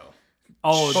jutsu though.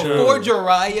 Oh, Before true.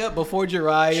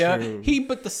 Jiraiya, True. he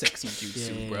put the sexy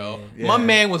jutsu, bro. Yeah. My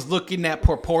man was looking at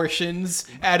proportions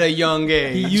at a young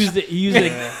age. He used it. He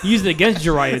used it against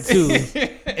Jiraiya too.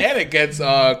 And against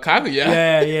Kaguya.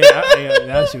 Yeah.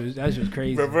 That was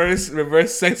crazy.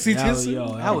 Reverse sexy That was, jutsu.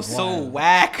 yo, that was so wild.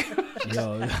 whack.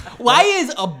 Yo, Why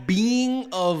is a being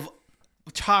of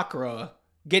chakra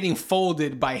getting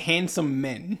folded by handsome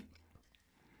men?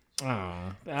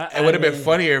 It would have been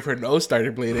funnier if her nose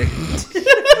started bleeding.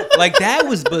 Like that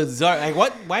was bizarre. Like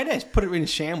what? Why did I put it in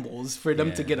shambles for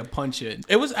them to get a punch in?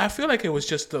 It was. I feel like it was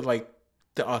just the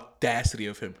audacity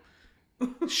of him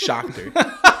shocked her.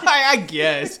 I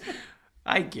guess.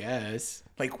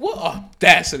 Like, what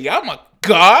audacity? I'm a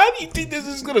god. You think this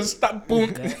is gonna stop?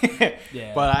 Boom.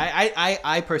 Yeah. But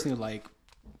I personally like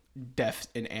death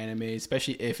in anime,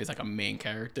 especially if it's like a main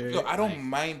character. Yo, I don't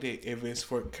mind it if it's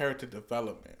for character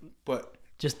development, but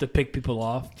just to pick people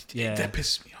off. Yeah, that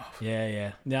pisses me off.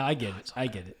 Yeah. I get it. I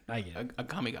get it.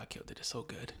 Agami got killed. It is so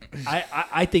good.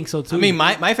 I think so too. I mean,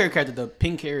 my favorite character,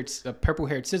 the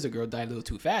purple-haired scissor girl, died a little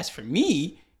too fast for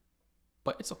me,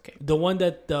 but it's okay. The one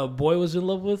that the boy was in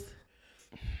love with.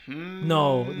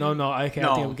 No. I can't.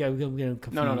 No. I think I'm getting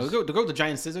confused. No. The girl with the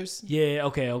giant scissors. Yeah.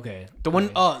 Okay. The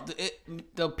one.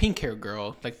 The pink-haired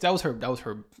girl. Like that was her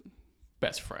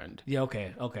best friend. Yeah.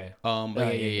 Okay.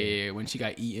 Yeah. When she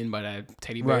got eaten by that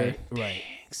teddy bear. Right. Dang,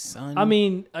 son. I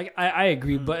mean, I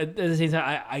agree, but at the same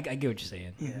time, I get what you're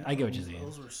saying. Yeah, I get what you're saying.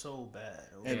 Those were so bad.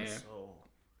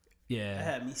 Yeah. That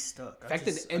had me stuck. The fact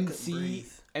that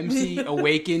MC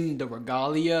awakened the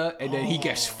regalia, and then he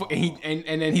gets he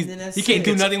can't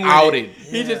do nothing with outed. It.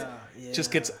 He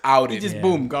Just gets outed. He just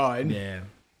boom gone. Yeah.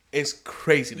 It's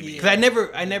crazy to me. Because I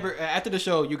never after the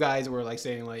show, you guys were like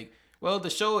saying like, well, the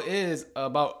show is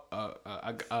about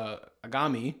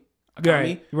Agami.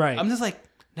 Right. I'm just like,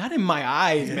 not in my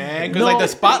eyes, man. Because like the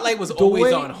spotlight was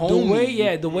always on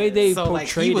homie. The way they so portrayed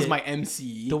like, he was it, my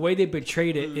MC. the way they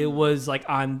portrayed it, it was like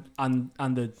on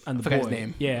the forgot boy. his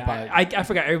name. Yeah, But- I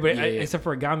forgot everybody Yeah. except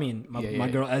for Agami and my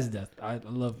girl Esdeath. I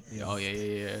love. Oh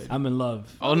yeah. I'm in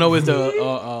love. All I know is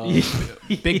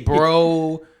the big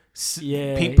bro,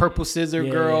 Yeah. pink purple scissor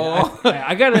Yeah, girl.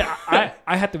 I gotta.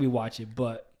 I have to rewatch it,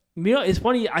 but. You know, it's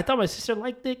funny. I thought my sister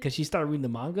liked it because she started reading the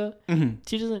manga. Mm-hmm.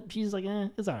 She doesn't. She's like,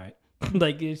 it's all right.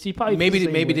 Like she probably maybe feels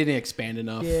the same they way. didn't expand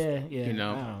enough. Yeah. You I don't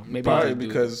know, maybe Probably they do.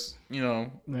 because, Yeah,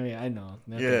 I know.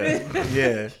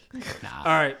 yeah. All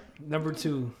right, number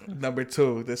 2. Number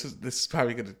 2. This is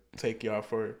probably gonna take y'all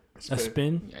for A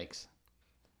spin. Yikes.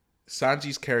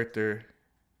 Sanji's character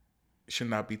should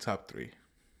not be top 3.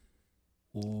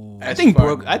 Ooh. I think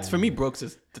Brooks. For me, Brooks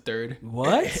is the third.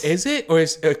 What? Is it, or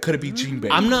could it be Jinbei?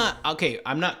 I'm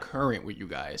not current with you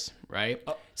guys, right?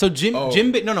 So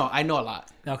Jinbei. No, I know a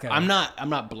lot. Okay. I'm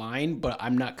not blind, but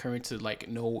I'm not current to like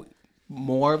know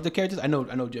more of the characters. I know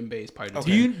Jinbei is part of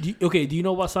the team. Do you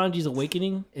know about Sanji's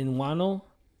awakening in Wano?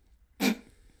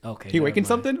 Okay. He awakened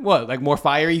something? What? Like more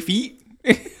fiery feet?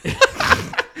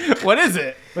 What is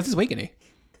it? What's his awakening?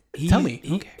 Tell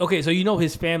me. Okay, so you know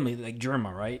his family, like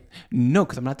Germa, right? No,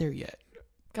 because I'm not there yet.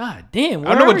 God damn. I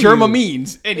don't know what Germa you?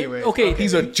 means. Anyway. Okay.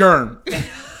 He's a germ.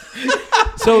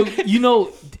 So you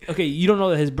know, you don't know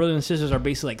that his brothers and sisters are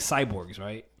basically like cyborgs,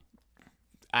 right?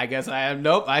 I guess I am.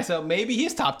 Nope. I said maybe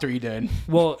he's top 3 then.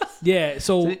 Well, yeah.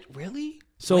 So Really?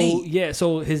 so Wait. yeah.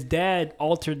 So his dad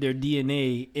altered their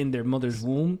DNA in their mother's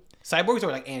womb. Cyborgs are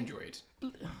like androids.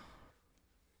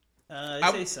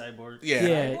 I say cyborg. Yeah.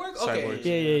 Cyborg? Okay. Cyborgs.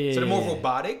 Yeah. So they're more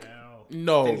robotic?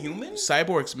 No. Than human?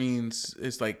 Cyborgs means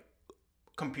it's like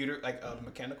Computer, like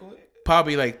mechanical?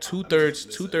 probably like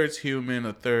 2/3 human,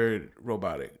 1/3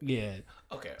 robotic. Yeah.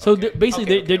 Okay. So okay.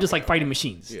 basically, they're just like fighting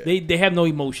machines. Yeah. They have no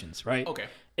emotions, right? Okay.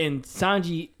 And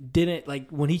Sanji didn't like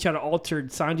when he tried to alter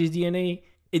Sanji's DNA,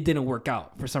 it didn't work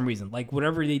out for some reason. Like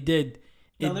whatever they did,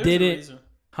 it there's didn't. a reason.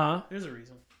 Huh? There's a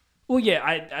reason. Well, yeah.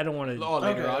 I don't want to. Oh,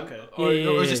 later on? Okay. Or, Yeah,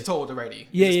 or yeah, it's yeah. just told already?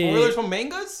 Yeah, Is it yeah, spoilers yeah. from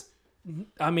mangas?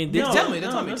 I mean, Tell me.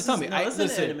 it's Tell me. in the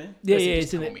Listen. anime. Yeah, Listen, yeah, just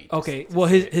it's in tell it. me. Okay. Well,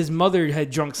 his mother had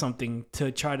drunk something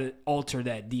to try to alter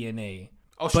that DNA.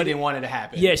 Oh, she didn't want it to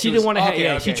happen. Yeah, she didn't want to. okay,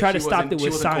 Yeah, she tried to stop wasn't- it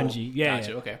with she wasn't Sanji. cool. Yeah,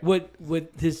 Gotcha, okay.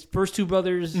 With his first 2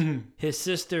 brothers, his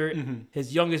sister,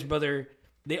 his youngest brother,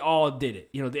 they all did it.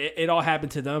 You know, it all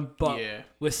happened to them. But Yeah.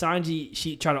 with Sanji,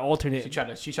 she tried to alternate. She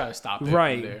tried to stop it. from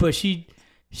Right, there. but she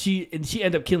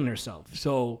ended up killing herself.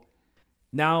 So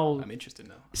now, I'm interested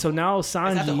now.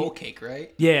 Sanji. That's the whole cake,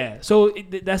 right? Yeah, so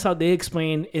that's how they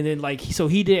explain, and then like so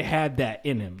he didn't have that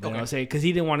in him. You know what I'm saying? Because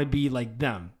he didn't want to be like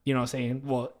them. You know what I'm saying?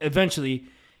 Well, eventually,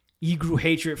 he grew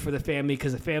hatred for the family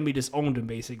because the family just owned him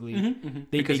basically.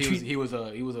 Because he was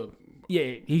a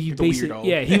yeah, he a basically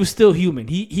weirdo. he was still human.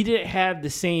 He didn't have the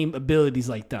same abilities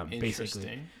like them basically.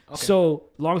 interesting. Okay. So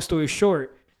long story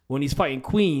short, when he's fighting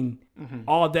Queen,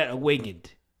 all that awakened.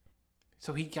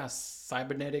 So he got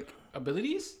cybernetic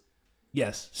abilities?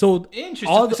 Yes. So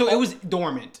Interesting. So it was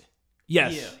dormant.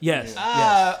 yes, Yeah.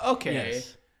 yes. Okay.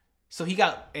 Yes. So he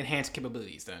got enhanced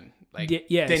capabilities then. Like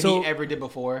Yeah, than so- he ever did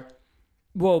before.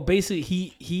 Well, basically,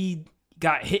 he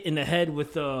got hit in the head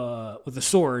with a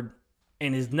sword,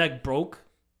 and his neck broke,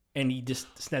 and he just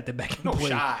snapped it back in No place.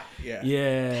 shot. Yeah.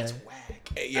 Yeah. Whack.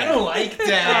 Yeah. I don't like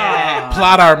that.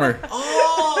 Plot armor.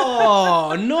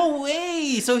 Oh, no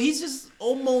way. So he's just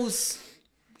almost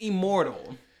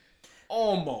immortal.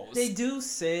 Almost. They do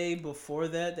say before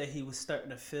that he was starting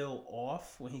to feel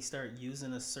off when he started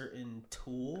using a certain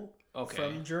tool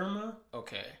from Germa.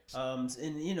 Okay. And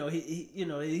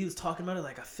he was talking about it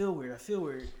like I feel weird,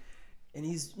 and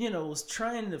he's was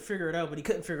trying to figure it out, but he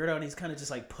couldn't figure it out. And he's kind of just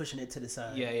like pushing it to the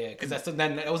side. Yeah, because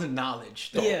that wasn't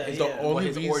knowledge. The only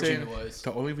his origin was.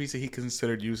 The only reason he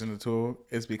considered using the tool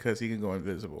is because he can go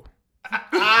invisible.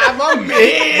 My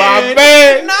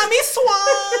man, Nami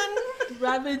Swan.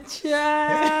 Robin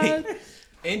Chan.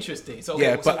 Interesting. So,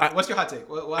 what's your hot take?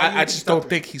 I just don't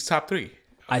think he's top 3.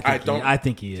 I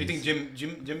think he is. Do you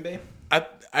think Jinbei?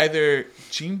 Either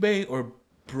Jinbei or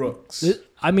Brooks.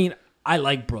 I mean, I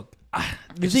like Brooke.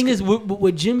 The thing is, with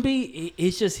Jinbei,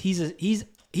 it's just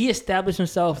he established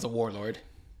himself as a warlord,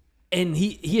 and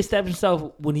he established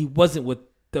himself when he wasn't with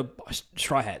the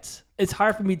Straw Hats. It's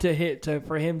hard for me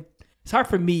It's hard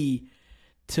for me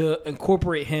to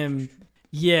incorporate him.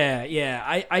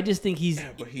 Yeah. I just think he's. Yeah,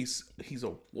 but he's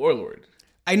a warlord.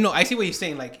 I know. I see what you're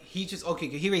saying. Like he just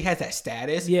he already has that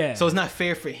status. Yeah. So it's not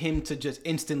fair for him to just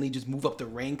instantly just move up the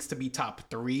ranks to be top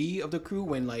 3 of the crew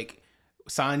when like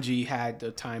Sanji had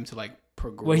the time to like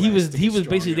progress. Well, he was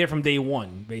basically there from day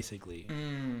one, basically.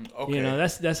 Okay.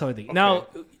 That's how I think. Okay. Now,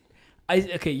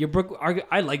 your Brooke.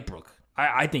 I like Brooke.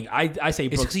 I think I say It's Brooke.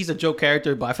 because he's a joke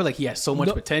character, but I feel like he has so much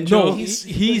potential. No,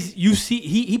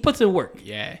 he puts in work.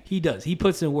 Yeah, he does. He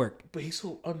puts in work. But he's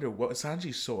so underwhelming.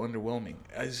 Sanji's so underwhelming.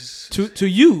 To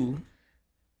you,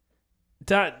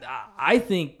 I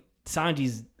think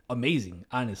Sanji's amazing.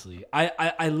 Honestly,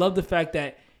 I love the fact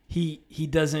that he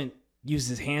doesn't use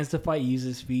his hands to fight. He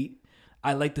uses his feet.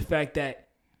 I like the fact that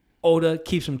Oda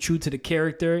keeps him true to the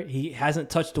character. He hasn't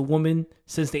touched a woman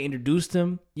since they introduced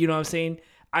him. You know what I'm saying?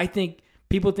 I think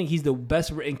people think he's the best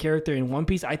written character in One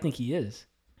Piece. I think he is.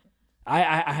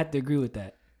 I have to agree with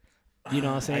that. You know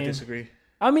what I'm saying? I disagree.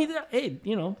 I mean, hey,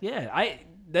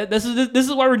 this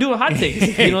is why we're doing hot takes.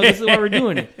 This is why we're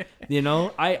doing it.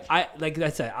 I like I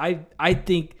said, I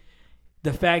think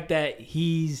the fact that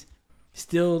he's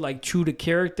still like true to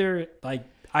character, like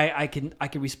I can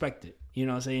respect it. You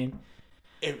know what I'm saying?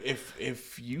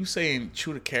 If you saying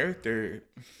true to character,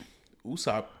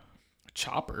 Usopp,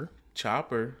 Chopper,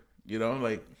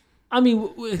 like I mean,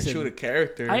 listen, true to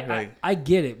character. I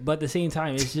get it, but at the same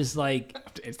time, it's just like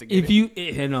if you,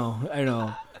 I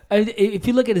know. If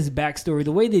you look at his backstory,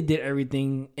 the way they did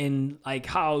everything, and like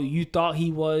how you thought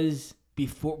he was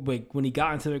before, like when he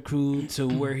got into the crew to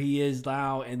where he is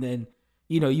now, and then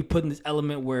you put in this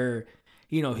element where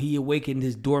he awakened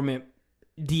his dormant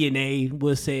DNA.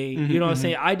 We'll say, you know what I'm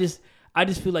saying. I just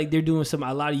feel like they're doing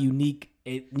a lot of unique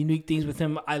things with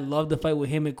him. I love the fight with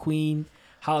him and Queen,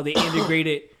 how they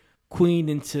integrated Queen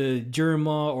into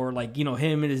Germa, or like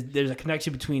him and there's a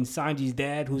connection between Sanji's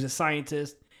dad, who's a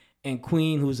scientist, and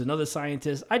Queen, who's another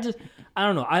scientist. I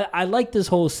don't know. I like this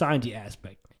whole Sanji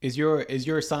aspect. Is your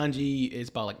Sanji is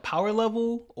about like power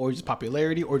level, or just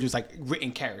popularity, or just like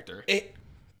written character? It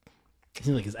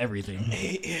seems like it's everything.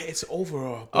 It's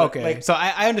overall. Okay, like, so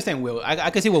I understand Will. I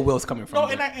can see where Will's coming from.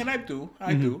 No, and I do,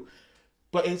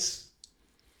 but it's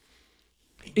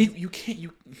you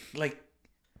can't like.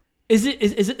 Is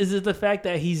it the fact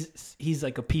that he's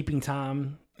like a peeping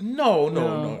Tom? No,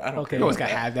 I don't. Okay, you always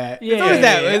gotta have that. Yeah,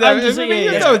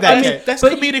 that's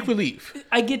comedic relief.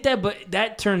 I get that, but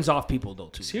that turns off people though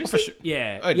too. Seriously, for sure.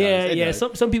 Yeah, It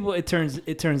does. Some people it turns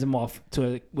them off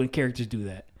when characters do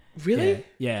that. Really?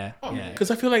 Yeah.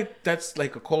 Because I feel like that's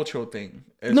like a cultural thing.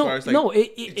 As far as like,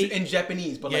 in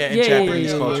Japanese, but like in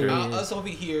Japanese culture. Us over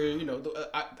here,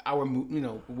 our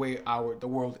where the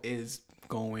world is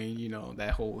going,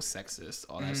 that whole sexist,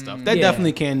 all that stuff. That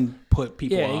definitely can put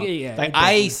people off. Yeah, like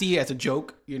I see it as a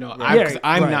joke, because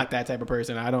I'm not that type of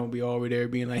person. I don't be over there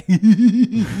being like, that's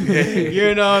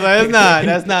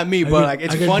not me. But like,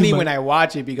 it's funny when I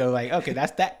watch it because like, okay,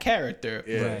 that's that character.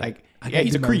 Yeah. Like,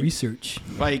 he's a creep. Research.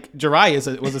 Like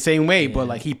Jiraiya was the same way, but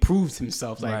like he proves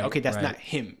himself. Like, Right, okay, that's right. not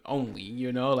him only.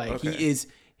 Like Okay. he is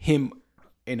him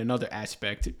in another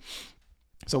aspect.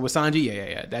 So with Sanji,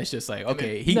 yeah, that's just like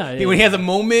okay. When he has a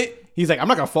moment, he's like, I'm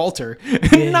not gonna falter.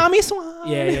 Nami Swan.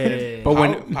 Yeah. But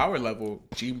when power level,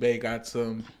 Jinbei got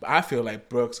some. I feel like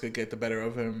Brooks could get the better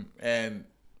of him, and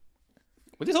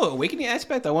with this whole awakening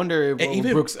aspect, I wonder if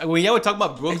even Brooks. When y'all would talk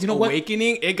about Brooks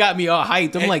awakening, it got me all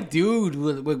hyped. I'm like, dude,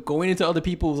 we're going into other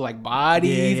people's like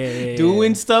bodies,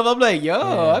 doing stuff. I'm like,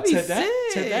 yo, I'd be sick.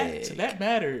 To that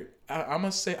matter, I'm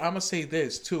gonna say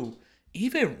this too.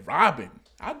 Even Robin,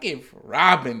 I'll give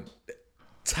Robin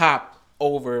top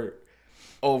over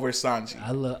Sanji.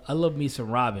 I love me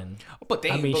some Robin. But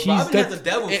Robin has a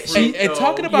devil fruit. And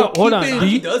talking about hold on.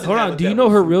 keeping- Do you know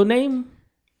her real name?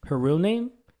 Her real name?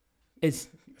 It's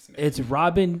It's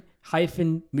Robin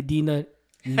Medina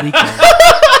Nico.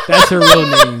 That's her real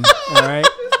name. All right.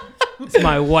 It's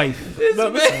my wife.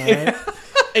 All right?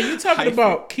 And you talking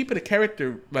about keeping a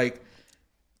character like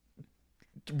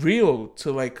real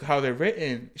to like how they're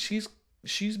written.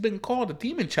 She's been called a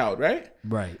demon child, right?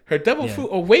 Right. Her devil fruit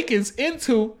awakens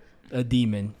into a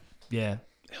demon. Yeah.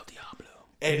 El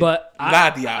Diablo. But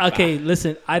Diablo. Okay,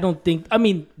 listen. I don't think. I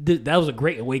mean, that was a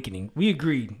great awakening. We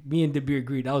agreed. Me and Dabir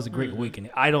agreed that was a great awakening.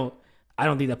 I don't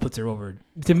think that puts her over.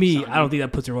 To me, Sanji. I don't think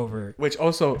that puts her over. Which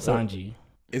also Sanji.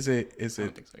 Is it? I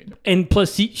don't think so either. And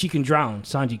plus, she can drown.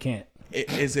 Sanji can't.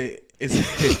 Is it?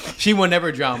 She will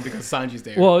never drown because Sanji's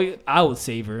there. Well, I would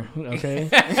save her. Okay.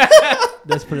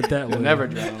 Let's put it that way. She'll never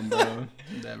drown, bro.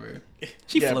 Never.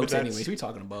 She floats anyways. What are you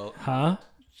talking about? Huh?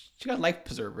 She got life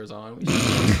preservers on. What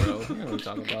you bro? You know what I'm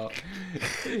talking about.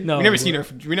 No, we never seen her.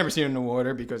 We never seen her in the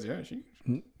water because she.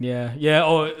 Yeah.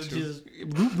 Oh, just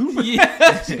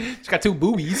she got 2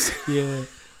 boobies. Yeah,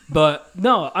 but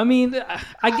no. I mean,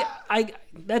 I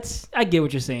get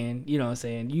what you're saying. You know what I'm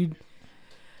saying.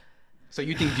 So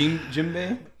you think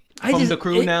Jinbei from the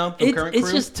crew now? The current crew?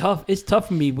 It's just tough. It's tough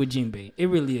for me with Jinbei. It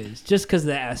really is. Just because of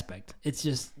that aspect. It's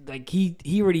just like he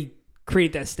already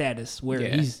created that status where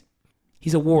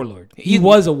he's a warlord. He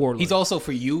was a warlord. He's also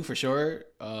for you for sure.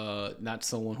 Not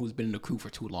someone who's been in the crew for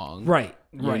too long. Right.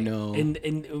 You know. And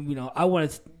you know, I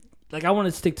want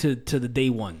to stick to the day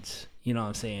ones. You know what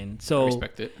I'm saying? So I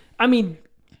respect it. I mean,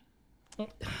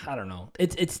 I don't know.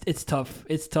 It's tough.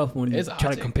 It's tough when you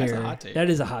try to compare. That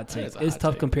is a hot take. It's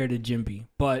tough compared to Jinbei,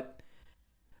 but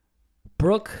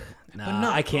Brooke,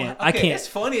 I can't. Okay, I can't. It's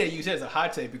funny that you said it's a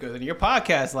hot take because in your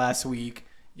podcast last week,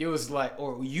 it was like,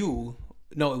 or you.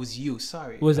 No, it was you.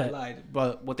 Sorry, what was that? I lied.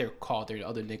 But what they're called, their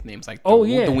other nicknames, like the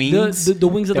wings, the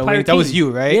wings of the Pirate King. That was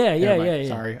you, right? Yeah.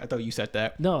 Sorry, I thought you said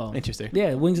that. No, interesting.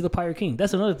 Yeah, wings of the Pirate King.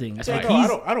 That's another thing. That's like,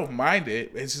 I don't mind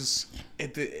it. It's just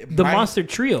the monster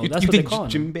trio. That's what they call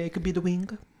him. Jinbei could be the wing?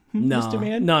 No, Mr.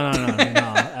 Man? No,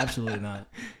 absolutely not.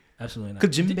 Absolutely not.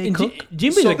 Could Jinbei cook?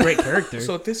 Jinbei's a great character.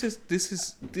 So this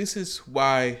is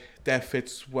why that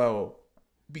fits well,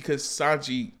 because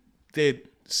Sanji did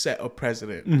set a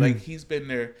precedent. Mm-hmm. Like he's been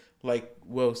there, like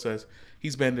Will says,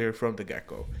 he's been there from the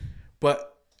get-go.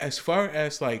 But as far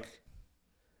as like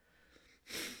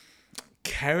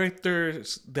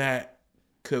characters that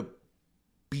could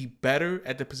be better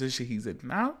at the position he's in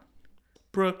now,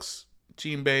 Brooks,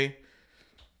 Jinbei,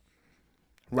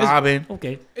 Robin.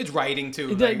 Okay. It's writing too.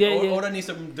 Like, Oda needs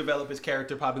to develop his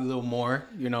character probably a little more,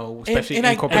 you know, especially and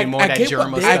incorporating more of that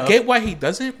Germa stuff. I get why he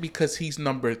doesn't, because he's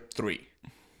number 3.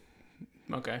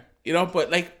 Okay. You know, but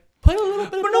like put a little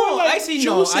bit more. No, like, I see.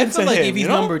 No, I feel like if he's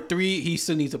number 3, he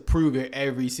still needs to prove it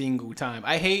every single time.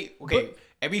 I hate. Okay,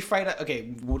 every fight.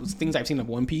 Okay, things I've seen of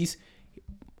One Piece,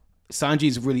 Sanji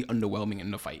is really underwhelming in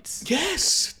the fights.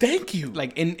 Yes, thank you.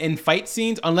 Like in fight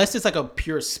scenes, unless it's like a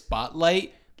pure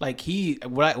spotlight. Like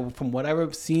from what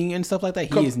I've seen and stuff like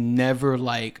that, he is never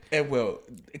like. And well,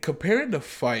 comparing the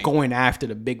fight, going after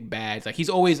the big bads, like he's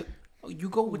always. You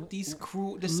go with these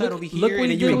crew, this side over here,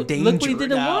 and you're in danger. Look what he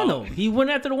did in Wano. He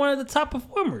went after one of the top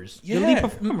performers, the lead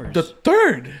performers, the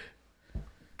third,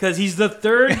 because he's the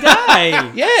third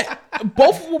guy. Yeah,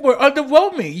 both of them were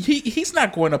underwhelming. He's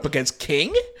not going up against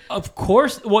King, of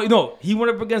course. Well, no, he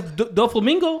went up against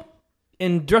Doflamingo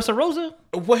in Dressrosa.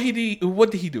 What did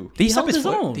he do? He held his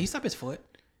own. Did he stop his foot?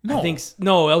 No, I think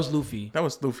no. That was Luffy. That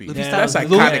was Luffy. That's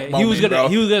iconic. He was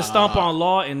gonna stomp on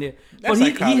Law, and but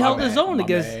he held his own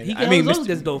against. He held his own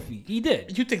against Dofi. He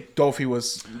did. You think Dofi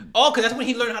was? Oh, because that's when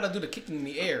he learned how to do the kicking in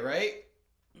the air, right?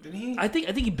 Didn't he? I think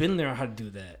he been learning how to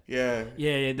do that. Yeah.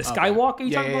 The Skywalker.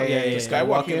 You talking about? Yeah. The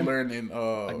Skywalker learned in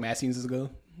like mad scenes ago.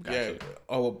 Gotcha. Yeah.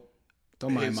 Oh,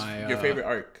 don't mind my your favorite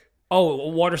arc. Oh,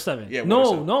 Water 7. Yeah.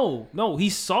 No. He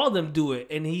saw them do it,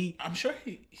 and I'm sure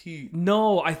he.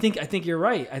 No, I think you're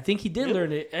right. I think he did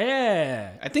learn it.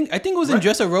 Yeah. I think it was in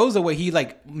Dressrosa where he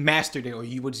like mastered it, or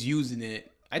he was using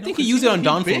it. I think he used it on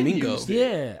Don Flamingo.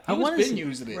 Yeah, I want to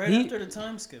using it right after the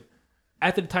time skip.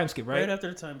 After the time skip, right? Right after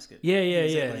the time skip. Yeah.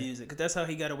 Use it because that's how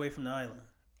he got away from the island.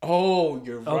 Oh,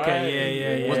 you're right.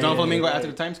 Okay, yeah. Was Don Flamingo after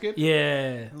the time skip?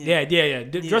 Yeah.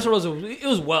 Dressrosa, it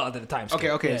was well after the time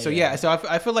skip. Okay. So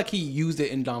I feel like he used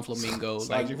it in Don Flamingo.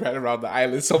 Like you ran around the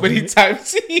island so many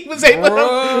times, he was able to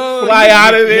fly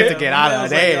out of there. To get out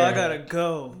of there. I gotta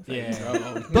go.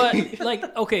 Yeah. But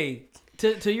like, okay,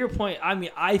 to your point, I mean,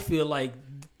 I feel like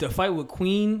the fight with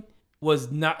Queen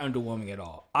was not underwhelming at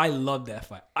all. I love that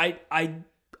fight.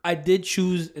 I did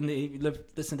choose, and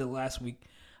listen to last week,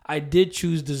 I did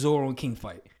choose the Zoro and King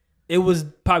fight. It was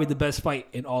probably the best fight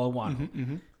in all of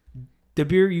Wano.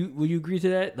 Dabir, will you agree to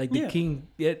that? Like the Yeah. King,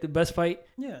 the best fight.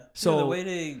 Yeah. So- the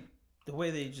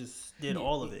way they just did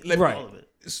all of it. Right. All of it.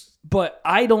 But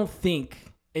I don't think,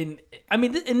 and I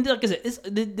mean, and like I said,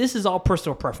 this is all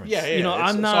personal preference. Yeah, You know,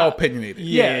 it's, I'm not. It's all opinionated.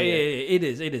 Yeah, it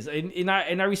is, and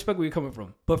I respect where you're coming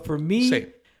from. But for me,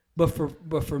 Same. but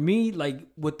for me, like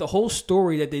with the whole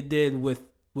story that they did with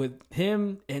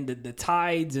him and the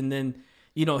tides, and then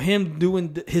him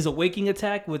doing his awakening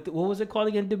attack with what was it called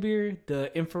again, Dabir?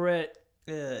 The infrared.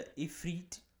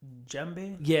 Ifrit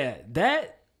Jambe. Yeah,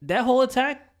 that whole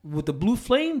attack with the blue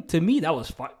flame, to me, that was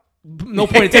fire. No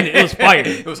point intended. It was fire.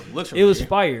 It was literally. It was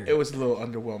fire. It was a little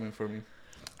underwhelming for me.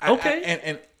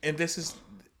 Okay. And this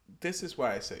is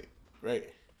why I say, right?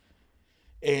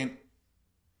 And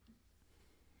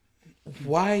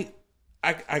why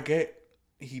I get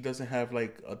he doesn't have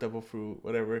like a devil fruit,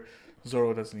 whatever.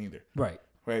 Zoro doesn't either. Right.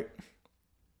 Right.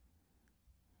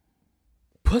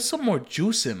 Put some more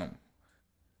juice in him.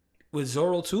 With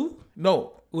Zoro too?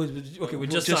 No. With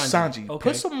just Sanji. Okay.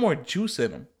 Put some more juice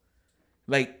in him.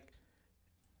 Like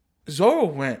Zoro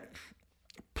went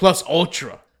plus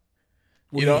ultra.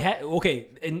 Well, You know? he had, okay,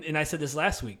 and I said this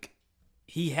last week.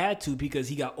 He had to because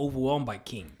he got overwhelmed by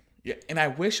King. Yeah, and I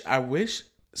wish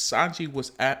Sanji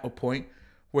was at a point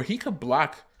where he could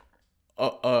block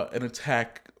an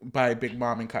attack by Big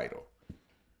Mom and Kaido.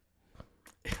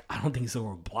 I don't think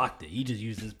Zoro blocked it. He just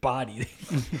used his body.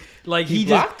 Like He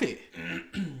blocked it.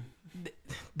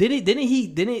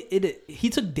 He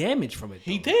took damage from it.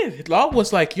 He though. did. Law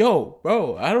was like, "Yo,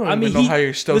 bro, I don't even know how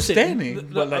you're still standing."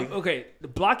 But like, okay, the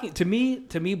blocking to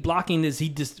me, blocking is he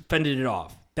just fended it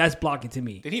off. That's blocking to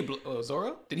me. Did he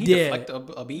Zoro? Did he Yeah. deflect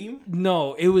a beam?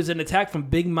 No, it was an attack from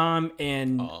Big Mom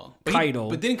and Kaido.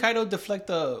 But didn't Kaido deflect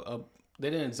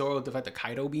didn't Zoro deflect the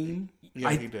Kaido beam?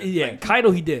 yeah, he did. Yeah,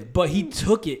 Kaido he did, but he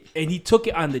took it and he took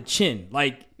it on the chin.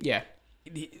 Like Yeah.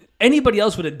 anybody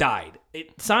else would have died.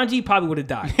 Sanji probably would have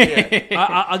died.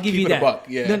 I'll give you Keep it a that. buck,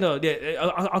 yeah. No,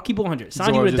 I'll keep it 100. Sanji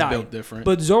Zoro would have just died. built different.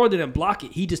 But Zoro didn't block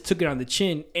it. He just took it on the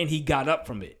chin and he got up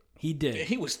from it. He did.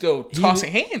 He was still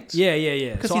tossing hands. Yeah.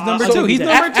 Because So he's I'll number give two. you He's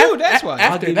that. number two. That's why.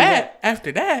 I'll give you that.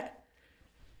 After that,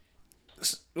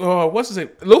 what's his name?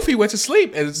 Luffy went to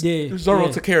sleep and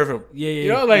Zoro took care of him. Yeah. You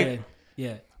know, like,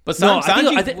 yeah. But No,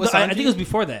 Sanji, I think it was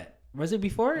before that. Was it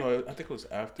before? no, I think it was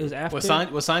after. It was after.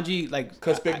 was Sanji like?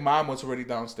 Because Big Mom was already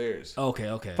downstairs.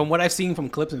 Okay. From what I've seen from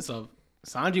clips and stuff,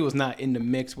 Sanji was not in the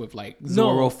mix with like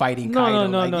Zoro fighting Kaido.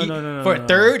 No. For a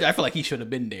third, I feel like he should have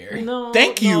been there. No,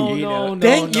 Thank you. No, You no, know, no,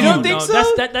 thank no, you. no, don't think no.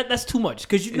 so? That's too much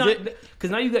because it?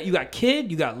 now you got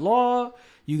Kid, you got Law,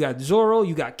 you got Zoro,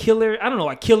 you got Killer. I don't know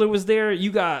why Killer was there.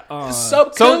 You got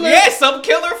Sub So killer. yeah, some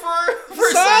killer for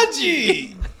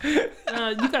Sanji.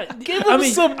 you got Give him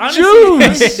some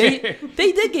honestly, juice.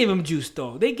 They did give him juice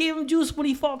though. They gave him juice when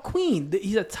he fought Queen.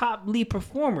 He's a top lead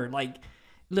performer. Like,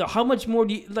 look, how much more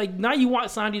do you like? Now you want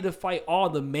Sanji to fight all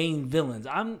the main villains.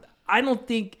 I don't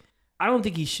think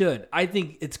he should. I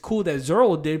think it's cool that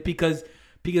Zoro did because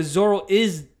Zoro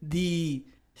is the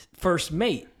first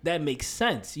mate. That makes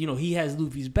sense. You know, he has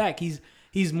Luffy's back.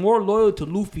 He's more loyal to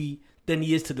Luffy than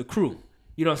he is to the crew.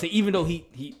 You know what I'm saying? Even though he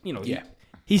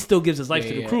still gives his life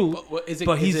to the crew. But is it?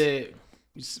 but Is it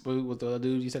what the other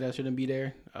dude you said that shouldn't be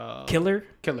there? Killer.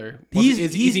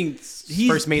 He's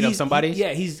first mate of somebody.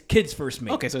 He's Kid's first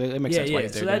mate. Okay, so that makes sense why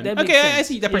he's there. So that then. makes Okay, sense. I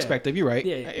see that Yeah. perspective. You're right.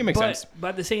 Yeah, It makes sense. But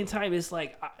at the same time, it's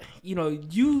like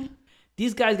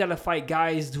these guys got to fight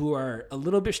guys who are a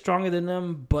little bit stronger than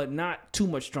them, but not too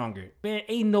much stronger. Man,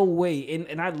 ain't no way.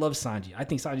 And I love Sanji. I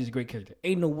think Sanji's a great character.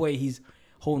 Ain't no way he's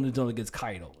holding his own against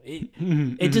Kaido.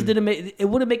 It just didn't make. It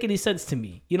wouldn't make any sense to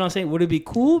me. You know what I'm saying? Would it be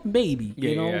cool? Maybe. Yeah,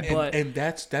 you know, yeah. but and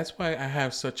that's why I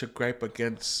have such a gripe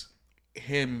against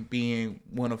him being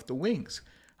one of the wings.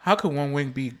 How could one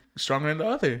wing be stronger than the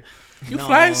other? You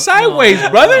flying sideways,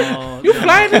 brother. You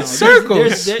flying in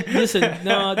circles.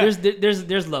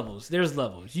 There's levels. There's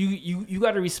levels. You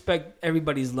got to respect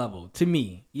everybody's level. To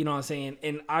me, you know what I'm saying,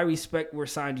 and I respect where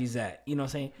Sanji's at. You know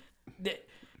what I'm saying.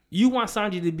 You want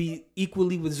Sanji to be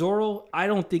equally with Zoro? I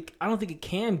don't think it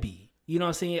can be. You know what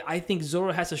I'm saying? I think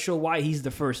Zoro has to show why he's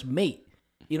the first mate.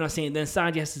 You know what I'm saying? Then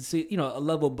Sanji has to see, a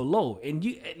level below, and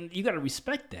you got to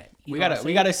respect that. We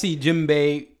gotta see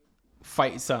Jinbei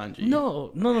fight Sanji.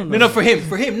 No. For him.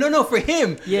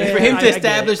 Yeah, for him to I get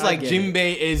establish it. I like get it.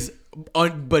 Jinbei is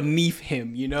beneath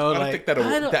him. You know, I don't think that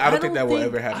will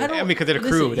ever happen. I mean, because they're a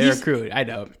crew. They're a crew. I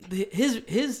know.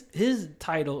 His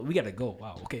title. We gotta go.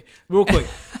 Wow. Okay. Real quick.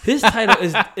 His title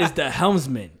is the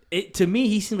helmsman. To me,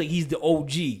 he seems like he's the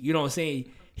OG. You know what I'm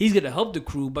saying? He's gonna help the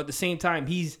crew, but at the same time,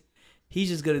 he's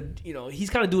just gonna. He's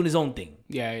kind of doing his own thing.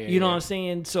 Yeah. You know what I'm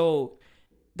saying? So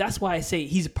that's why I say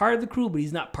he's part of the crew, but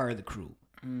he's not part of the crew.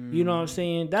 You know what I'm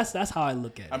saying? That's how I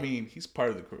look at it. I mean, he's part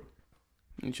of the crew.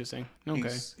 Interesting. Okay.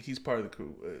 He's part of the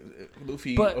crew.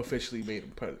 Luffy But- officially made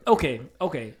him part of the crew.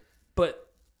 Okay. But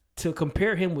to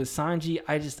compare him with Sanji,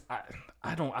 I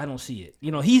don't see it.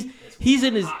 You know, he's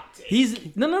in his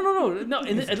no.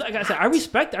 And like I said, I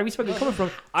respect where you're coming from.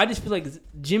 I just feel like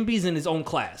Jinbe's in his own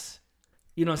class.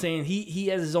 You know what I'm saying? He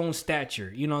has his own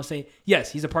stature. You know what I'm saying?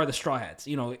 Yes, he's a part of the Straw Hats.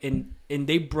 You know, and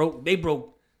they broke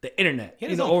the internet. He had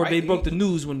You his know, own or pri- they broke the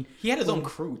news when He had his own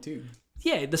crew too.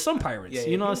 yeah, the Sun Pirates. Yeah, you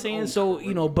know he what I'm was saying? own So crew.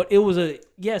 you know, but it was an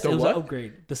what?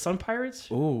 upgrade. The Sun Pirates,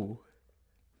 Ooh.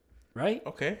 right?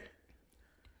 Okay.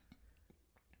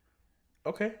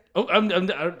 Okay. Oh, I don't No,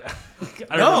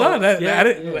 know. I Yeah,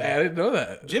 didn't know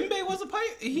that. Jinbei was a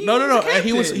pirate. No.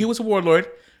 He was a warlord,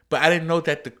 but I didn't know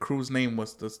that the crew's name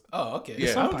was the. Oh, okay.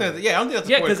 Yeah. I don't think that's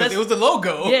Yeah, a 'cause because it was the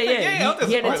logo. Yeah, I don't think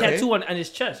he had a that's a spoiler. tattoo on his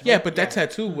chest. Yeah, right? but that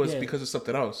tattoo was Yeah. because of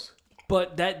something else.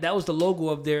 But that was the logo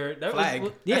of their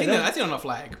Flag. Yeah, I see on a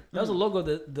flag. that was the logo of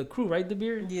the crew, right?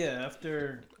 Dabir. Yeah,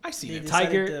 after I see they it. decided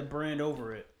Tiger- to brand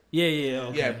over it. Yeah.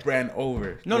 Okay. Yeah, brand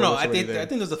over. No, It was I already think there.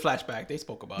 there's a flashback. They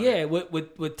spoke about it. Yeah,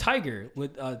 with Tiger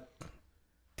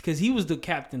because he was the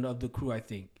captain of the crew, I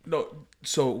think. No.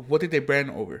 So what did they brand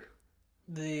over?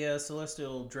 The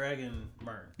Celestial Dragon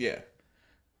mark. Yeah.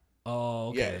 Oh,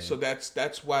 okay. Yeah. So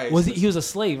that's why he was a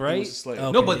slave, right? was a slave.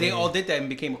 Okay, No, but they yeah. all did that and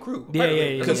became a crew.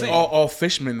 Yeah. because Yeah. all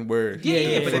fishermen were.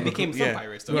 Yeah, but they yeah. became some Yeah.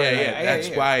 pirates. Yeah, That's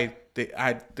why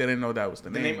I didn't know that was the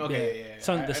The name. name. Okay,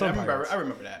 yeah. The Sun Pirates. I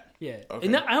remember that. Yeah, Okay.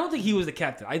 and I don't think he was the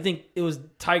captain. I think it was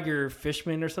Tiger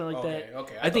Fishman or something like that.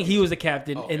 Okay. I think he was the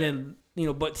captain, Okay. and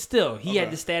then but still, he had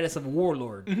Okay. the status of a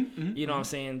warlord. You know what I'm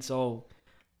saying? So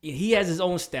he has his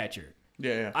own stature.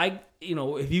 Yeah.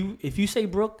 If you say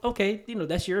Brooke, okay,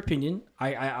 that's your opinion.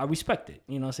 I respect it.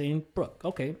 You know what I'm saying? Brooke,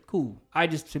 okay, cool.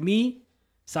 To me,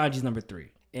 Sanji's number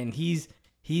 3, and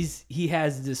he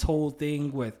has this whole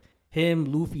thing with him,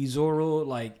 Luffy, Zoro,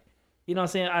 like. You know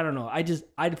what I'm saying? I don't know.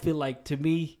 I feel like, to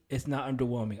me, it's not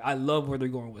underwhelming. I love where they're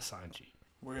going with Sanji.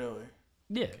 Really.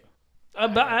 Yeah.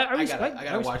 But I respect. I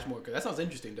gotta watch more because that sounds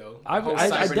interesting though. The I whole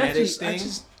definitely- cybernetic I thing. just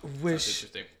Sounds wish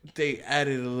interesting. they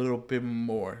added a little bit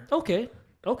more. Okay.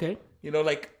 You know,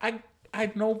 like I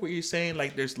know what you're saying.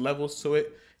 Like there's levels to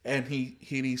it, and he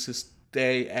needs to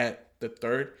stay at the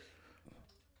 3rd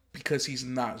because he's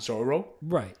not Zoro.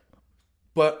 Right.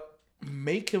 But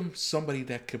make him somebody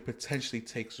that could potentially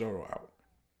take Zoro out.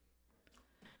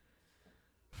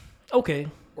 Okay.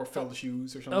 Or fell the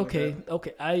shoes or something. Okay. Like that.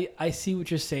 Okay. I see what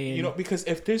you're saying. You know, because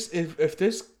if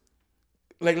this,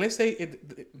 like, let's say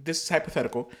this is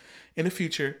hypothetical, in the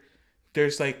future,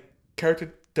 there's like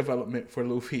character development for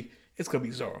Luffy. It's gonna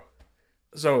be Zoro.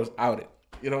 Zoro's outed.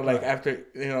 You know, like after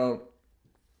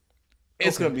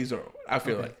it's gonna be Zoro. I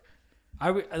feel like.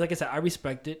 Like I said, I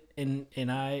respect it, and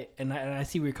I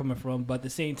see where you're coming from, but at the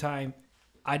same time,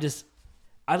 I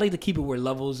like to keep it where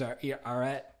levels are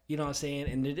at. You know what I'm saying?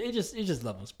 And it just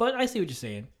levels. But I see what you're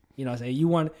saying. You know what I'm saying? You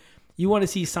want to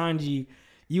see Sanji.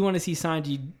 You want to see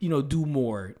Sanji, do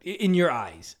more in your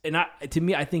eyes. And to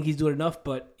me, I think he's doing enough.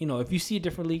 But if you see it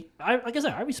differently, like I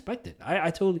said, I respect it. I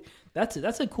totally.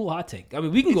 That's a cool hot take. I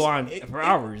mean, we can go on for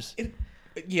hours.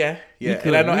 Yeah.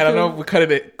 could, And I know we're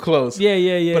cutting it close. Yeah.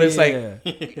 But it's yeah.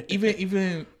 like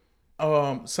even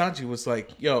Sanji was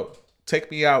like, "Yo,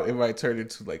 take me out if I turn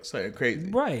into like something crazy."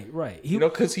 Right.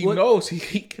 Because he knows he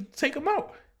can take him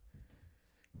out.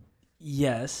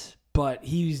 Yes, but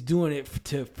he's doing it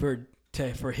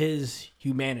for his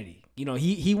humanity.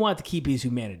 He wanted to keep his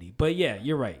humanity. But yeah,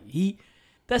 you're right.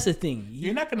 That's the thing.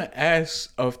 You're not gonna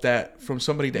ask of that from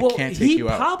somebody that can't take you He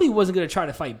out. probably wasn't gonna try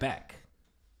to fight back.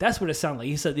 That's what it sounded like.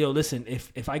 He said, "Yo, listen,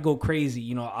 if I go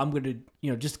crazy, I'm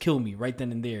gonna, just kill me right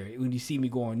then and there when you see me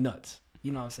going nuts."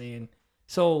 You know what I'm saying?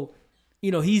 So,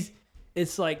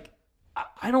 it's like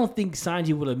I don't think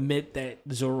Sanji would admit that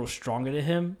Zoro's stronger than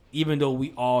him, even though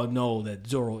we all know that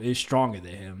Zoro is stronger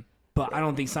than him. But I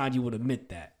don't think Sanji would admit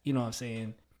that. You know what I'm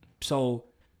saying? So,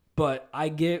 but I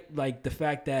get like the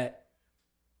fact that,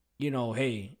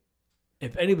 hey,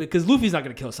 if anybody, because Luffy's not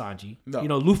gonna kill Sanji.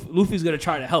 No. Luffy's gonna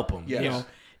try to help him. Yes.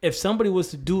 If somebody was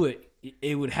to do it,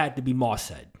 it would have to be Moss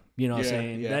said. You know what I'm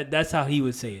saying? Yeah. That's how he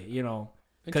would say it.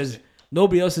 Because Interesting.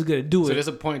 nobody else is gonna do So it. there's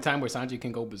a point in time where Sanji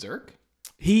can go berserk.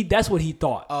 That's what he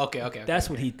thought. Oh, okay. That's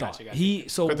what he thought. Gotcha.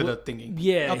 Further the thinking.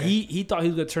 Yeah, Okay. he thought he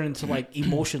was gonna turn into like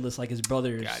emotionless like his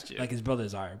brothers, Gotcha. like his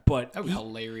brothers are. But That would be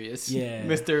hilarious. Yeah.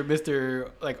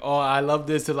 Mister, like, oh, I love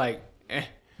this. To like,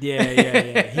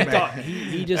 yeah. He thought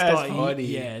he just That's thought funny.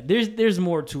 yeah. There's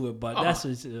more to it, but that's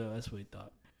what he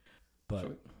thought.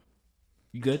 But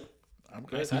you good? I'm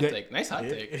good. Nice hot take. Nice hot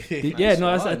take. Yeah,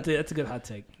 no, that's a good hot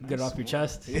take. Get it off your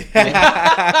chest.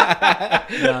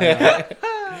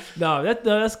 No,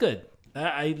 that's good.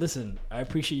 I listen. I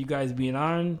appreciate you guys being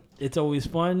on. It's always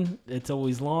fun. It's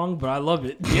always long, but I love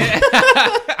it. Yeah.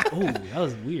 Oh, that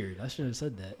was weird. I shouldn't have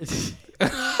said that. Yo,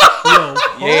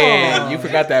 pause. Yeah, you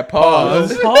forgot that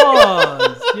pause.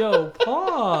 Yo,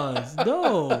 pause.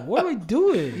 No, what am I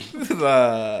doing?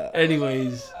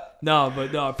 Anyways. No,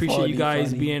 I appreciate you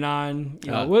guys being on. You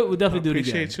know, we'll definitely do it again.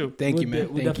 Appreciate you. Thank you,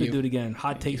 man. We'll definitely do it again.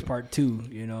 Hot takes part 2.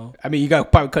 You know. I mean, you got to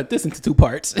probably cut this into 2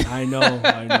 parts. I know.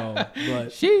 But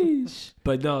Sheesh.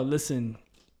 But no, listen.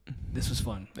 This was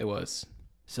fun. It was.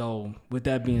 So with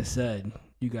that being said,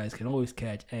 you guys can always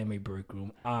catch Anime Break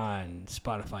Room on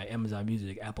Spotify, Amazon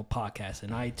Music, Apple Podcasts,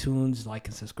 and iTunes. Like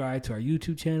and subscribe to our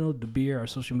YouTube channel, Dabir. Our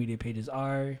social media pages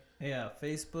are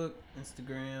Facebook,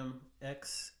 Instagram,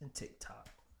 X, and TikTok.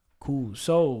 Cool.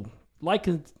 So like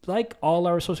all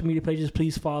our social media pages,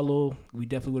 please follow. We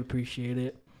definitely would appreciate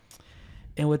it.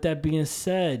 And with that being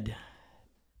said,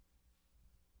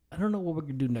 I don't know what we're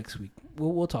gonna do next week.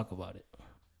 We'll talk about it.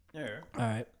 Yeah. All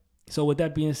right. So with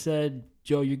that being said,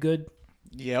 Joe, you good?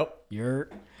 Yep. You're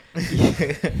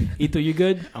Ito, you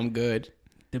good? I'm good.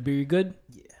 Dabir, you good?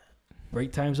 Yeah.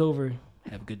 Break time's over.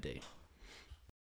 Have a good day.